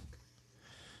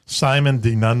Simon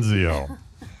DiNunzio?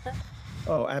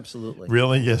 Oh, absolutely.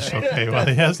 Really? Yes. Okay. Well,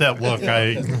 he has that look. In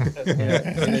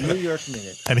a New York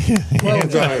minute. And Well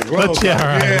done. Well Let's- yeah, all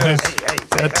done. right. Yes.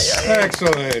 That's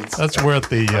Excellent. That's worth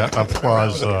the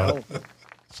applause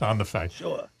sound effect.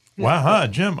 Sure. Wow, huh,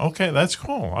 Jim? Okay, that's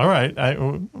cool. All right,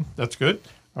 that's good.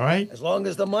 All right, As long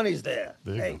as the money's there.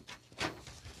 There you Hey.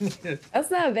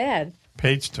 That's not bad.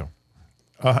 page 2.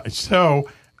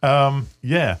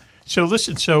 Yeah. So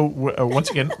listen. So once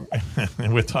again,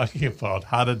 we're talking about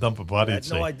how to dump a body I at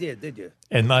had no sea idea, did you?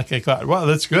 and not get caught. Well,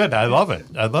 that's good. I love it.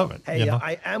 Hey, you know?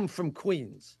 I am from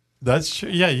Queens. That's true.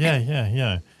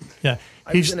 Yeah. I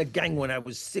was in a gang when I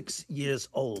was 6 years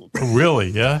old.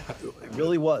 Really, yeah. I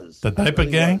really was. The I diaper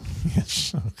really gang. was.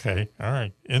 Yes. Okay. All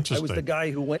right. I Interesting. was the guy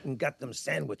who went and got them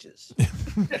sandwiches. 6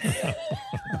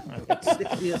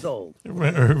 years old.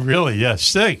 Really? Yeah.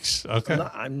 6. Okay.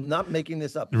 I'm not making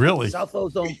this up. Really? South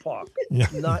Ozone Park. Yeah.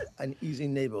 Not an easy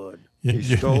neighborhood. He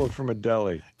stole it from a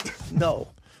deli. No.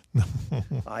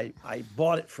 I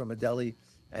bought it from a deli,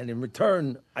 and in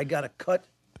return, I got a cut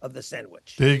of the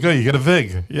sandwich. There you go. You get a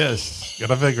VIG. Yes.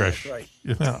 Got a VIG rush. That's right.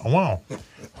 Yeah. Wow.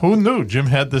 Who knew Jim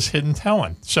had this hidden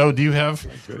talent? So do you have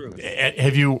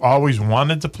you always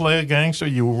wanted to play a gangster?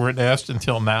 You weren't asked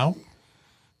until now?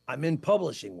 I'm in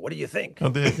publishing. What do you think?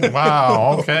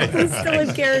 Wow. Okay. He's still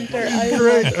in character. I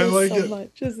Great. love I this like so it.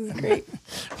 much. This is great.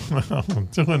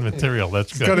 Doing material.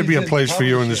 That's There's got to good. be a place for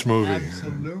you in this movie.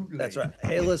 Absolutely. That's right.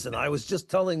 Hey, listen, I was just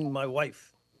telling my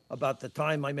wife about the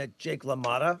time I met Jake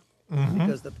LaMotta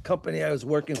because the company I was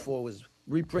working for was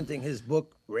reprinting his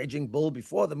book, Raging Bull,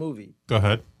 before the movie. Go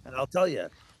ahead. And I'll tell you,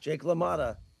 Jake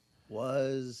LaMotta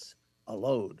was a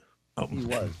load. He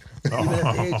was. Even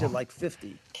at the age of like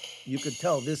 50, you could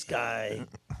tell this guy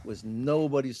was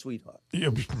nobody's sweetheart.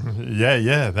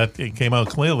 Yeah, that it came out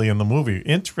clearly in the movie.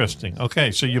 Interesting.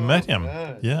 Okay, so you met him.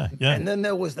 Yeah. And then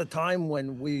there was the time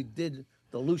when we did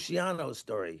the Luciano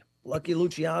story, Lucky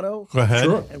Luciano. Go ahead.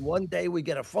 Sure. And one day we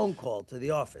get a phone call to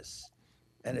the office,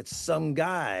 and it's some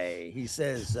guy. He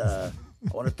says, I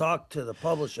want to talk to the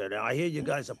publisher. Now, I hear you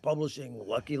guys are publishing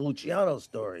Lucky Luciano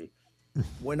story.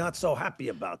 We're not so happy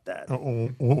about that.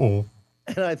 Uh-oh.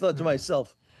 And I thought to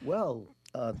myself, well,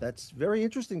 that's very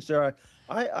interesting, sir.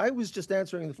 I was just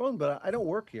answering the phone, but I don't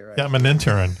work here. Yeah, I'm an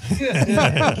intern.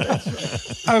 I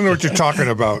don't know what you're talking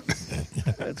about.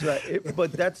 That's right.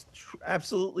 But that's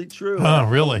absolutely true. Oh,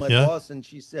 really? My Yeah. boss, and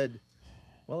she said,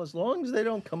 well, as long as they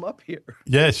don't come up here.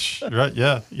 Yes, right.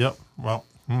 Yeah, yep. Well,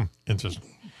 interesting.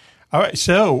 All right,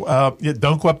 so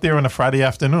don't go up there on a Friday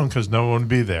afternoon because no one will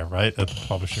be there, right, at the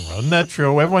publishing room. Isn't that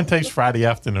true? Everyone takes Friday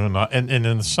afternoon, and in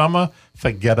the summer,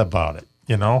 forget about it,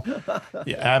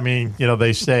 Yeah, I mean,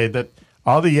 they say that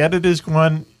all the editors go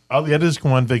on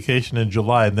vacation in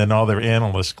July, and then all their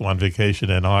analysts go on vacation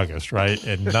in August, right?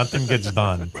 And nothing gets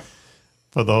done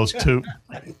for those two.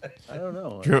 I don't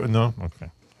know. True? No? Okay.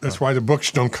 That's why the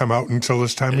books don't come out until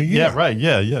this time of year. Yeah, right.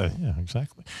 Yeah,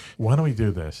 exactly. Why don't we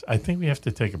do this? I think we have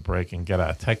to take a break and get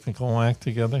our technical act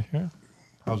together here.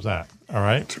 How's that? All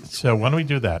right. So why don't we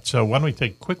do that? So why don't we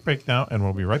take a quick break now, and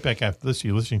we'll be right back after this.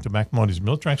 You're listening to Mac Maloney's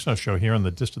Military X-Files show here on the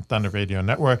Distant Thunder Radio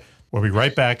Network. We'll be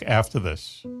right back after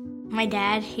this. My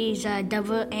dad, he's a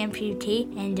double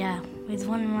amputee, and he's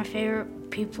one of my favorite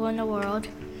people in the world.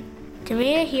 To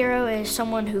me, a hero is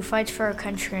someone who fights for our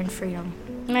country and freedom.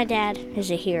 My dad is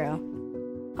a hero.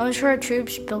 Homes for Our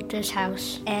Troops built this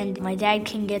house, and my dad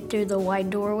can get through the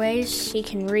wide doorways. He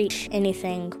can reach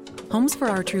anything. Homes for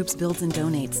Our Troops builds and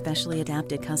donates specially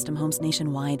adapted custom homes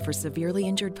nationwide for severely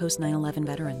injured post 9/11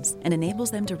 veterans and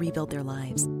enables them to rebuild their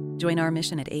lives. Join our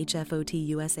mission at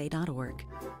hfotusa.org.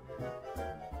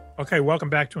 Okay, welcome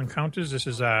back to Encounters. This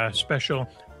is a special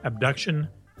abduction.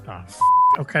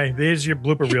 Okay, there's your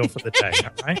blooper reel for the day,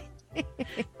 all right?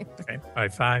 Okay, all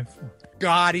right, 5.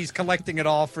 God, he's collecting it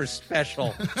all for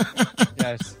special.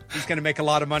 Yes, he's going to make a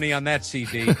lot of money on that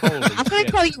CD. Holy I'm going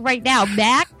to tell you right now,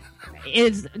 Mac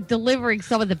is delivering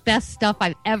some of the best stuff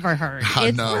I've ever heard.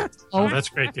 I know. Oh, that's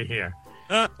great to hear.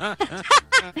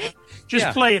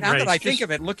 Just play it, Now Ray. that I think of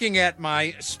it, looking at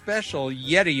my special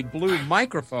Yeti blue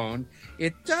microphone,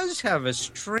 it does have a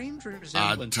strange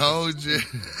resemblance. I told you.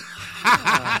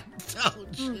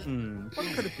 What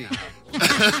could it be?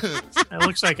 It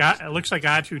looks like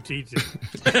R2-D2.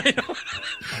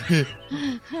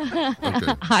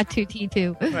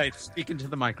 R2-D2. Right, speaking to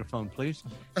the microphone, please.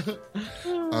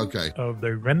 Okay. Of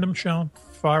the Rendlesham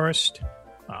Forest.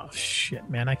 Oh, shit,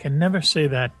 man. I can never say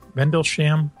that.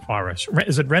 Rendlesham Forest.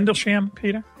 Is it Rendlesham,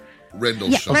 Peter?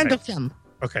 Rendlesham. Yeah, Rendlesham.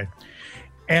 Okay.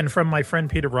 And from my friend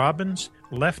Peter Robbins,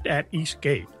 Left at East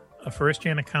Gate, a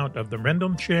first-hand account of the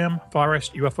Rendlesham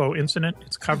Forest UFO incident.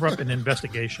 It's cover-up and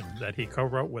investigation that he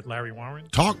co-wrote with Larry Warren.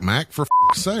 Talk, Mac, for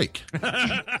sake.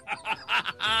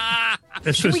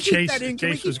 This was Chase.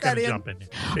 Chase was going to jump in.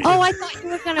 Oh, I thought you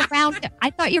were going to I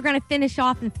thought you were going to finish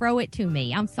off and throw it to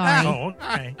me. I'm sorry. Oh,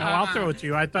 okay. No, I'll throw it to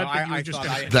you. I thought that you were just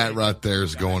going to. That right there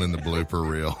is going in the blooper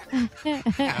reel.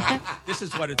 This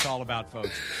is what it's all about, folks.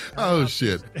 Oh,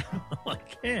 shit. I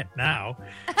can't now.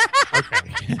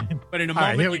 Okay. But in a All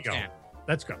right, moment, here we you go. can.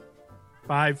 Let's go.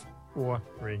 5, 4,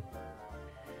 3.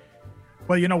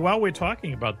 Well, while we're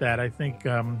talking about that, I think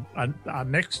our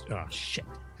next. Oh, shit.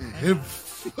 Keep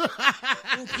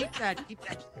that.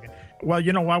 Okay. Well,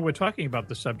 while we're talking about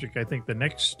the subject, I think the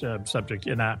next subject,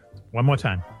 one more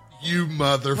time. You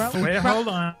motherfucker. Wait, hold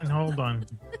on.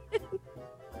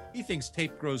 He thinks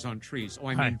tape grows on trees. Oh,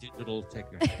 I Hi. mean digital tape.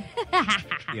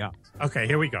 Yeah. Okay,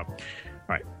 here we go.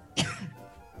 All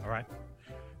right.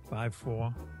 5,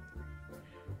 4.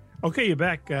 Okay, you're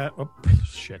back.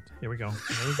 Shit. Here we go.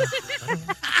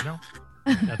 No,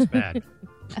 that's bad.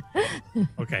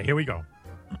 Okay, here we go.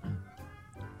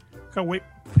 Okay, wait.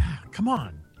 Come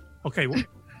on. Okay.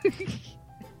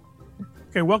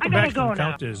 Okay, welcome back to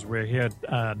Encounters. We're here.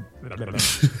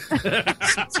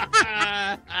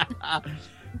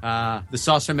 The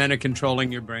saucer men are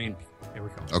controlling your brain. Here we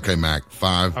go. Okay, Mac.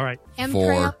 5, All right.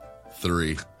 4,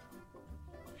 3.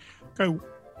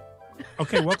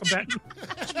 Okay, welcome back.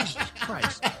 Jesus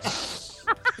Christ.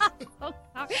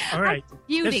 All right.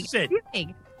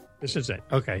 This is it.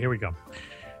 Okay, here we go.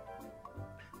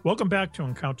 Welcome back to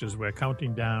Encounters. We're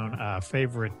counting down our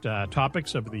favorite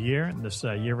topics of the year in this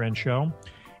year-end show.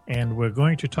 And we're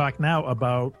going to talk now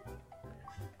about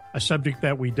a subject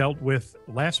that we dealt with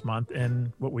last month.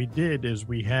 And what we did is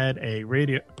we had a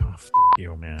radio... Oh,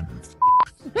 you, man.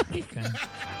 Okay.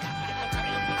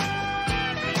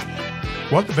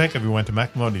 Welcome back, everyone, to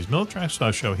Mac Maloney's Military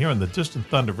Exfile Show here on the Distant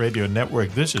Thunder Radio Network.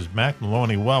 This is Mac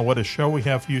Maloney. Wow, what a show we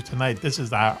have for you tonight. This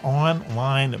is our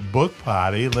online book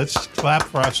party. Let's clap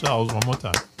for ourselves one more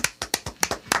time.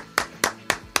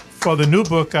 For the new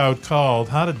book out called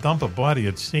How to Dump a Body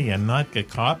at Sea and Not Get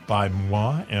Caught by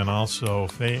moi, and also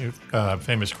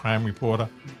famous crime reporter,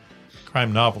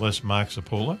 crime novelist Mark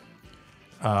Zapula,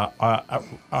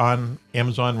 on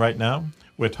Amazon right now.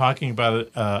 We're talking about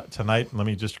it tonight. Let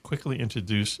me just quickly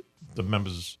introduce the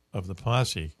members of the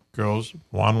posse. Girls,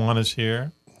 Juan is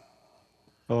here.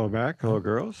 Hello, Mac. Hello,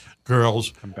 girls.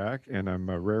 Girls. I'm back, and I'm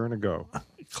raring to go.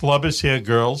 Club is here,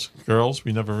 girls. Girls,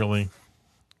 we never really...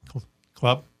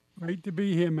 Club? Great to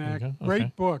be here, Mac. Okay.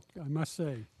 Great book, I must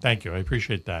say. Thank you. I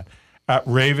appreciate that.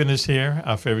 Raven is here.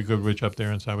 Our very good witch up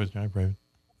there in Southwest Drive, Raven.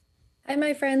 Hi,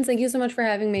 my friends. Thank you so much for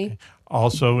having me.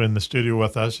 Also in the studio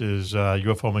with us is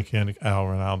UFO mechanic Al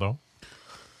Ronaldo.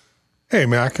 Hey,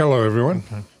 Mac. Hello, everyone.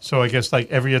 Okay. So I guess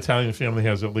like every Italian family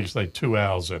has at least like 2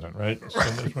 Al's in it, right?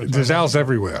 There's Al's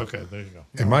everywhere. Okay, there you go.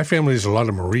 In my family, there's a lot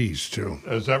of Maries, too.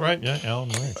 Is that right? Yeah, Al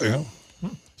and Marie. Yeah.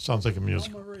 Sounds like a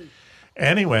musical.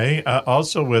 Anyway,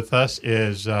 also with us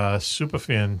is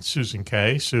superfan Susan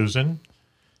K. Susan,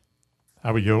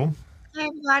 how are you? Hi,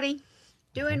 everybody.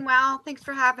 Doing well. Thanks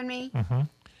for having me. Mm-hmm.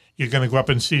 You're going to go up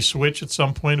and see Switch at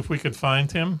some point if we could find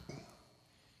him?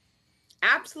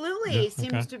 Absolutely. Yeah,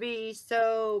 Seems to be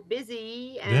so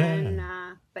busy. And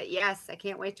but yes, I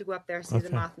can't wait to go up there and see the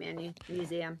Mothman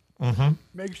Museum. Mm-hmm.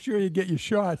 Make sure you get your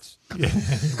shots.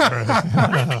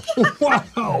 Wow.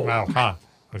 Wow. Huh.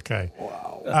 Okay.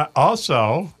 Wow.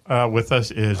 Also with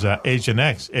us is Agent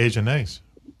X. Agent X,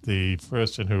 the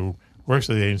person who works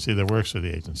at the agency that works for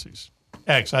the agencies.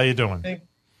 X, how you doing?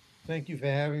 Thank you for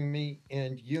having me.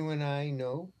 And you and I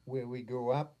know where we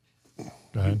grew up. Go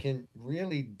You ahead. can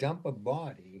really dump a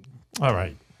body. All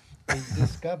right. We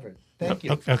discovered. Thank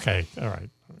you. Okay. All right.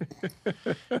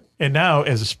 And now,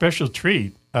 as a special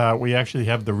treat, we actually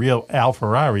have the real Al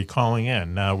Ferrari calling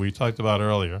in. Now, we talked about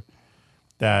earlier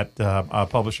that our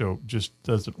publisher just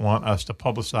doesn't want us to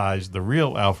publicize the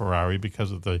real Al Ferrari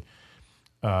because of the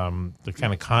kind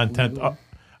of content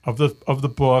of the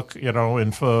book, you know,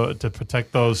 and to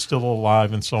protect those still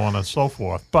alive and so on and so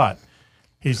forth. But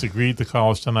he's agreed to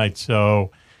call us tonight, so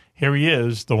here he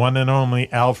is, the one and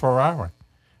only Al Ferrari.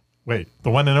 Wait, the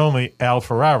one and only Al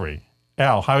Ferrari.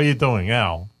 Al, how are you doing,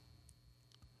 Al?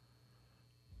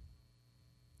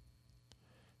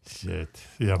 Shit.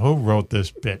 Yeah, who wrote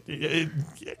this bit?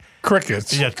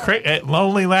 Crickets. Yeah,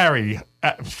 Lonely Larry.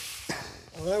 Well,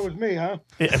 that was me, huh?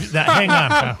 Hang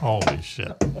on. Holy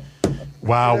shit.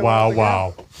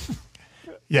 Wow.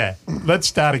 Yeah, let's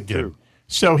start again.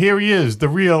 So here he is, the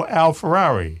real Al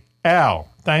Ferrari. Al,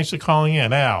 thanks for calling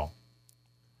in, Al.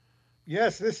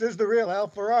 Yes, this is the real Al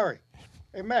Ferrari.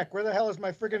 Hey, Mac, where the hell is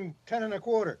my friggin' 10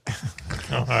 1/4?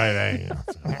 All right.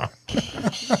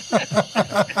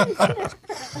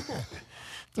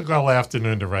 Took all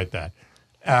afternoon to write that.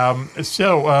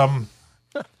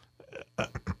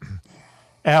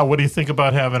 Al, what do you think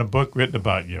about having a book written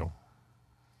about you?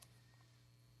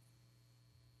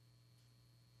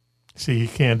 See, he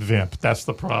can't vamp. That's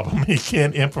the problem. He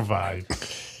can't improvise.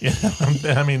 You know,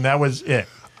 I mean, that was it.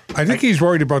 I think he's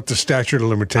worried about the statute of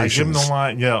limitations. I give him the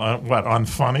line. Yeah, what, on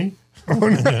funny?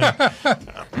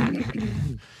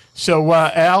 So,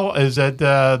 Al, is that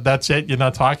that's it? You're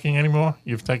not talking anymore?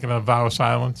 You've taken a vow of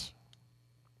silence?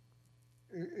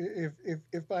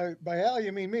 If by Al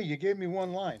you mean me, you gave me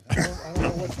one line. I don't know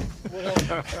what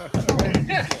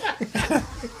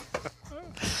else.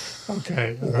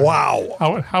 Okay.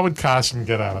 Wow. How would Carson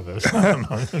get out of this? I don't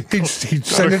know. He'd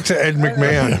send it to Ed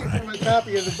McMahon. I have a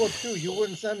copy of the book too. You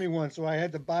wouldn't send me one, so I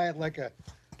had to buy it like a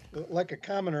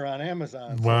commoner on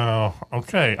Amazon. Wow.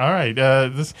 Okay. All right.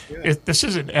 This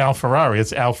isn't Al Ferrari.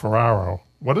 It's Al Ferraro.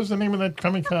 What is the name of that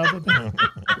coming card?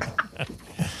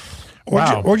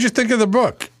 Wow. What'd you think of the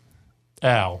book?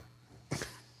 Al.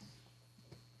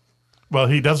 Well,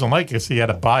 he doesn't like us. He had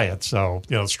to buy it. So,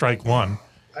 strike one.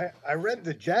 I read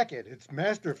the jacket. It's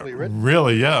masterfully written.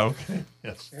 Really? Yeah. Okay.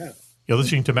 Yes. Yeah. You're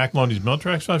listening to Mac Maloney's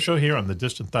Military Exfile Show here on the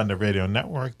Distant Thunder Radio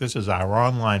Network. This is our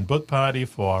online book party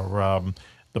for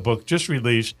the book just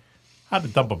released, How to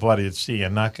Dump a Body at Sea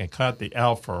and Not Get Caught, the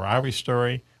Al Ferrari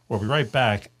story. We'll be right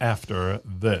back after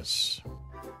this.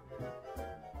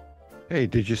 Hey,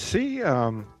 did you see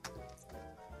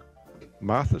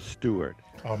Martha Stewart?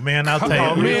 Oh man, I'll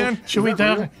tell you. Man. Should we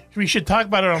talk? We should talk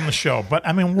about it on the show. But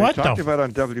I mean, what They talked about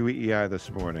it on WEEI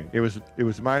this morning. It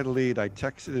was my lead. I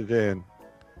texted it in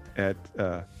at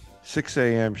 6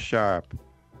 a.m. sharp,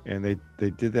 and they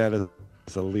did that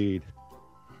as a lead.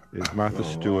 is Martha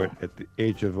Stewart at the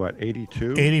age of what,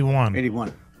 82? 81.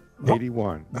 81.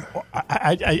 81.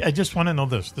 I just want to know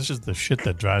this. This is the shit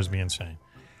that drives me insane.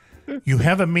 You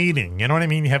have a meeting. You know what I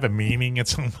mean? You have a meeting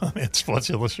at Sports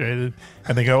Illustrated,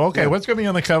 and they go, okay, what's going to be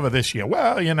on the cover this year?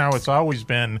 Well, it's always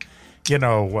been,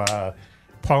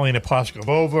 Paulina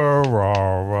Pliskova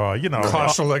or,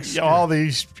 Koselleck. all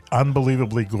these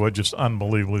unbelievably gorgeous,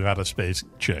 unbelievably out of space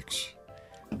chicks.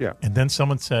 Yeah. And then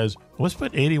someone says, let's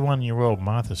put 81-year-old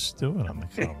Martha Stewart on the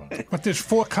cover. But there's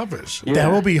 4 covers. That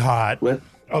will be hot.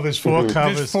 There's 4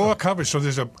 covers. There's 4 covers, so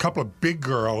there's a couple of big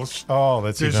girls. Oh,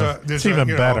 that's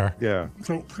even better. Yeah.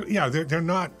 So they're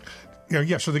not.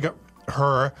 So they got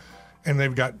her, and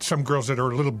they've got some girls that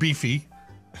are a little beefy.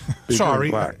 Big Sorry,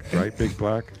 and black, right? Big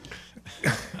black.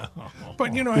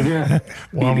 But One. Yeah.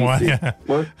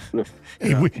 What? No.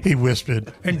 He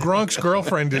whispered. And Gronk's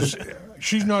girlfriend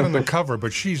she's not on the cover,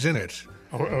 but she's in it.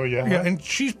 Oh yeah. Yeah, and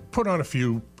she's put on a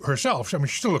few herself. I mean,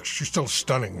 she's still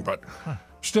stunning, but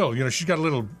still, she's got a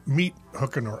little meat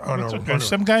hooking her on her. There's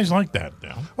some guys like that.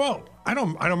 Well, I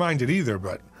don't mind it either,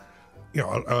 but if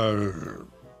you're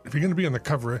going to be on the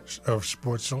cover of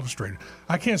Sports Illustrated,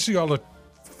 I can't see all the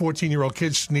 14-year-old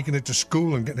kids sneaking into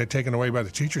school and getting it taken away by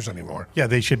the teachers anymore. Yeah,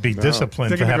 they should be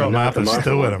disciplined for having Martha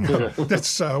Stewart.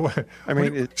 That's I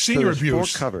mean, senior there's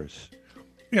abuse. 4 covers.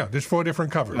 Yeah, there's 4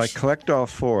 different covers. Like collect all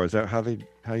 4. Is that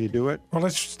how you do it? Well,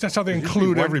 that's how they There's usually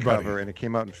include one everybody. cover, and it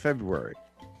came out in February.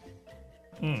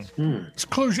 It's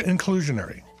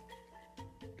inclusionary.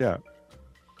 Yeah.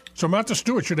 So Martha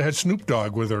Stewart should have had Snoop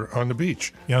Dogg with her on the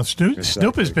beach.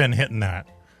 Snoop has been hitting that.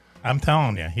 I'm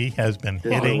telling you, he has been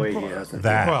hitting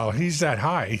that. Well, he's that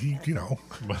high. I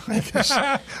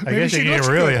guess he get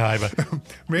really high, but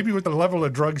maybe with the level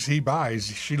of drugs he buys,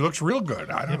 she looks real good.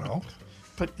 I don't know.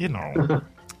 But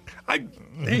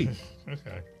Hey.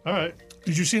 Okay. All right.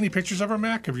 Did you see any pictures of her,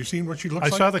 Mac? Have you seen what she looks I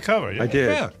like? saw the cover. Yeah. I did.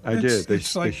 Yeah, I did. They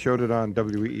like, showed it on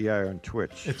WEI on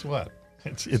Twitch. It's what?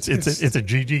 It's a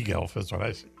GG Gilf, is what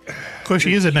I see. Of course,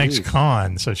 she is an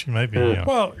ex-con, so she might be.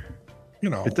 Well,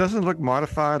 it doesn't look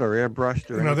modified or airbrushed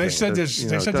or anything. they said there's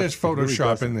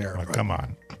Photoshop in there. Oh, come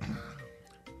on.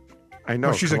 I know.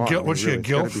 Well, she's come a on, gil- what's she, a it's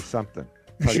gotta gilf? be something.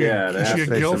 Is she a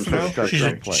gilf now?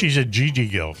 She's a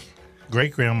GG Gilf.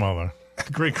 Great-grandmother.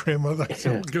 Great-grandmother.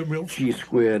 She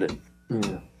squared it.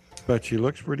 Yeah. But she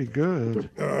looks pretty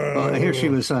good. I hear she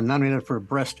was nominated for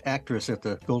Best Actress at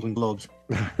the Golden Globes.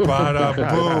 Bada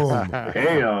boom.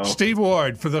 Hey-o. Steve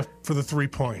Ward for the 3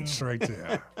 points right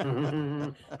there.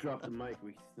 Drop the mic.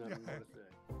 Nothing more to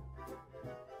say.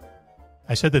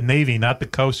 I said the Navy, not the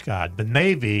Coast Guard. The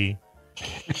Navy.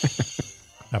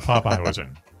 Now Popeye was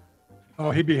in.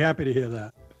 Oh, he'd be happy to hear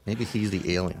that. Maybe he's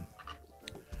the alien.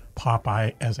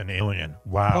 Popeye as an alien.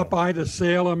 Wow. Popeye the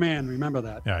Sailor Man. Remember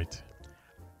that. Right.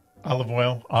 Olive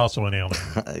oil, also an alien.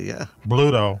 Yeah.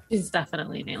 Bluto. He's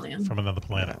definitely an alien. From another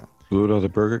planet. Pluto the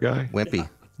burger guy? Wimpy.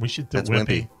 We should do That's Wimpy.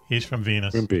 Wimpy. He's from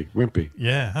Venus. Wimpy.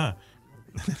 Yeah, huh?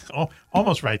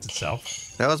 Almost writes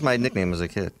itself. That was my nickname as a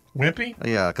kid. Wimpy?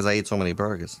 Yeah, because I ate so many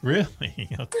burgers. Really?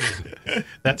 Okay.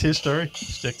 That's his story?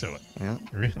 Stick to it. Yeah.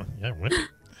 Really? Yeah, Wimpy.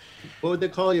 What would they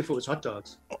call you if it was hot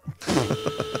dogs?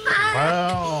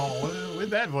 Wow. Where'd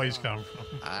that voice come from?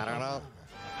 I don't know.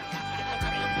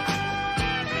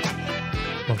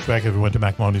 Welcome back, everyone, to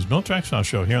Mac Maloney's Mill Tracks Now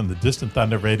show here on the Distant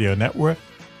Thunder Radio Network.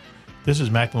 This is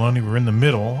Mac Maloney. We're in the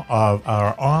middle of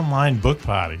our online book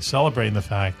party, celebrating the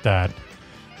fact that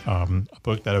a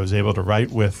book that I was able to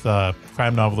write with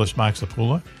crime novelist Mark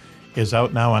Zapula is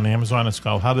out now on Amazon. It's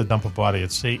called How to Dump a Body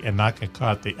at Sea and Not Get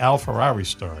Caught, the Al Ferrari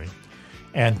story.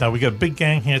 And we got a big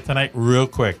gang here tonight. Real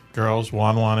quick, girls,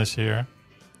 Juan is here.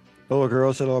 Hello,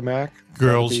 girls. Hello, Mac.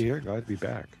 Girls. Glad to be here. Glad to be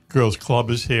back. Girls Club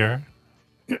is here.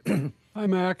 Hi,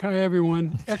 Mac. Hi,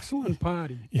 everyone. Excellent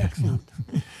party. Excellent.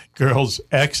 Girls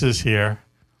X is here.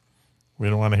 We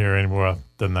don't want to hear any more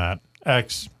than that.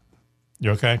 X,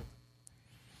 you okay?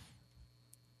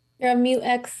 You're on mute,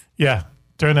 X. Yeah.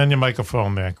 Turn on your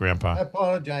microphone there, Grandpa. I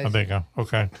apologize. Oh, there you go.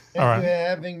 Okay. Thank All you right. for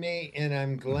having me, and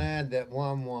I'm glad that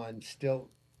Juan still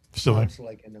Still sounds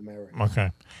like an American.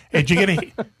 Okay. Hey, did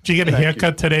you get a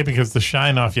haircut today? Because the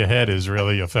shine off your head is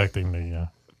really affecting the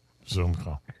Zoom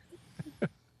call.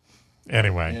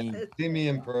 Anyway. And see me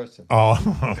in person.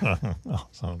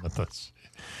 So that's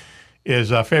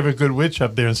is our favorite good witch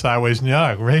up there in Sideways, New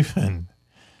York, Raven.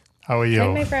 How are you? Hi,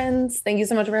 my friends. Thank you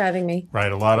so much for having me.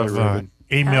 Right, a lot of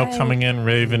email Hi. coming in.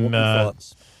 Raven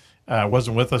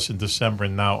wasn't with us in December,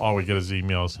 and now all we get is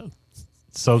emails.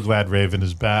 So glad Raven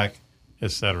is back,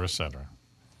 et cetera, et cetera.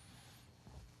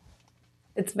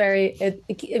 It's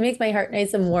it makes my heart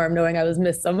nice and warm knowing I was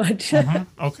missed so much.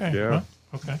 Okay. Yeah. Well,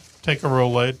 okay. Take a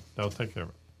Rolade. They'll take care of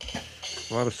it.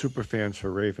 A lot of super fans for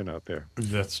Raven out there.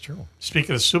 That's true.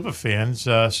 Speaking of super fans,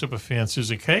 superfan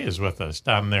Susan Kay is with us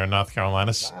down there in North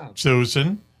Carolina. Wow.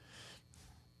 Susan,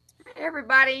 Hey,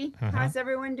 everybody. Mhm. How's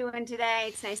everyone doing today?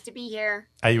 It's nice to be here.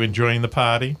 are you enjoying the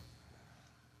party?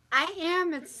 I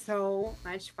am. It's so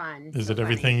much fun. Is So it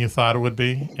everything you thought it would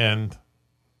be? And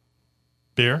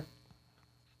beer?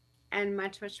 funny. And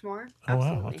much, much more. Oh,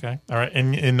 wow. Okay. All right.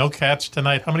 And no cats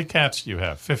tonight. How many cats do you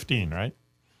have? 15, right?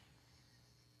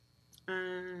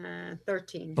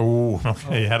 13. Oh,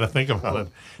 okay. You had to think about it.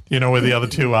 Do you know where the other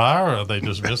two are, or are they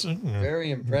just missing?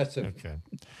 Very impressive. Okay.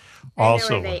 I know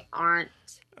Also, where they aren't.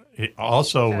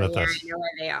 also So, with yeah, us, I know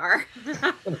where they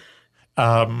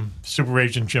are. Super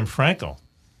Agent Jim Frankel.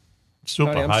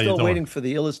 Super. Tony, I'm how you still doing? waiting for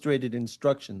the illustrated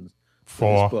instructions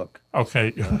For- this book.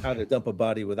 Okay. How to dump a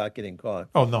body without getting caught.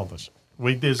 Oh no, listen.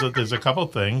 There's a couple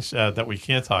of things that we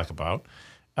can't talk about,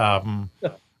 but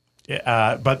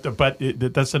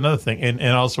that's another thing. And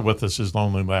also with us is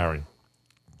Lonely Larry.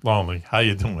 Lonely, how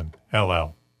you doing?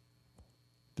 LL.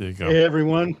 There you go. Hey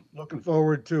everyone, looking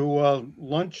forward to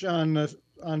lunch on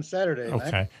Saturday.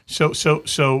 Okay. Mac. So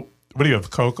what do you have?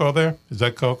 Cocoa there? Is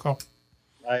that cocoa?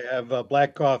 I have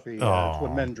black coffee. That's Oh.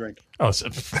 what men drink. Oh,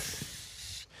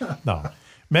 no.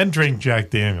 Men drink Jack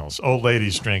Daniels. Old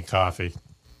ladies drink coffee.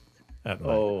 At night.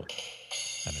 Oh.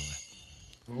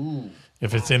 Ooh.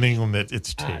 If it's in England,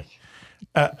 it's tea.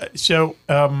 So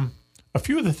a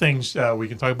few of the things we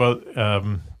can talk about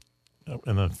in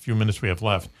the few minutes we have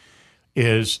left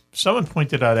is someone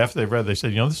pointed out after they read, they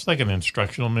said, this is like an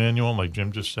instructional manual, like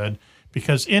Jim just said,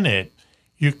 because in it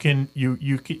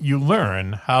you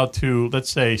learn how to, let's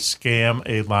say, scam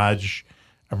a large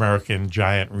American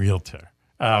giant retailer,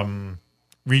 a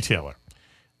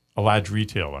large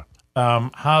retailer.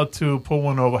 How to pull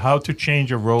one over, how to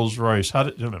change a Rolls Royce, how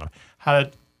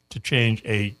to change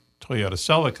a Toyota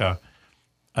Celica,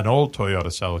 an old Toyota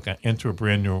Celica, into a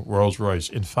brand new Rolls Royce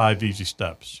in 5 easy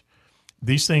steps.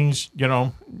 These things,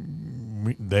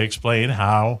 they explain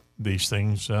how these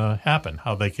things happen,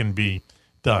 how they can be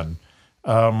done.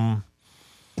 All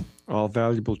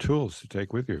valuable tools to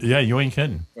take with you. Yeah, you ain't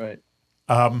kidding. Right. So,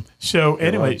 Get a lot of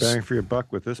anyways, bang for your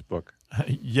buck with this book.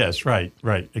 Yes, right,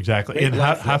 exactly. Great And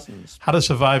life how lessons. to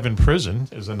survive in prison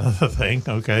is another thing.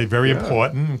 Okay, very Yeah.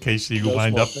 important in case you No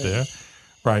wind small up thing. there.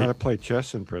 Right. How to play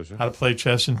chess in prison. How to play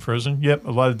chess in prison. Yep,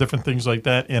 a lot of different things like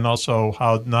that, and also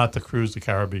how not to cruise the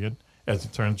Caribbean, as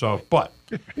it turns out. But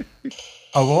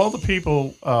of all the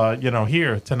people,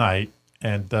 here tonight,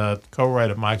 and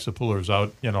co-writer Mike Zappuller is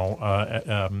out,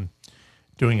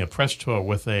 doing a press tour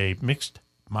with a mixed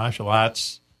martial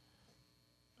arts.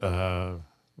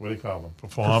 What do you call them?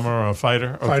 Performer or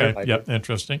fighter? Okay. Fighter. Yep.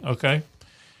 Interesting. Okay.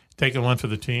 Taking one for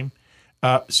the team.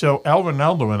 So Al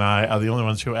Ronaldo and I are the only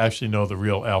ones who actually know the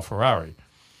real Al Ferrari.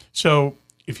 So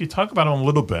if you talk about him a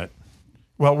little bit,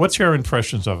 well, what's your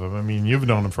impressions of him? I mean, you've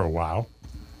known him for a while.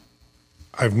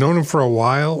 I've known him for a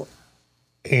while,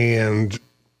 and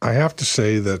I have to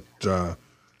say that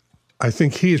I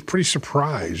think he is pretty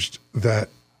surprised that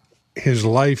his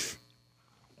life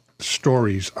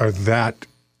stories are that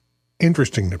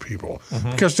interesting to people.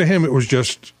 Because to him, it was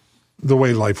just the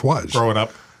way life was. Growing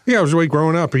up. Yeah, it was the way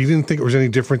growing up. He didn't think it was any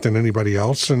different than anybody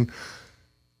else, and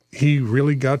he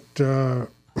really got.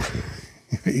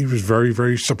 He was very,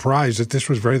 very surprised that this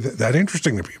was that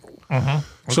interesting to people. Okay.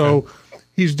 So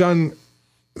he's done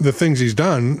the things he's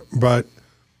done, but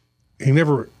he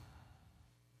never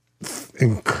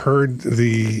incurred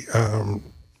the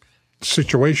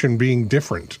situation being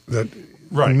different. That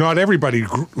not everybody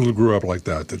grew up like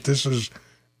that. That this is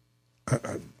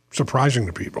surprising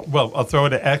to people. Well, I'll throw it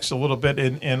to X a little bit,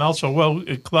 and also,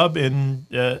 Club and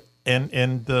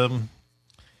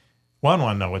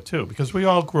Juan know it too, because we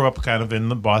all grew up kind of in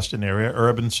the Boston area,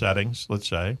 urban settings, let's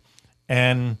say,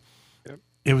 and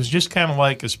it was just kind of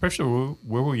like, especially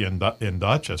where we were in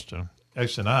Dorchester,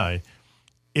 X and I,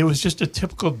 it was just a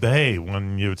typical day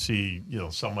when you would see,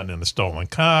 someone in a stolen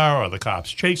car, or the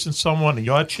cops chasing someone, or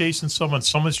you're chasing someone,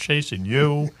 someone's chasing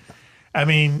you. I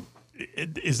mean,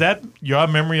 is that your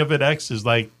memory of it, X? Is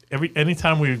like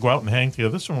anytime we would go out and hang together,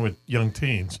 this one with young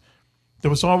teens, there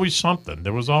was always something.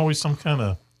 There was always some kind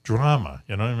of drama.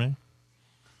 You know what I mean?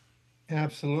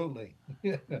 Absolutely.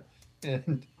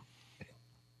 And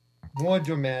more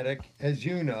dramatic, as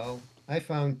you know, I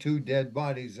found 2 dead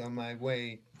bodies on my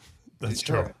way That's to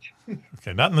true. church.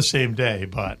 Okay, not in the same day,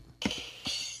 but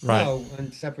right. No,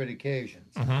 on separate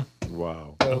occasions.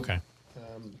 Wow. So, Okay.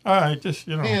 All right, just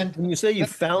And when you say you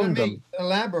found let me them,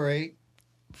 elaborate.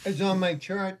 I was on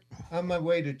my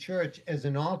way to church as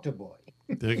an altar boy.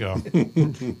 There you go.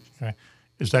 Okay.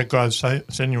 Is that God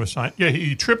send you a sign? Yeah,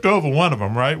 he tripped over one of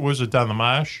them, right? Was it down the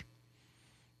marsh?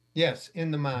 Yes,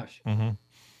 in the marsh. Mm-hmm.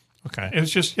 Okay.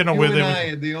 It's just, you know, You where and they I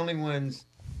were, are the only ones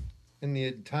in the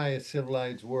entire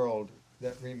civilized world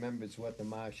that remembers what the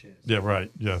marsh is. yeah,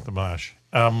 right. Yeah, the marsh.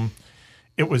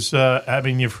 It was, I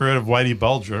mean, you've heard of Whitey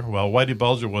Bulger. Well, Whitey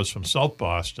Bulger was from South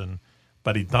Boston,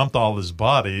 but he dumped all his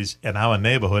bodies in our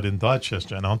neighborhood in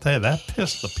Dorchester. And I'll tell you, that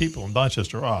pissed the people in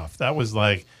Dorchester off. That was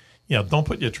like, you know, don't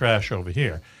put your trash over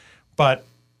here. But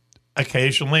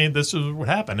occasionally, this is what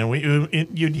happened,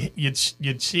 and you'd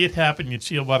see it happen. You'd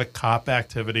see a lot of cop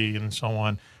activity and so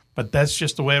on. But that's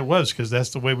just the way it was, because that's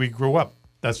the way we grew up.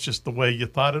 That's just the way you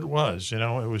thought it was. You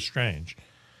know, it was strange.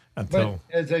 Until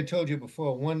But as I told you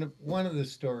before, one of the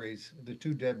stories, the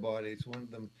two dead bodies, one of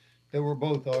them, they were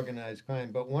both organized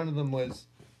crime, but one of them was,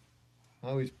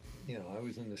 I was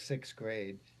in the 6th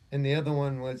grade, and the other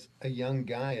one was a young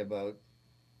guy about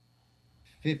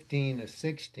 15 or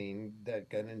 16 that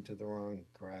got into the wrong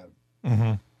crowd.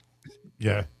 Mm-hmm.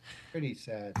 Yeah. Pretty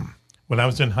sad. When I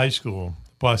was in high school,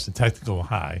 Boston Technical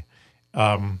High,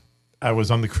 I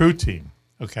was on the crew team.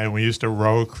 Okay, we used to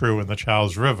row a crew in the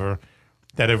Charles River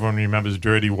that everyone remembers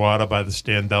dirty water by the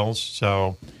Standells.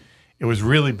 So it was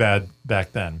really bad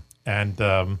back then.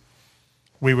 And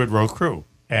we would row crew,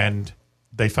 and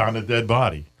they found a dead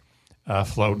body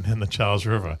floating in the Charles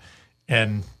River.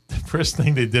 And the first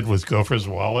thing they did was go for his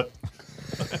wallet.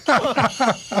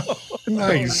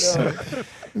 Nice.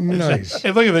 Nice.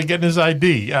 Hey, look at that, getting his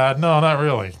ID. No, not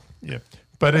really. Yeah.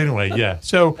 But anyway, yeah.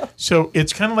 So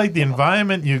it's kind of like the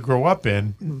environment you grow up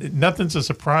in. Nothing's a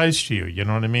surprise to you. You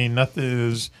know what I mean? Nothing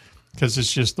is, because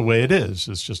it's just the way it is.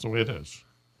 It's just the way it is.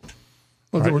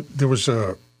 Well, Right. there was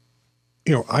a,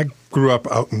 I grew up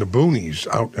out in the boonies,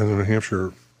 out in the New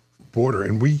Hampshire border,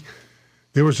 and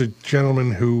there was a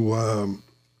gentleman who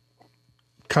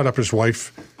cut up his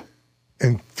wife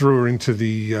and threw her into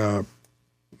the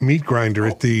meat grinder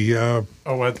at the.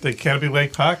 At the Canopy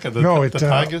Lake Park? The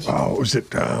Tigers? Was it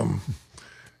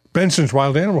Benson's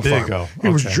Wild Animal There you Farm? go.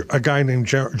 It was Okay. a guy named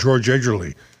George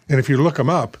Edgerly, and if you look him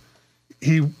up,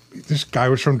 this guy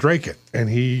was from Dracut, and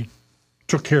he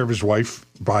took care of his wife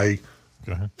by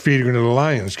feeding her to the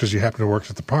lions because he happened to work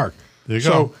at the park. There you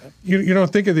so go. you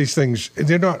don't think of these things;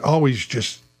 they're not always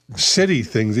just city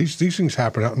things. These things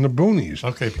happen out in the boonies.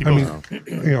 Okay, people.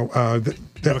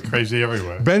 People are crazy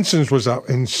everywhere. Benson's was out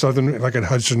in southern, like at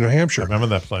Hudson, New Hampshire. I remember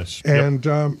that place. And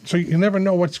so you never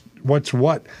know what's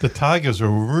what. The Tigers are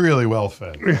really well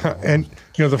fed. Yeah, and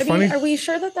the I funny. mean, are we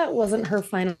sure that wasn't her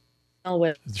final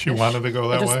wish? She wanted to go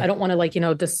that way? I don't want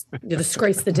to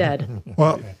disgrace the dead.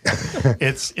 Well,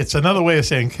 it's another way of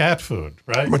saying cat food,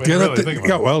 right? But When the you other really thing, think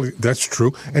about it. well, that's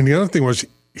true. And the other thing was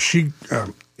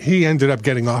he ended up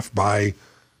getting off by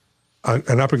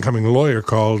an up and coming lawyer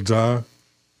called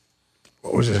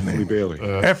what was his name? Bailey.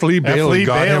 F. Lee Bailey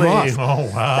got him off.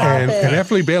 Oh wow! And F.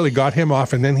 Lee Bailey got him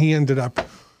off, and then he ended up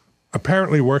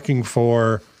apparently working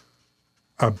for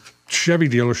a Chevy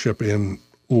dealership in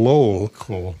Lowell.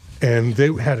 Cool. And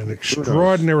they had an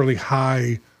extraordinarily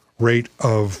high rate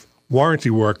of warranty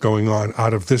work going on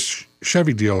out of this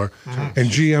Chevy dealer, and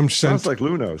GM sent. Sounds like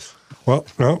Lunos. Well,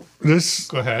 no, this.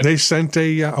 Go ahead. They sent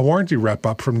a warranty rep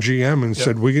up from GM and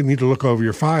said, "We need to look over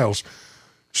your files."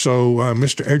 So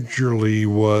Mr. Edgerly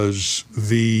was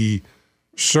the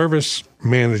service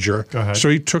manager. Go ahead. So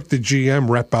he took the GM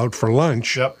rep out for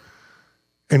lunch. Yep.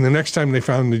 And the next time they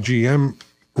found the GM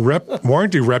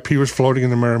warranty rep, he was floating in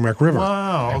the Merrimack River.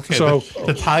 Wow. Okay. So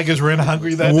the Tigers were in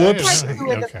hungry that Whoops. day.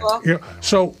 Okay.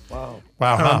 So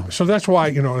Wow. so that's why,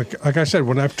 like I said,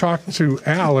 when I've talked to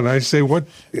Al and I say,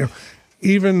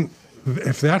 even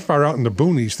if that far out in the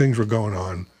boonies things were going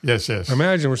on, Yes.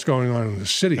 imagine what's going on in the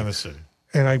city. In the city.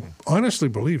 And I honestly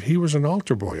believe he was an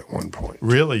altar boy at one point.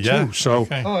 Really? Yeah. too. So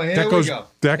Okay. Oh, here that we goes go.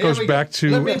 that Here goes we back go. to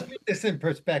Let me put this in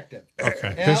perspective.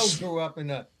 Okay. Al This- grew up in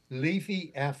a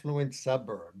leafy, affluent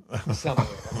suburb somewhere.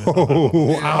 Oh,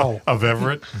 wow. Of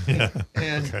Everett? Yeah.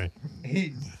 And Okay.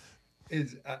 he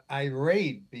is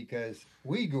irate because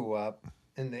we grew up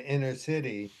in the inner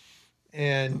city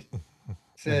and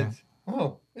said,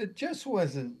 "Oh, it just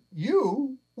wasn't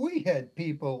you. We had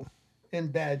people in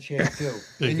bad shape too."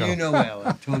 There And go. you know, Al,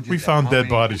 I told you We that found how dead many-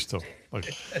 bodies too. Look.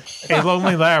 Hey,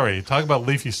 Lonely Larry, talk about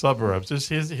leafy suburbs.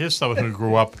 Here's someone who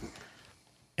grew up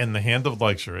in the hand of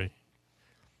luxury,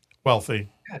 wealthy,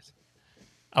 Yes.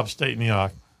 upstate New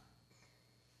York.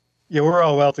 Yeah, we're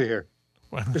all wealthy here.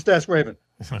 Just ask Raven.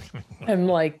 I'm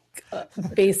like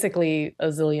basically a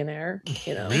zillionaire,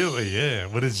 Really? Yeah.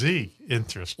 What is he?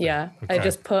 Interesting. Yeah, I Okay.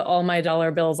 just put all my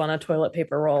dollar bills on a toilet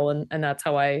paper roll, and that's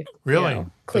how I Really?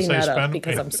 clean That's how that you up spend-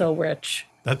 because I'm so rich.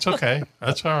 That's okay.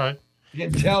 That's all right. You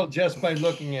can tell just by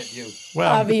looking at you.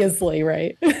 Well, Obviously,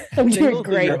 right? I'm doing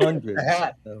great. Hundreds.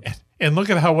 And look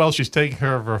at how well she's taking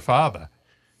care of her father.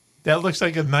 That looks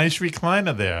like a nice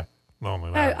recliner there.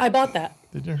 Lonely Larry. I bought that.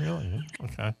 Did you really? Yeah.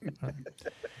 Okay. All right.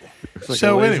 Looks like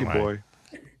So a lazy anyway. boy.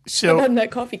 I So bought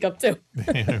that coffee cup too.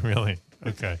 really?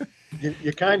 Okay.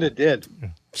 You kind of did.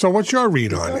 So what's your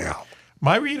read on Al?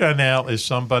 My read on Al is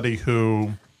somebody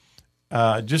who,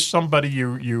 just somebody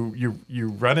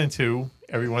you run into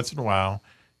every once in a while,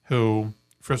 who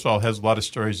first of all has a lot of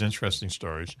stories, interesting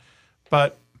stories,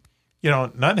 but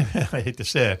not I hate to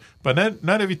say it, but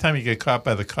not every time you get caught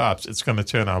by the cops, it's going to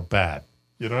turn out bad.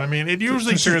 You know what I mean? It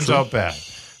usually This is turns true. out bad,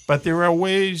 but there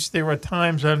are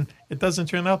times when it doesn't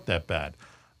turn out that bad.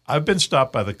 I've been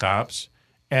stopped by the cops,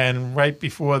 and right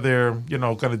before they're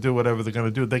going to do whatever they're going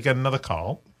to do, they get another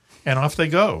call, and off they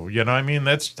go. You know what I mean?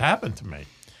 That's happened to me.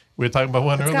 We were talking about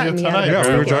one It's earlier gotten me out tonight. of Yeah, we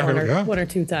trouble were talking- one or, yeah. one or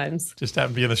two times. Just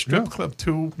happened to be in a strip club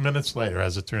 2 minutes later,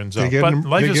 as it turns They out. get, But an,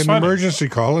 life they is get an funny. emergency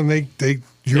call, and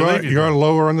you're leave you there.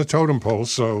 lower on the totem pole.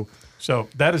 So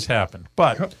that has happened.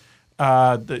 But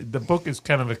the book is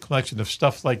kind of a collection of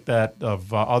stuff like that,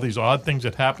 of all these odd things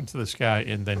that happen to this guy,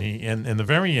 and then in the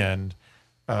very end,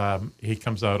 he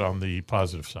comes out on the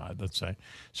positive side, let's say.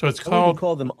 So it's I wouldn't called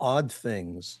call them odd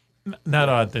things. not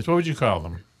odd things. What would you call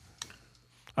them?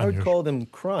 I would call them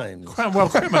crimes. Well,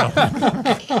 criminal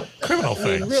criminal I mean,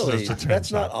 things. really, as it turns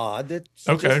that's not out. odd. It's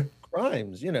Okay. just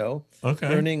crimes.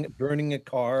 Okay. Burning a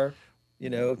car.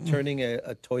 Turning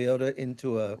a Toyota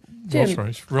into a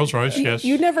Jim, Rolls Royce, yes.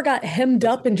 You never got hemmed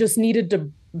up and just needed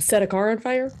to set a car on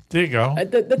fire? There you go.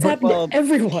 That's happened to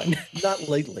everyone. Not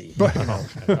lately. But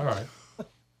Okay, all right.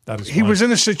 That is he fine. was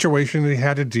in a situation that he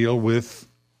had to deal with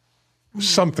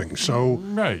something. So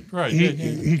Right.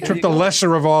 he took the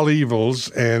lesser of all evils,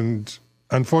 and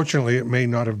unfortunately, it may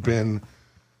not have been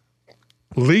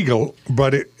legal,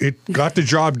 but it got the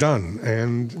job done.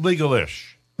 And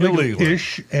legal-ish. Illegal.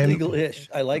 Legal-ish. And, Legal-ish.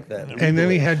 I like that. and then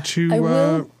he had I to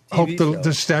will- hope TV the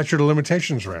show. statute of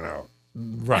limitations ran out.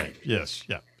 Right. Yes.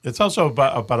 Yeah. It's also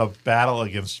about a battle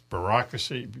against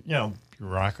bureaucracy.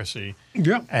 Bureaucracy.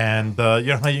 Yeah. And how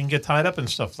you can get tied up in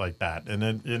stuff like that, and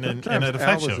it Sometimes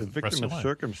affects Al you. was a the rest victim of of life.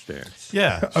 circumstance.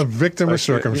 Yeah. A victim of He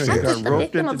circumstance. got roped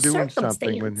victim into of doing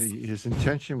something when circumstance. his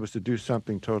intention was to do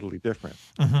something totally different,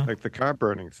 Mhm. like the car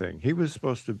burning thing. He was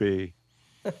supposed to be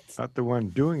not the one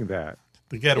doing that.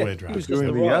 The getaway He driver. was just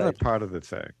doing the the other ride. part of the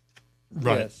thing.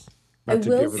 Right. Yes. I Not to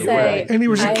will give it say, away. And he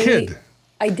was a kid.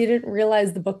 I didn't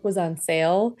realize the book was on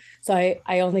sale, so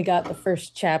I only got the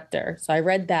first chapter. So I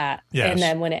read that, Yes. and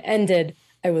then when it ended,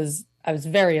 I was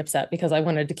very upset because I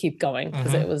wanted to keep going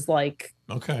because it was like,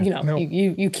 Okay. No.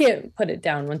 you can't put it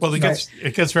down once. Well, you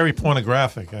it gets very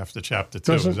pornographic after chapter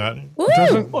 2. Doesn't- Is that? Woo!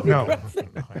 Doesn't no.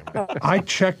 I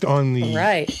checked on the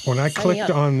Right. when I Sign me clicked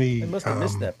up. on the I must have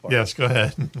missed that part. Yes. Go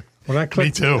ahead. when I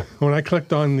clicked too. when I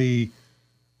clicked on the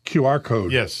QR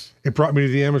code. Yes. It brought me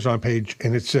to the Amazon page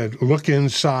and it said look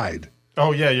inside.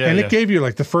 Oh yeah. and yeah. it gave you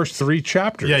like the first 3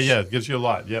 chapters. Yeah. Yeah. It gives you a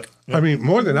lot. Yep. I mean,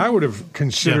 more than I would have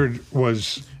considered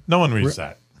was. No one reads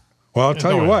that. Well, I'll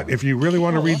tell no you one. what. If you really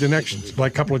want to read the next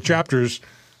couple of chapters,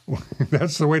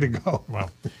 that's the way to go. Wow.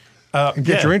 And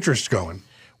get yeah. your interest going.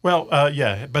 Well,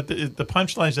 yeah, but the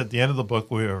punchline's at the end of the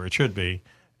book where it should be,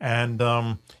 and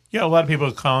a lot of people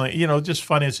are calling it, just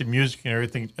financing music and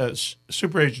everything.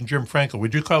 Super Agent Jim Franco,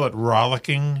 would you call it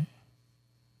rollicking?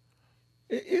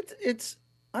 It's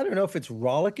I don't know if it's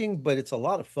rollicking, but it's a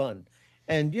lot of fun,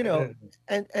 and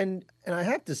and I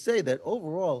have to say that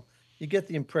overall, you get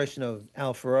the impression of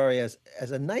Al Ferrari as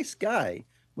a nice guy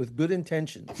with good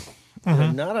intentions.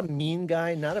 Not a mean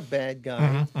guy, not a bad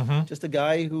guy, just a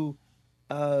guy who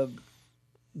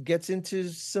gets into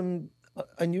some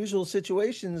unusual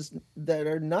situations that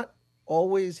are not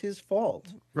always his fault.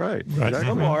 Right.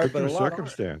 Some are, but a lot aren't.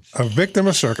 circumstance. A victim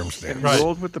of circumstance. And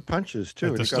rolled with the punches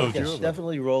too. With the and he got a few Stooges. of them.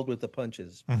 Definitely rolled with the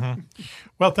punches.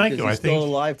 Well, thank Because you. I he's still think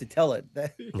alive to tell it.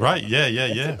 right. Yeah.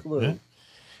 That's a clue.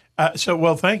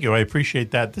 Well, thank you. I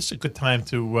appreciate that. This is a good time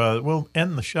to we'll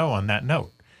end the show on that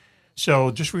note.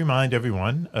 So just remind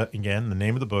everyone again, the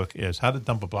name of the book is How to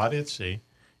Dump a Body at Sea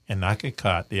and Not Get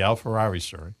Caught: The Al Ferrari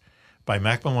Story by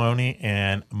Mac Maloney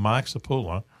and Mark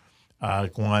Sapula.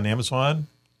 Go on Amazon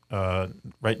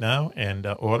right now and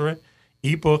order it.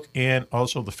 Ebook and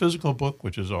also the physical book,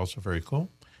 which is also very cool.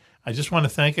 I just want to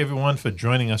thank everyone for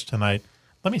joining us tonight.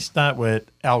 Let me start with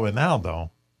Al Ronaldo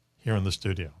here in the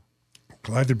studio.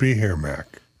 Glad to be here,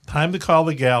 Mac. Time to call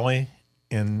the galley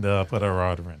and put our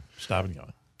order in. Stop and go.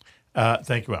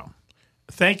 Thank you, Al.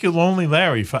 Thank you, Lonely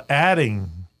Larry, for adding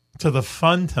to the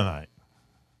fun tonight.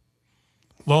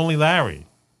 Lonely Larry,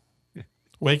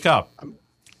 wake up.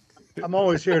 I'm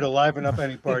always here to liven up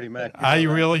any party, Mac. Are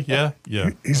you really? Yeah, yeah.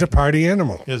 He's a party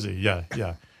animal. Is he? Yeah,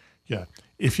 yeah. Yeah.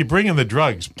 If you bring in the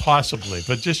drugs, possibly,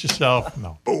 but just yourself,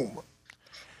 no. Boom.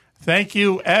 Thank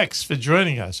you, X, for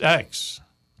joining us. X,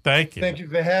 thank you. Thank you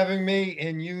for having me.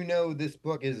 And you know, this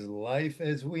book is life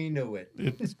as we knew it.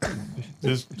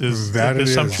 There's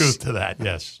some truth to that,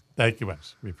 yes. Thank you,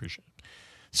 X. We appreciate it.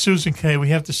 Susan K., we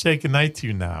have to say goodnight to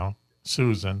you now.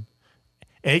 Susan,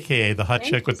 a.k.a. the hot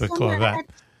chick with the Corvette.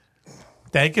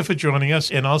 Thank you for joining us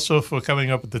and also for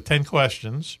coming up with the 10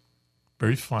 questions.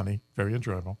 Very funny, very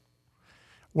enjoyable.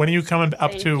 When are you coming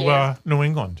up to New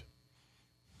England?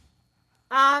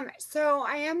 So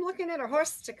I am looking at a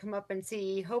horse to come up and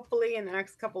see, hopefully in the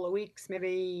next couple of weeks,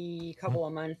 maybe a couple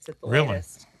of months at the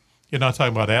latest. You're not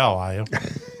talking about Al, are you?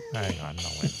 Hang on, no,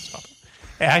 wait, stop.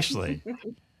 Actually,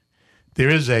 there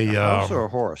is a horse or a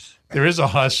horse. There is a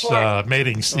horse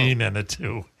mating scene in it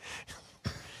too.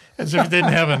 As if you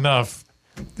didn't have enough,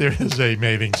 there is a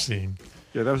mating scene.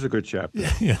 Yeah, that was a good chapter.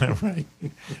 Yeah, right.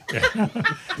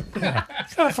 Yeah.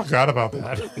 Kind of forgot about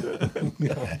that.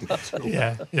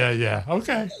 Yeah.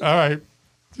 Okay, all right.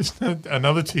 Just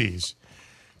another tease.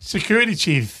 Security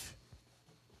Chief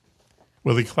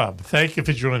Willie Clubb, thank you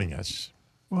for joining us.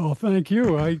 Well, thank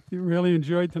you. I really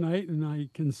enjoyed tonight, and I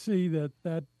can see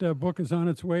that book is on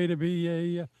its way to be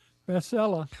a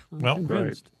bestseller. I'm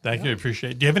convinced. Thank you.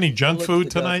 Appreciate it. Do you have any junk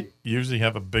food tonight? You usually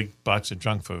have a big box of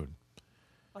junk food.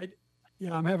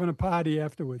 Yeah, I'm having a party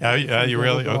afterwards. Yeah, you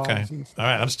really? Okay. All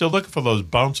right. I'm still looking for those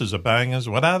bouncers or bangers.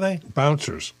 What are they?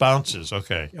 Bouncers. Bouncers.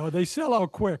 Okay. Oh, they sell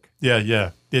out quick.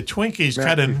 Yeah. They're Twinkies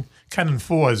cut in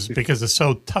fours because it's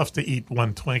so tough to eat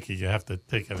one Twinkie. You have to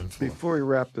take it in four. Before we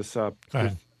wrap this up, Go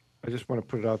ahead. I just want to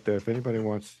put it out there. If anybody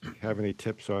wants to have any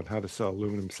tips on how to sell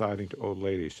aluminum siding to old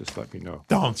ladies, just let me know.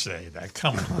 Don't say that.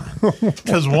 Come on.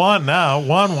 Because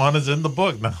Juan is in the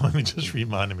book. Now, let me just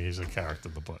remind him he's a character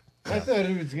in the book. I thought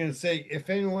he was going to say, if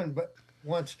anyone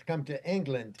wants to come to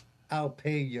England, I'll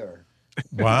pay your.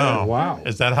 Wow. Wow.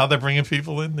 Is that how they're bringing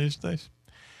people in these days?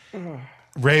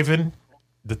 Raven,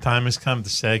 the time has come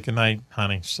to say goodnight,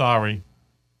 honey. Sorry.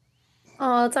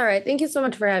 Oh, it's all right. Thank you so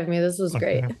much for having me. This was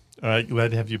great. All right.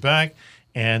 Glad to have you back.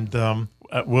 And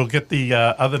we'll get the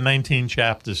other 19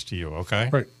 chapters to you, okay?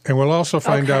 Right. And we'll also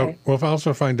find out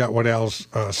what Al's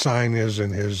sign is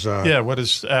in his what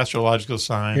his astrological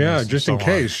sign is. Just in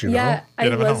case, you know. Yeah, I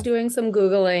was doing some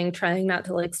Googling, trying not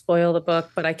to spoil the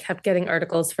book, but I kept getting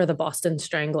articles for the Boston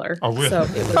Strangler. Oh, really? So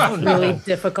it was really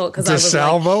difficult because I was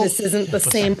like, this isn't the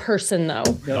same person though.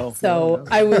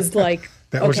 I was like,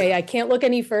 I can't look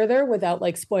any further without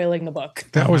spoiling the book.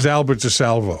 That was Albert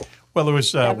DeSalvo. Well, it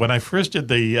was when I first did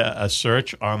the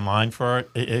search online for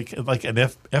it, like an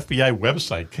FBI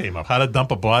website came up. How to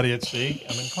dump a body at sea.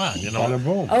 I mean, come on, you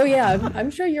know. Oh yeah, I'm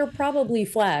sure you're probably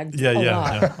flagged.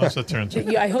 Yeah. What's that turn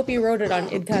to? I hope you wrote it on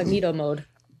incognito mode.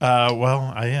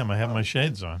 Well, I am. I have my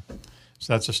shades on,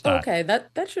 so that's a start. Okay,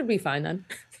 that should be fine then.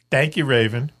 Thank you,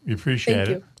 Raven. We appreciate Thank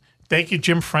it. you. Thank you,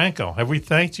 Jim Franco. Have we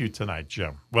thanked you tonight,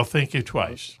 Jim? Well, thank you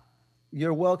twice.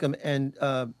 You're welcome. And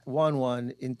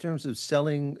Juan, in terms of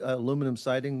selling aluminum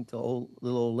siding to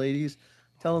little old ladies,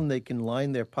 tell them they can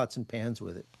line their pots and pans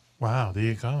with it. Wow, there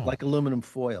you go. Like aluminum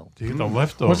foil. Do you get the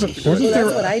leftovers? That's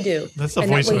what I do. That's the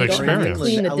voice of experience.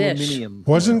 Clean the dish.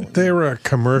 Wasn't there a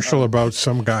commercial about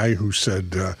some guy who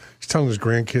said he's telling his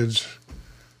grandkids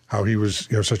how he was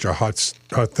such a hot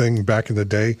thing back in the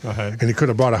day, and he could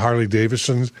have bought a Harley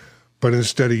Davidson, but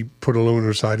instead he put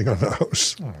aluminum siding on the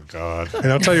house. Oh, God.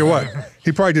 And I'll tell you what,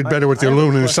 he probably did better with the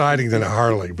aluminum siding than a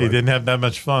Harley. He didn't have that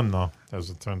much fun, though,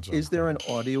 as it turns out. Is there an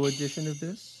audio edition of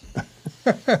this?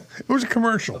 It was a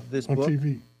commercial of this on book?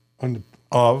 TV.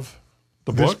 Of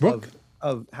the This book? book?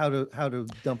 Of how to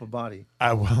dump a body.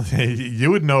 Well, you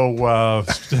would know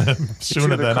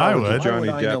sooner than I would. Johnny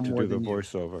Depp to do the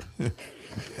voiceover.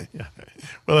 Yeah.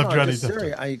 Well, if Johnny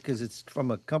Depp, because it's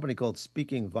from a company called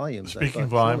Speaking Volumes. Speaking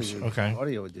Volumes, okay.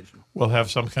 Audio edition. We'll have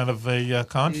some kind of a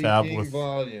confab Speaking with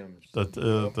Volumes.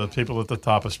 the people at the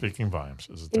top of Speaking Volumes.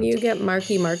 Can you get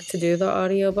Marky Mark to do the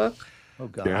audiobook? Oh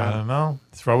God! I don't know.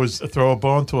 Throw a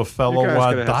bone to a fellow You guys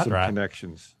gotta have dot some rat.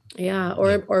 connections. Yeah,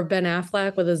 or Ben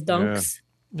Affleck with his dunks.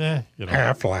 Yeah, you know.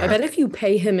 I bet if you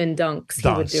pay him in dunks, he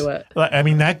would do it. I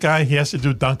mean, that guy, he has to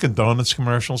do Dunkin' Donuts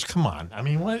commercials. Come on. I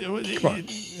mean, what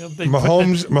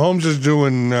Mahomes is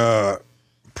doing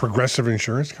Progressive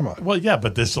Insurance. Come on. Well, yeah,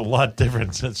 but there's a lot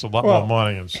different. It's a lot more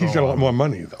money. And so he's got a lot more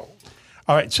money, though.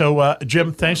 All right. So,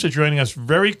 Jim, thanks for joining us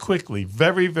very quickly.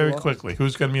 Very, very quickly.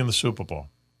 Who's going to be in the Super Bowl?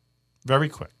 Very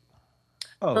quick.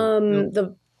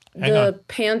 The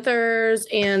Panthers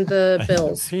and the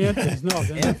Bills. Panthers, no.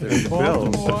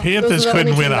 The Panthers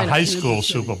couldn't win a high school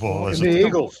Super Bowl. And the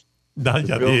Eagles. No,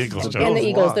 yeah, the Eagles. And the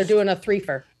Eagles, they're doing a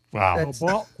threefer. Wow.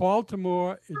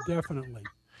 Baltimore, definitely.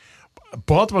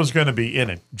 Baltimore's going to be in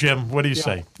it. Jim, what do you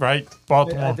say? Right?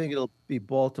 Baltimore. I think it'll be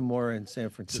Baltimore and San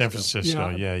Francisco. San Francisco,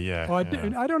 yeah. Well,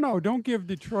 I don't know. Don't give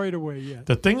Detroit away yet.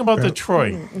 The thing about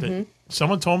Detroit,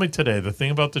 someone told me today, the thing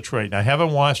about Detroit, and I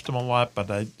haven't watched them a lot, but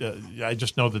I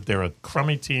just know that they're a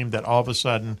crummy team that all of a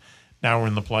sudden now we're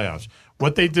in the playoffs.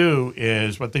 What they do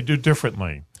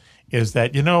differently is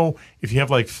that, if you have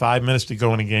like 5 minutes to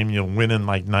go in a game, you'll win in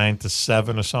like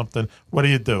 9-7 or something. What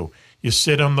do? You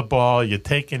sit on the ball, you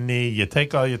take a knee, you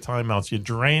take all your timeouts, you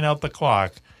drain out the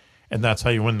clock, and that's how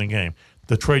you win the game.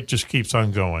 Detroit just keeps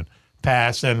on going.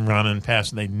 Pass and run and pass,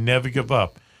 and they never give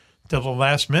up till the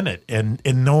last minute. And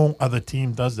no other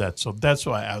team does that. So that's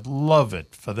why I love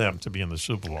it for them to be in the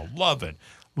Super Bowl. Love it.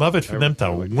 Love it for them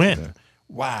to win.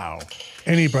 Wow.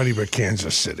 Anybody but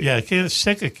Kansas City. Yeah,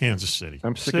 sick of Kansas City.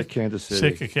 I'm sick of Kansas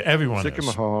City. Sick of everyone. Sick of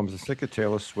Mahomes. Sick of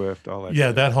Taylor Swift. All that.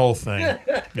 Yeah, that whole thing.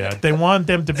 Yeah, they want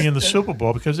them to be in the Super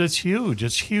Bowl because it's huge.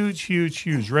 It's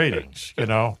huge ratings.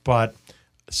 But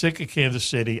sick of Kansas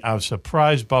City. I was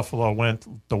surprised Buffalo went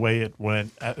the way it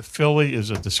went. Philly is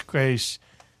a disgrace.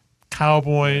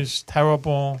 Cowboys,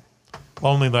 terrible.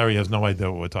 Lonely Larry has no idea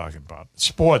what we're talking about.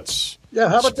 Sports. Yeah,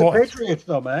 how about the Patriots,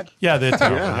 though, Mac? Yeah, they're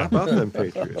terrible. Yeah, how about them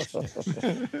Patriots?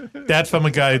 That from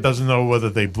a guy who doesn't know whether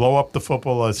they blow up the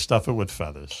football or stuff it with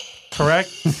feathers. Correct?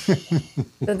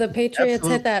 Did the Patriots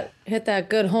hit that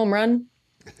good home run?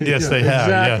 Yes, they have.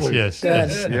 Exactly. Yes.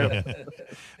 Good. Yep.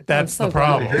 That's so the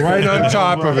problem. glad. Right on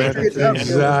top of it.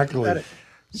 Exactly.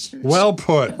 Well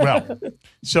put. Well,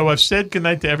 so I've said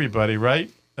goodnight to everybody, right?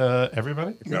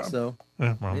 Everybody? I think so.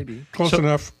 Yeah, well. Maybe. Close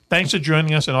enough. Thanks for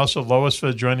joining us, and also Lois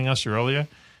for joining us earlier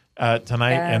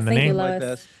tonight. And the thank you, name,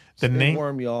 Lois. the Stay name,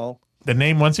 warm, y'all. the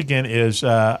name once again is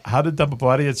 "How to Dump a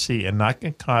Body at Sea and Not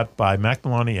Get Caught" by Mac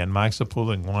Maloney and Mike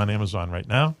Zapula, and go on Amazon right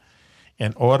now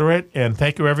and order it. And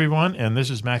thank you, everyone. And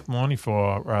this is Mac Maloney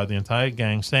for the entire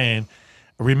gang saying,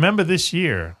 remember this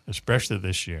year, especially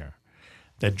this year,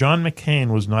 that John McCain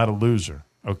was not a loser.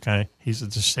 Okay, he's a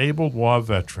disabled war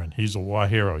veteran. He's a war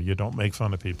hero. You don't make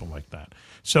fun of people like that.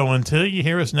 So until you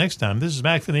hear us next time, this is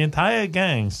Mac for the entire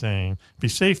gang saying, be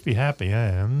safe, be happy,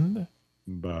 and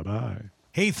bye-bye.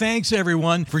 Hey, thanks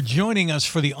everyone for joining us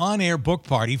for the on-air book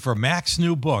party for Mac's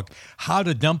new book, How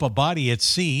to Dump a Body at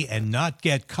Sea and Not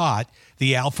Get Caught,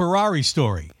 the Al Ferrari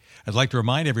story. I'd like to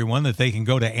remind everyone that they can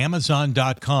go to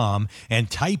Amazon.com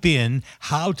and type in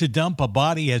How to Dump a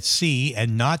Body at Sea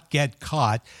and Not Get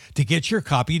Caught to get your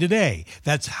copy today.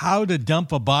 That's How to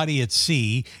Dump a Body at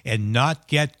Sea and Not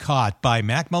Get Caught by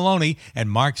Mac Maloney and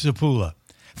Mark Zapula.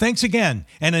 Thanks again,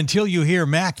 and until you hear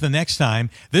Mac the next time,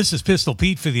 this is Pistol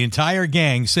Pete for the entire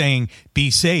gang saying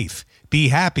be safe, be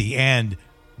happy, and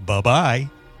bye-bye.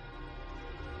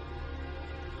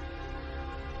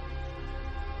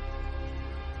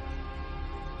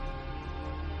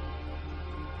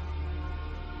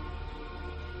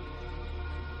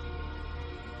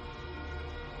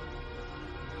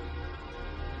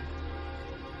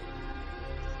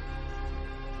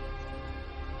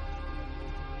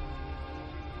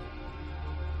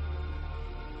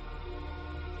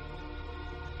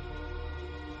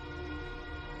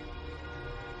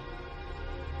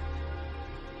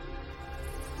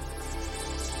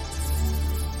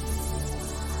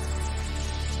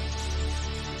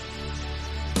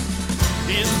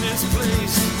 In this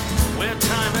place where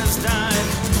time has died.